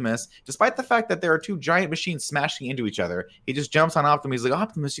to Optimus, despite the fact that there are two giant machines smashing into each other. He just jumps on Optimus. He's like,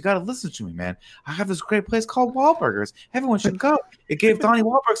 "Optimus, you got to listen to me, man. I have this great place called Wahlburgers. Everyone should go." It gave Donnie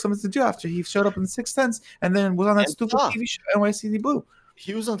Wahlberg something to do after he showed up in The Sixth Sense, and then was on that stupid TV show NYCD Blue.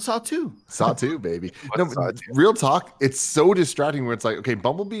 He was on Saw 2. Saw 2, baby. What's No, Saw 2? real talk, it's so distracting where it's like, okay,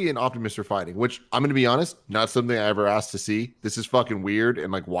 Bumblebee and Optimus are fighting, which I'm going to be honest, not something I ever asked to see. This is fucking weird.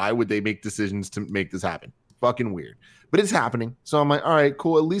 And like, why would they make decisions to make this happen? Fucking weird. But it's happening. So I'm like, all right,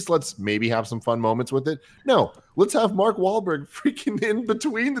 cool. At least let's maybe have some fun moments with it. No, let's have Mark Wahlberg freaking in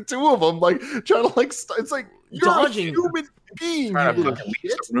between the two of them, like trying to like, it's like, you're Dodging. a human being. Trying to you fucking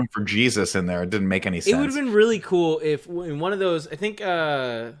leave some room for Jesus in there. It didn't make any It would sense. have been really cool if in one of those, I think,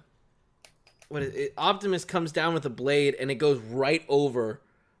 Optimus comes down with a blade and it goes right over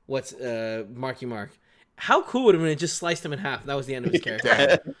what's Marky Mark. How cool would it have been if it just sliced him in half? That was the end of his character.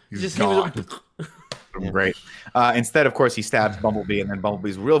 Dead. He's Just gone. Great. Instead, of course, he stabs Bumblebee, and then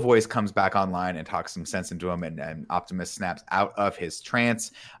Bumblebee's real voice comes back online and talks some sense into him, and Optimus snaps out of his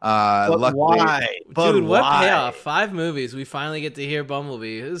trance. Luckily, why? But Dude, what why? payoff? 5 movies. We finally get to hear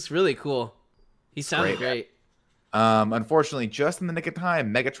Bumblebee. It was really cool. He sounded great. Unfortunately, just in the nick of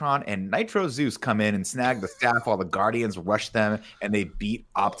time, Megatron and Nitro Zeus come in and snag the staff while the Guardians rush them, and they beat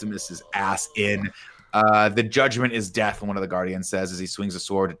Optimus's ass in. The judgment is death, one of the Guardians says as he swings a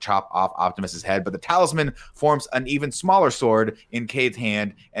sword to chop off Optimus's head, but the talisman forms an even smaller sword in Cade's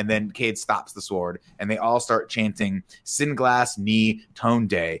hand, and then Cade stops the sword, and they all start chanting Singlass Ni Tone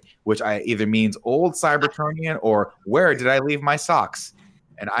Day, which either means old Cybertronian or where did I leave my socks?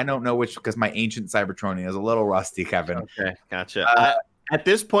 And I don't know which, because my ancient Cybertronian is a little rusty, Kevin. Okay, gotcha. At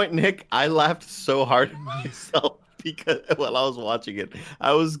this point, Nick, I laughed so hard at myself because while I was watching it,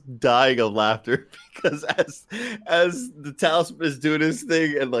 I was dying of laughter because as the talisman is doing his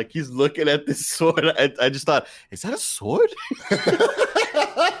thing and like he's looking at this sword, I just thought, is that a sword?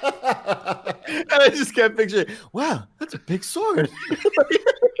 And I just kept picturing, wow, that's a big sword.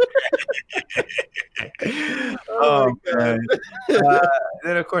 Oh man!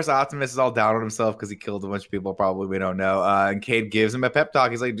 Then of course Optimus is all down on himself because he killed a bunch of people. Probably we don't know. And Cade gives him a pep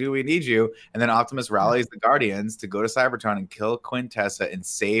talk. He's like, "Dude, we need you." And then Optimus rallies the Guardians to go to Cybertron and kill Quintessa and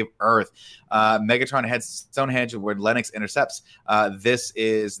save Earth. Megatron heads to Stonehenge where Lennox intercepts. This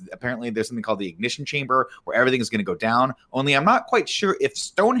is apparently there's something called the ignition chamber where everything is going to go down. Only I'm not quite sure if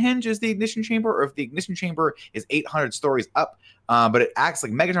Stonehenge is the ignition chamber or if the ignition chamber is 800 stories up. But it acts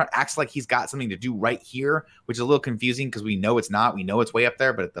like Megatron acts like he's got something to do right here, which is a little confusing because we know it's not. We know it's way up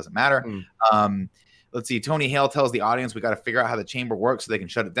there, but it doesn't matter. Let's see. Tony Hale tells the audience we got to figure out how the chamber works so they can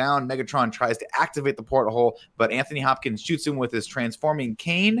shut it down. Megatron tries to activate the porthole, but Anthony Hopkins shoots him with his transforming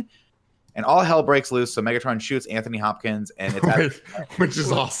cane, and all hell breaks loose. So Megatron shoots Anthony Hopkins, and it's which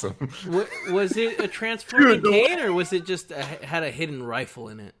is awesome. Was it a transforming cane, or was it just had a hidden rifle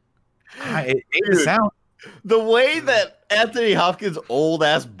in it? It made the sound. The way that Anthony Hopkins' old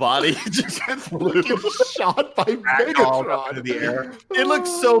ass body just flew Shot by Megatron into Megatron. the air. It looked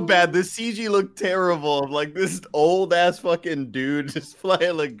so bad. The CG looked terrible. Like this old ass fucking dude just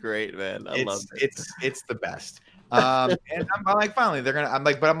flying looked great, man. I love it. It's the best. And I'm like, finally,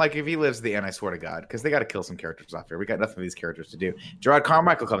 I'm like, if he lives to the end, I swear to God, because they got to kill some characters off here. We got nothing for these characters to do. Gerard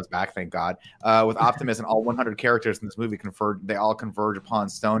Carmichael comes back, thank God, with Optimus, and all 100 characters in this movie they all converge upon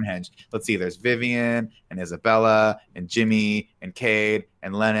Stonehenge. Let's see, there's Vivian and Isabella and Jimmy and Cade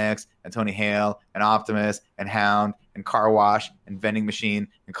and Lennox and Tony Hale and Optimus and Hound and Car Wash and Vending Machine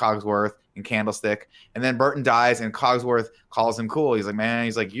and Cogsworth and Candlestick. And then Burton dies, and Cogsworth calls him cool. He's like, man,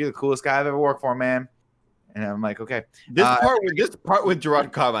 you're the coolest guy I've ever worked for, man. And I'm like, okay. This part with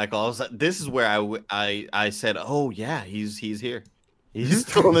Gerard Carmichael, I was like, this is where I said, oh yeah, he's here. He's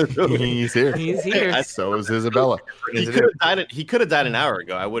still in this movie. He's here. He's here. So is Isabella. He could have died an hour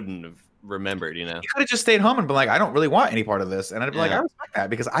ago. I wouldn't have remembered, you know. He could have just stayed home and been like, I don't really want any part of this. And I'd be like, I respect that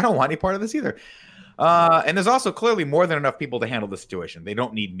because I don't want any part of this either. And there's also clearly more than enough people to handle the situation. They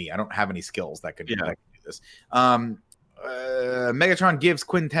don't need me. I don't have any skills that could do this. Megatron gives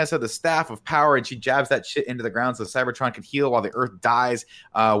Quintessa the staff of power, and she jabs that shit into the ground so Cybertron can heal while the Earth dies.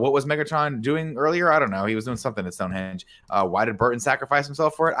 What was Megatron doing earlier? I don't know. He was doing something at Stonehenge. Why did Burton sacrifice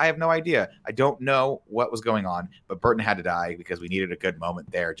himself for it? I have no idea. I don't know what was going on, but Burton had to die because we needed a good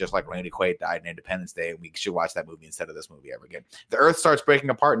moment there, just like Randy Quaid died in Independence Day, and we should watch that movie instead of this movie ever again. The Earth starts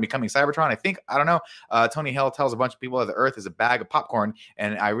breaking apart and becoming Cybertron, I don't know. Tony Hale tells a bunch of people that the Earth is a bag of popcorn,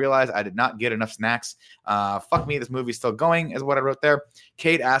 and I realized I did not get enough snacks. Fuck me, this movie's still going, is what I wrote there.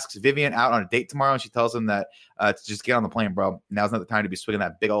 Cade asks Vivian out on a date tomorrow, and she tells him that to just get on the plane, bro. Now's not the time to be swinging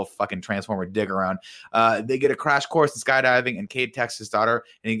that big old fucking Transformer dig around. They get a crash course in skydiving, and Cade texts his daughter,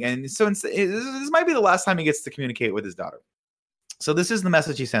 and so this might be the last time he gets to communicate with his daughter. So this is the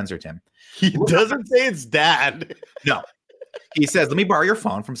message he sends her, Tim. He doesn't say it's dad. No. He says, let me borrow your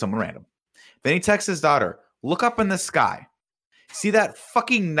phone from someone random. Then he texts his daughter, look up in the sky. See that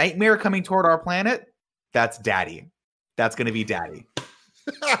fucking nightmare coming toward our planet? That's daddy. That's going to be daddy.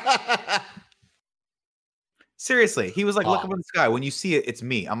 Seriously. He was like, look up in the sky. When you see it, it's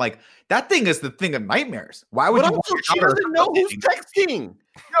me. I'm like, that thing is the thing of nightmares. Why would you? She doesn't know who's texting.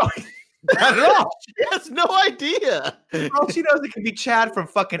 No, not at all. She has no idea. All she knows it could be Chad from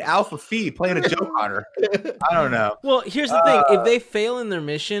fucking Alpha Phi playing a joke on her. I don't know. Well, here's the thing. If they fail in their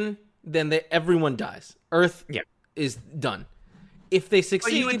mission, then everyone dies. Earth is done. If they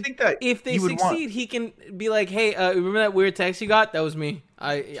succeed, you would think that he can be like, "Hey, remember that weird text you got? That was me.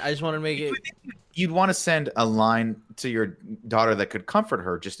 I just wanted to make it." You'd want to send a line to your daughter that could comfort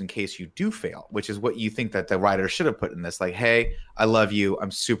her just in case you do fail, which is what you think that the writer should have put in this. Like, hey, I love you.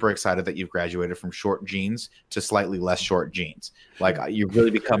 I'm super excited that you've graduated from short jeans to slightly less short jeans. Like, you've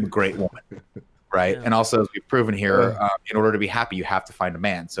really become a great woman. Right. Yeah. And also, as we've proven here, in order to be happy, you have to find a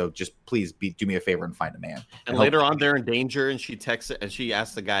man. So just please do me a favor and find a man. And later on, they're in danger, and she texts it, and she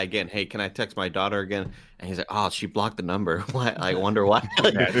asks the guy again, hey, can I text my daughter again? And he's like, oh, she blocked the number. Why? I wonder why.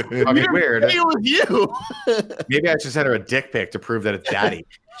 Weird. It was you. Maybe I should send her a dick pic to prove that it's daddy.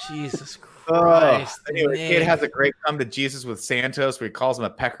 Jesus Christ. Anyway, Kid has a great come to Jesus with Santos where he calls him a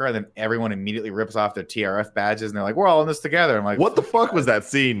pecker, and then everyone immediately rips off their TRF badges, and they're like, we're all in this together. I'm like, what the fuck was that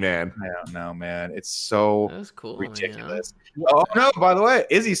scene, man? I don't know, man. It's so cool, ridiculous. Yeah. Oh, no, by the way,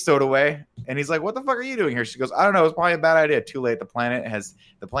 Izzy's stowed away, and he's like, what the fuck are you doing here? She goes, I don't know. It's probably a bad idea. Too late. The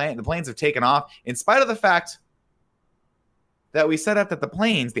planes have taken off, in spite of the fact that we set up that the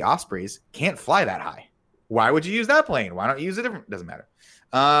planes, the Ospreys, can't fly that high. Why would you use that plane? Why don't you use a different? Doesn't matter.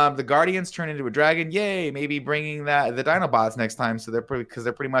 The Guardians turn into a dragon. Yay! Maybe bringing the Dinobots next time, so they're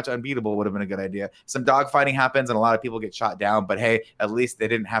pretty much unbeatable would have been a good idea. Some dogfighting happens, and a lot of people get shot down. But hey, at least they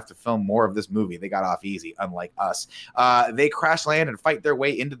didn't have to film more of this movie. They got off easy, unlike us. They crash land and fight their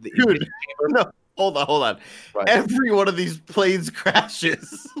way into the chamber. No, hold on. Right. Every one of these planes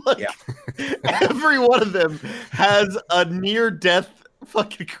crashes. Like, Yeah. every one of them has a near-death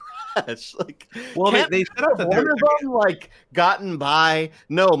fucking crash. Like, Well, can't they set up that one of them like gotten by.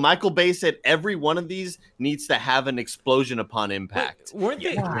 No, Michael Bay said every one of these needs to have an explosion upon impact. Weren't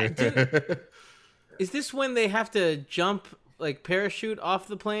they? Is this when they have to jump like parachute off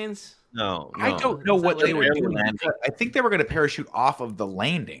the planes? No, I don't know Is that what what they were they're doing. landing? I think they were going to parachute off of the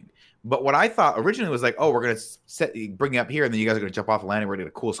landing. But what I thought originally was like, oh, we're going to bring you up here, and then you guys are going to jump off the landing. We're going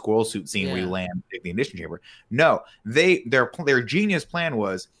to get a cool squirrel suit scene where you Yeah. land in the ignition chamber. No, their genius plan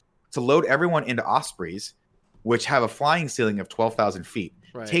was to load everyone into Ospreys, which have a flying ceiling of 12,000 feet,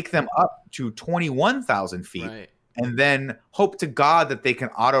 Right. take them up to 21,000 feet, Right. and then hope to God that they can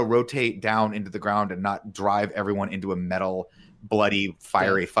auto-rotate down into the ground and not drive everyone into a metal, bloody,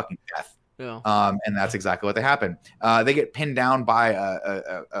 fiery fucking death. Yeah. And that's exactly what they happen. They get pinned down by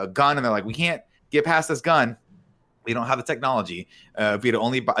a gun, and they're like, we can't get past this gun. We don't have the technology. If we'd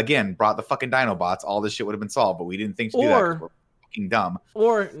only, again, brought the fucking Dinobots, all this shit would have been solved, but we didn't think to do that Or- because we're fucking dumb.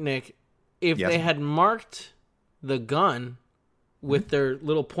 Or Nick, if Yes. they had marked the gun with their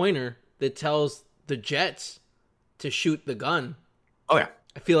little pointer that tells the jets to shoot the gun, Oh, yeah.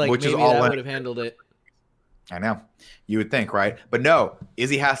 I feel like Which is maybe all that in- would have handled it. I know. You would think, right? But no,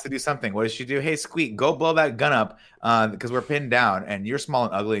 Izzy has to do something. What does she do? Hey, Squeak, go blow that gun up because we're pinned down and you're small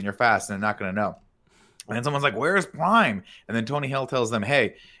and ugly and you're fast and they're not going to know. And then someone's like, where's Prime? And then Tony Hill tells them,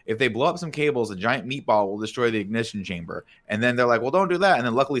 hey, if they blow up some cables, a giant meatball will destroy the ignition chamber. And then they're like, well, don't do that. And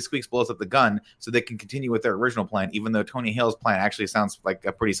then luckily Squeaks blows up the gun so they can continue with their original plan, even though Tony Hill's plan actually sounds like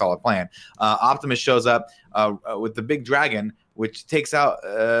a pretty solid plan. Optimus shows up with the big dragon, which takes out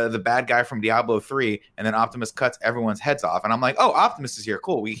the bad guy from Diablo 3, and then Optimus cuts everyone's heads off. And I'm like, oh, Optimus is here.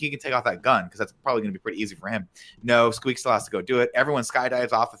 Cool. He can take off that gun because that's probably going to be pretty easy for him. No, Squeak still has to go do it. Everyone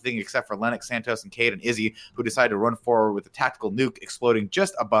skydives off the thing except for Lennox, Santos, and Cade and Izzy, who decide to run forward with a tactical nuke exploding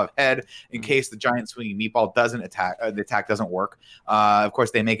just above head in case the giant swinging meatball doesn't attack. The attack doesn't work. Of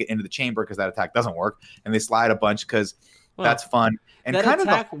course, they make it into the chamber because that attack doesn't work, and they slide a bunch because Well, that's fun. And that kind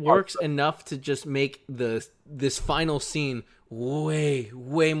attack of works enough to just make this final scene way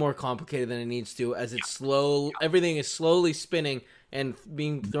more complicated than it needs to, as it's slow. Everything is slowly spinning and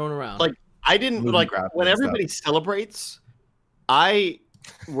being thrown around. Like, I didn't Moving like graphics when and everybody celebrates. I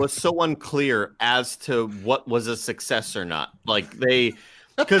was so unclear as to what was a success or not. Like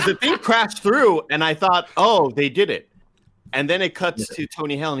because the thing crashed through, and I thought, oh, they did it. And then it cuts to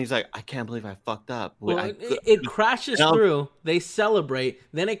Tony Hale, and he's like, I can't believe I fucked up. Well, it crashes No. through. They celebrate.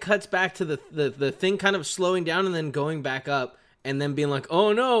 Then it cuts back to the thing kind of slowing down and then going back up, and then being like,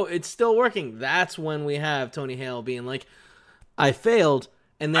 "Oh no, it's still working." That's when we have Tony Hale being like, "I failed,"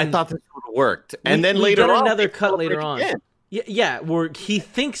 and then I thought this would have worked. And we- then we later get on, another they cut later celebrate on. again. Yeah, where he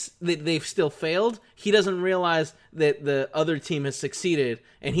thinks that they've still failed. He doesn't realize that the other team has succeeded,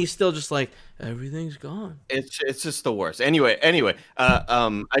 and he's still just like, everything's gone. It's just the worst. Anyway,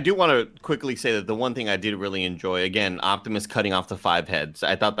 I do want to quickly say that the one thing I did really enjoy, again, Optimus cutting off the 5 heads.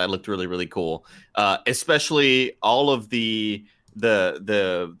 I thought that looked really cool. Especially all of the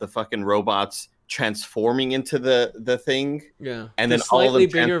fucking robots transforming into the thing, Yeah, and the then all of slightly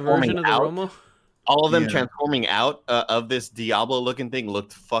them bigger version of the transforming Romo. all of them Yeah. transforming out of this Diablo looking thing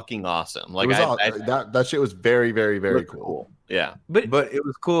looked fucking awesome. Like It was that shit was very looked cool. Yeah. But it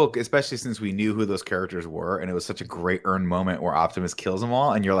was cool, especially since we knew who those characters were, and it was such a great earned moment where Optimus kills them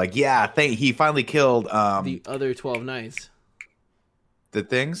all, and you're like, yeah, he finally killed the other 12 knights, the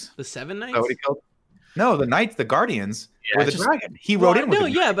things. the 7 Is knights. that what he killed? No, the knights, the guardians, Yeah, were the just- dragon. He Well, rode in with no,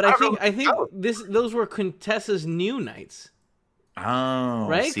 the yeah, but I don't know think who those were Contessa's new knights, Oh,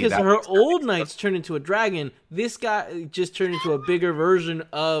 right? see, Because that her makes old sense. knights turned into a dragon. This guy just turned into a bigger version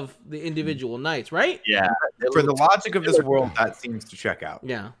of the individual knights, right? Yeah. For the logic of this world, that seems to check out.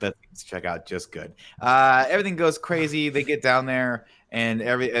 Yeah. That seems to check out just good. Everything goes crazy. They get down there, and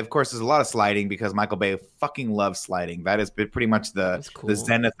of course, there's a lot of sliding because Michael Bay fucking loves sliding. That has been pretty much That's cool. the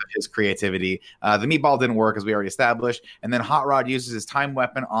zenith of his creativity. The meatball didn't work, as we already established, and then Hot Rod uses his time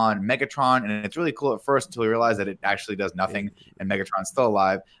weapon on Megatron, and it's really cool at first until we realize that it actually does nothing, and Megatron's still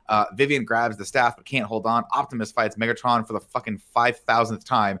alive. Vivian grabs the staff but can't hold on. Optimus fights Megatron for the fucking 5,000th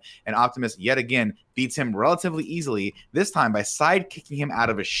time, and Optimus yet again beats him relatively easily, this time by side kicking him out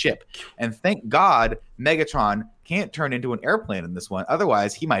of a ship. And thank God Megatron can't turn into an airplane in this one.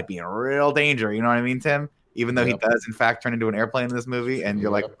 Otherwise, he might be in real danger. You know what I mean, Tim? even though he Yep. does in fact turn into an airplane in this movie, and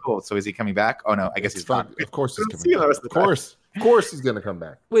you're like, Yep. cool. So is he coming back? Oh no, I guess It's he's fun. not. Of course he's We don't coming see him the back. rest of Of the time. course he's gonna come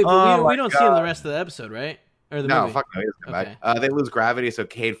back. Wait, but Oh we my don't see him the rest of the episode, right? Or the No, movie? fuck no, he doesn't come Okay. back. They lose gravity, so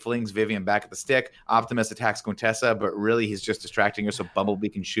Cade flings Vivian back at the stick. Optimus attacks Quintessa, but really he's just distracting her so Bumblebee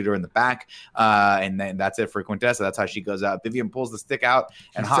can shoot her in the back. And then that's it for Quintessa. That's how she goes out. Vivian pulls the stick out,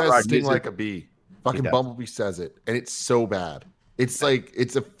 and He Hot says Rod sting uses like a bee. Fucking does. Bumblebee says it, and it's so bad. It's like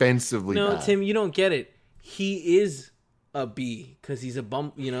it's offensively No, bad. Tim, you don't get it. He is a bee because he's a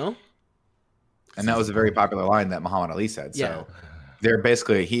bum. You know. And that was a very popular line that Muhammad Ali said. Yeah. So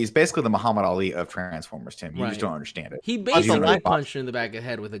he's basically the Muhammad Ali of Transformers, Tim. You Right. just don't understand it. He you basically know, punched her in the back of the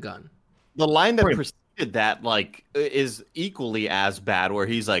head with a gun. The line that Pretty- preceded that, like, is equally as bad, where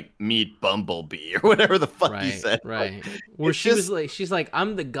he's like, "Meet Bumblebee" or whatever the fuck he Right, said. right. Where it's she was just- like, she's like,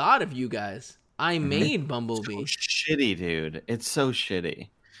 I'm the god of you guys. I made So Bumblebee. shitty, dude. It's so shitty.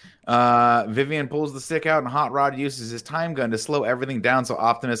 Vivian pulls the stick out, and Hot Rod uses his time gun to slow everything down so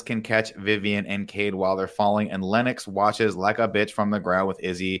Optimus can catch Vivian and Cade while they're falling. And Lennox watches like a bitch from the ground with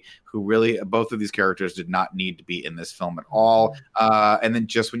Izzy, who really, both of these characters did not need to be in this film at all. And then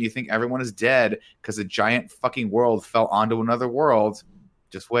just when you think everyone is dead because a giant fucking world fell onto another world,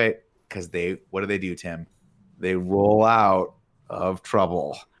 just wait, because what do, Tim? They roll out of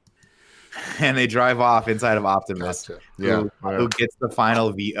trouble. And they drive off inside of Optimus. Gotcha. Yeah. Who gets the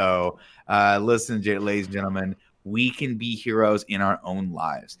final VO. Listen, ladies and gentlemen, we can be heroes in our own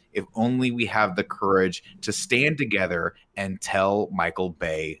lives if only we have the courage to stand together and tell Michael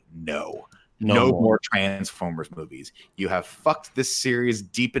Bay no. No more Transformers movies. You have fucked this series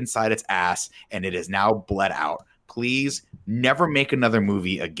deep inside its ass, and it is now bled out. Please never make another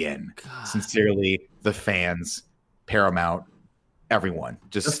movie again. God. Sincerely, the fans, Paramount, everyone.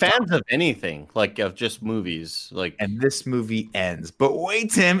 Just The fans of anything, like of just movies, like and this movie ends. But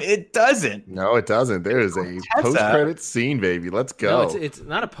wait, Tim, it doesn't. No, it doesn't. There is a Quintessa- post-credit scene, baby. Let's go. No, it's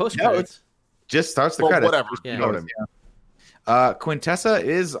not a post No, credits. Just starts the Well, credits. whatever. Yeah. You know what I mean. Quintessa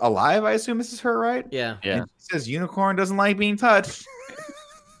is alive. I assume this is her, right? Yeah. yeah. And she says unicorn doesn't like being touched.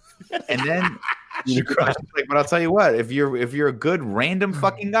 And then she's like, but I'll tell you what, if you're a good random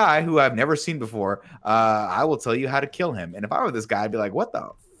fucking guy who I've never seen before, I will tell you how to kill him. And if I were this guy, I'd be like, what the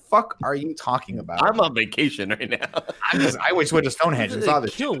fuck are you talking about? I'm on vacation right now. I wish went to Stonehenge and saw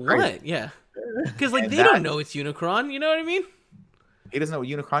this. Kill shit. Crazy. what? Yeah. Because like And they that- don't know it's Unicron. You know what I mean? He doesn't know what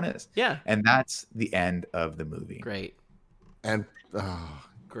unicorn is. Yeah. And that's the end of the movie. Great. And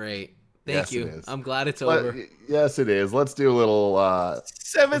Great. Thank Yes, you. it is. I'm glad it's but- over. yes, it is. Let's do a little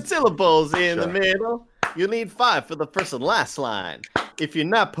 7 syllables in the Sure. middle. You need 5 for the first and last line. If you're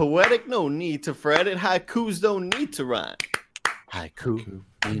not poetic, no need to fret it. Haikus don't need to rhyme. Haiku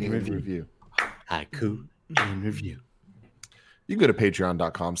in review. Haiku in review. You can go to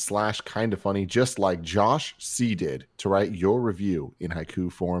patreon.com/kindafunny, just like Josh C. did, to write your review in haiku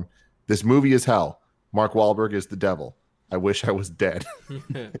form. This movie is hell. Mark Wahlberg is the devil. I wish I was dead.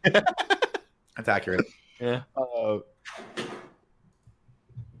 That's accurate. Yeah.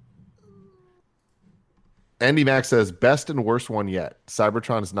 Andy Mack says, best and worst one yet.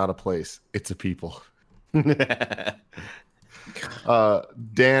 Cybertron is not a place. It's a people.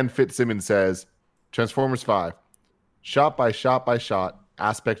 Dan Fitzsimmons says, Transformers 5. Shot by shot by shot.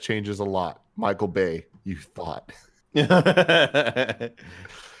 Aspect changes a lot. Michael Bay, you thought.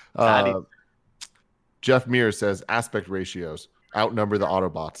 Jeff Mears says, aspect ratios outnumber the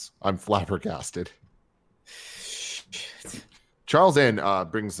Autobots. I'm flabbergasted. Charles N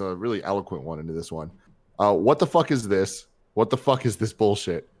brings a really eloquent one into this one. What the fuck is this? What the fuck is this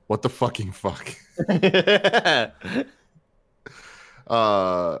bullshit? What the fucking fuck?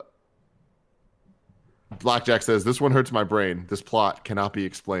 Blackjack says, this one hurts my brain. This plot cannot be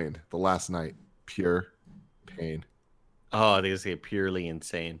explained. The last night, pure pain. Oh, I think it's purely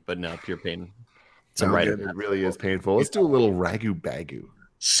insane, but no, pure pain. It's No, right. it really is painful. Let's do a little ragu bagu.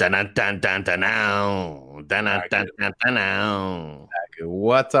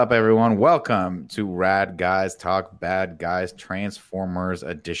 What's up, everyone? Welcome to Rad Guys Talk Bad Guys Transformers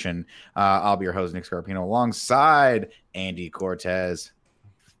Edition. I'll be your host, Nick Scarpino, alongside Andy Cortez.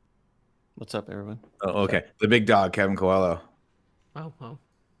 What's up, everyone? Oh, okay. The big dog, Kevin Coelho. Oh, well.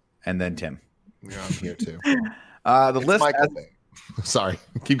 And then Tim. Yeah, I'm here too. The It's list Michael has, Bay. Sorry,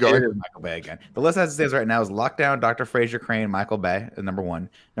 keep it going. is Michael Bay again. The list as it stands right now is Lockdown, Dr. Fraser Crane, Michael Bay is number 1.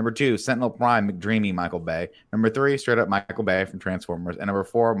 Number 2, Sentinel Prime, McDreamy, Michael Bay. Number 3, straight up Michael Bay from Transformers. And number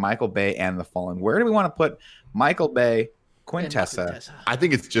 4, Michael Bay and The Fallen. Where do we want to put Michael Bay, Quintessa? I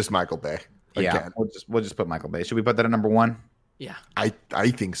think it's just Michael Bay. Yeah, Again. we'll just put Michael Bay. Should we put that at number 1? Yeah. I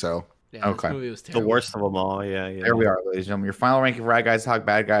think so. Yeah, Okay. this movie was The terrible. worst of them all. Yeah, yeah. There we are, ladies and gentlemen. Your final ranking for Right Guys Talk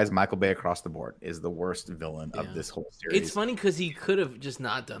Bad Guys. Michael Bay across the board is the worst villain Yeah. of this whole series. It's funny because he could have just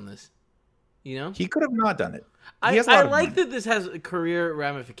not done this. You know, He could have not done it. He I has a lot of like money. that this has career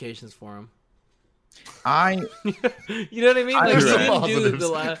ramifications for him. I You know what I mean? Like There's he some didn't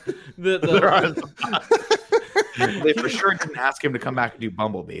do they for sure didn't ask him to come back and do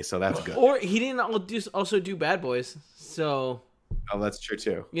Bumblebee, so that's good. or he didn't also do Bad Boys. So Oh, that's true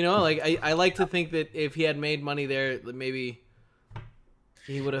too. you know, like I like to think that if he had made money there, that maybe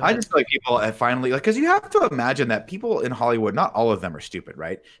he would have. I just feel like people have finally because you have to imagine that people in Hollywood, not all of them are stupid,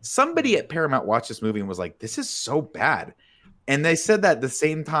 right? Somebody at Paramount watched this movie and was like, "This is so bad," and they said that at the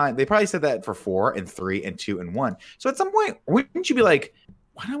same time. They probably said that for 4 and 3 and 2 and 1. So at some point, wouldn't you be like,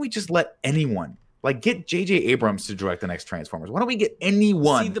 "Why don't we just let anyone like get J.J. Abrams to direct the next Transformers? Why don't we get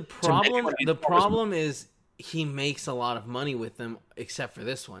anyone?" See, the to make problem. one of The these Transformers problem is he makes a lot of money with them, except for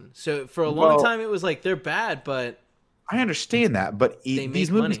this one. So for a long Well- time, it was like they're bad, but I understand that, but They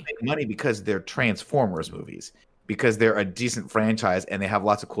these make movies money. make money because they're Transformers movies, because they're a decent franchise and they have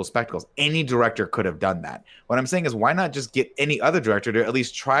lots of cool spectacles. Any director could have done that. What I'm saying is, why not just get any other director to at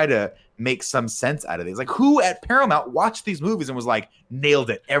least try to make some sense out of these? Like, who at Paramount watched these movies and was like, nailed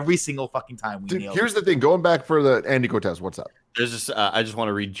it every single fucking time we Dude, nailed here's it? the thing. Going back for the Andy Cortez, what's up? There's just I just want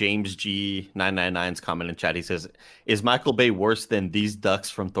to read James G999's comment in chat. He says, "Is Michael Bay worse than these ducks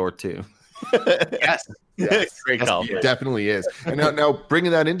from Thor 2?" Yes. Great Yes, call. he It definitely is. And now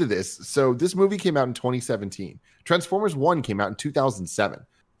bringing that into this. So this movie came out in 2017. Transformers 1 came out in 2007.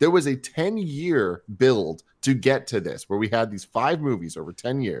 There was a 10-year build to get to this, where we had these 5 movies over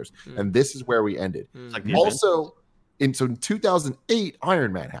 10 years, and this is where we ended. It's like the Also, in 2008,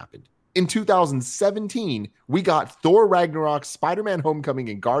 Iron Man happened. In 2017, we got Thor Ragnarok, Spider-Man Homecoming,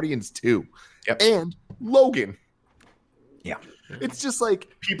 and Guardians 2. Yep. And Logan. Yeah. It's just like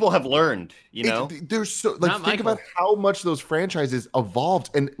people have learned, you know. there's so like Not think Michael. about how much those franchises evolved,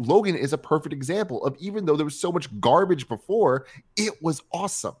 and Logan is a perfect example of, even though there was so much garbage before, it was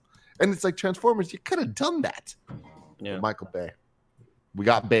awesome. And it's like Transformers, you could have done that. Yeah. Michael Bay, we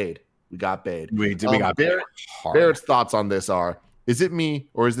got Bayed. We got Bayed. We got Barrett, hard. Barrett's thoughts on this are: is it me,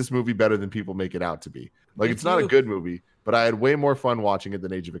 or is this movie better than people make it out to be? Like, it's not a you. good movie, but I had way more fun watching it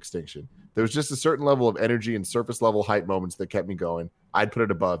than Age of Extinction. There was just a certain level of energy and surface level hype moments that kept me going. I'd put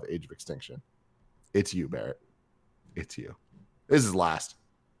it above Age of Extinction. It's you, Barrett. It's you. This is last.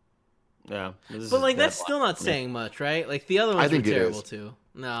 Yeah. This But is like bad that's still luck. not saying much, right? Like the other I ones were think it terrible is. too.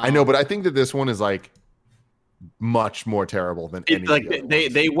 No, I know, but I think that this one is like much more terrible than any. It's like of the other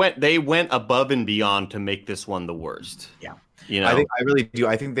they ones. they went above and beyond to make this one the worst. Yeah. You know. I really do.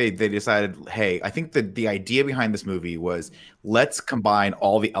 I think they decided, hey, I think that the idea behind this movie was, let's combine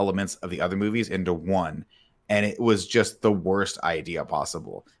all the elements of the other movies into one. And it was just the worst idea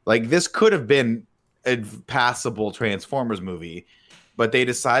possible. Like, this could have been a passable Transformers movie, but they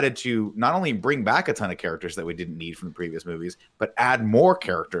decided to not only bring back a ton of characters that we didn't need from the previous movies, but add more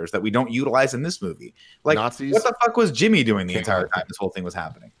characters that we don't utilize in this movie. Like, Nazis? what the fuck was Jimmy doing the entire time this whole thing was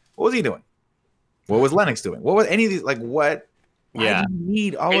happening? What was he doing? What was Lennox doing? What was any of these? Like, what? Why Yeah. do you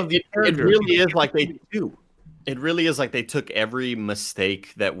need all of these It characters? really is like they do. It really is like they took every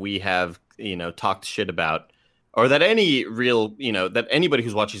mistake that we have, talked shit about, or that any real, that anybody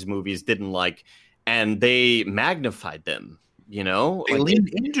who's watched these movies didn't like, and they magnified them. They Like, leaned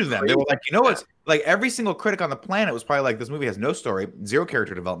into them. They were like, what's like, every single critic on the planet was probably like, this movie has no story, zero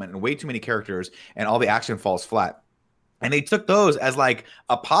character development, and way too many characters, and all the action falls flat. And they took those as like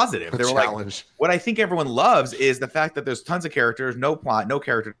a positive. They were like, challenge. what I think everyone loves is the fact that there's tons of characters, no plot, no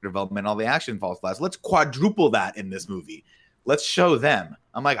character development, all the action falls flat. So let's quadruple that in this movie. Let's show them.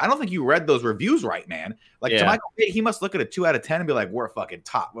 I'm like, I don't think you read those reviews right, man. Like, to Yeah. Michael Bay, he must look at a 2 out of 10 and be like, we're fucking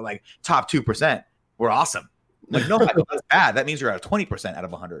top. We're like top 2%. We're awesome. Like, no, Michael, that's bad. That means you're at a 20% out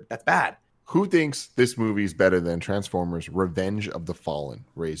of 100. That's bad. Who thinks this movie's better than Transformers: Revenge of the Fallen?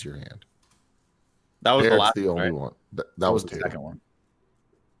 Raise your hand. that was the Barrett's last the only right? one. That was the two. second one.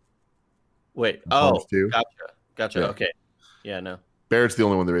 Wait. Transformers Oh, 2? gotcha. Yeah. Okay. Yeah. No. Barrett's the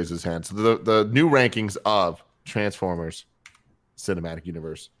only one that raised his hand. So the new rankings of Transformers Cinematic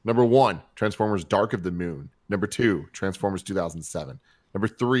Universe. Number 1, Transformers Dark of the Moon. Number 2, Transformers 2007. Number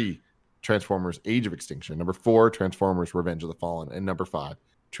 3, Transformers Age of Extinction. Number 4, Transformers Revenge of the Fallen. And number 5,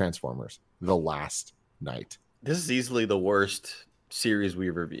 Transformers The Last Night. This is easily the worst series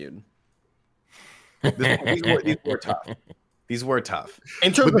we've reviewed. These were tough. These were tough.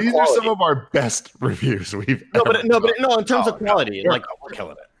 In terms But of these quality. are some of our best reviews we've no, ever but no, done. in terms of quality, We're, like we're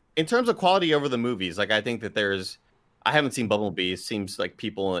killing it. in terms of quality over the movies, like I think that I haven't seen Bumblebee. It seems like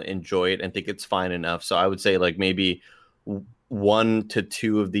people enjoy it and think it's fine enough. So I would say like maybe 1 to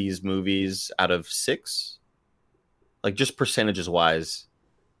 2 of these movies out of 6, like just percentages wise.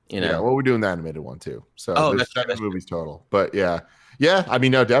 Yeah, well, we're doing the animated one too. So Oh, there's that's 7 movies total. But yeah. I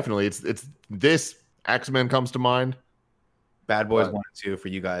mean, no, definitely. It's this X-Men comes to mind. Bad Boys 1 and 2 for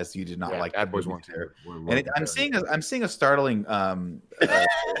you guys. You did not like Bad Boys movies 1 there. 2. And I'm seeing a startling what's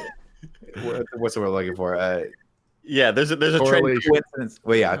the word I'm looking for? Yeah, there's a trend. Correlation. Coincidence.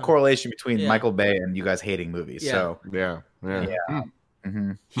 Well, yeah, a correlation between Yeah. Michael Bay and you guys hating movies. Yeah. So Yeah.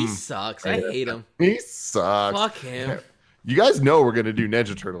 mhm. He sucks. I hate him. He sucks. Fuck him. You guys know we're gonna do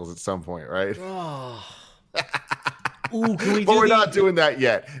Ninja Turtles at some point, right? Oh. Ooh, can we But do we're the- not doing that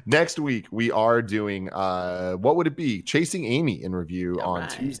yet. Next week we are doing what would it be? Chasing Amy in review on right.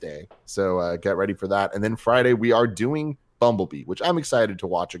 Tuesday. So get ready for that. And then Friday we are doing Bumblebee, which I'm excited to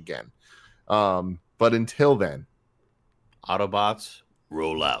watch again. But until then, Autobots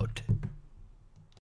roll out.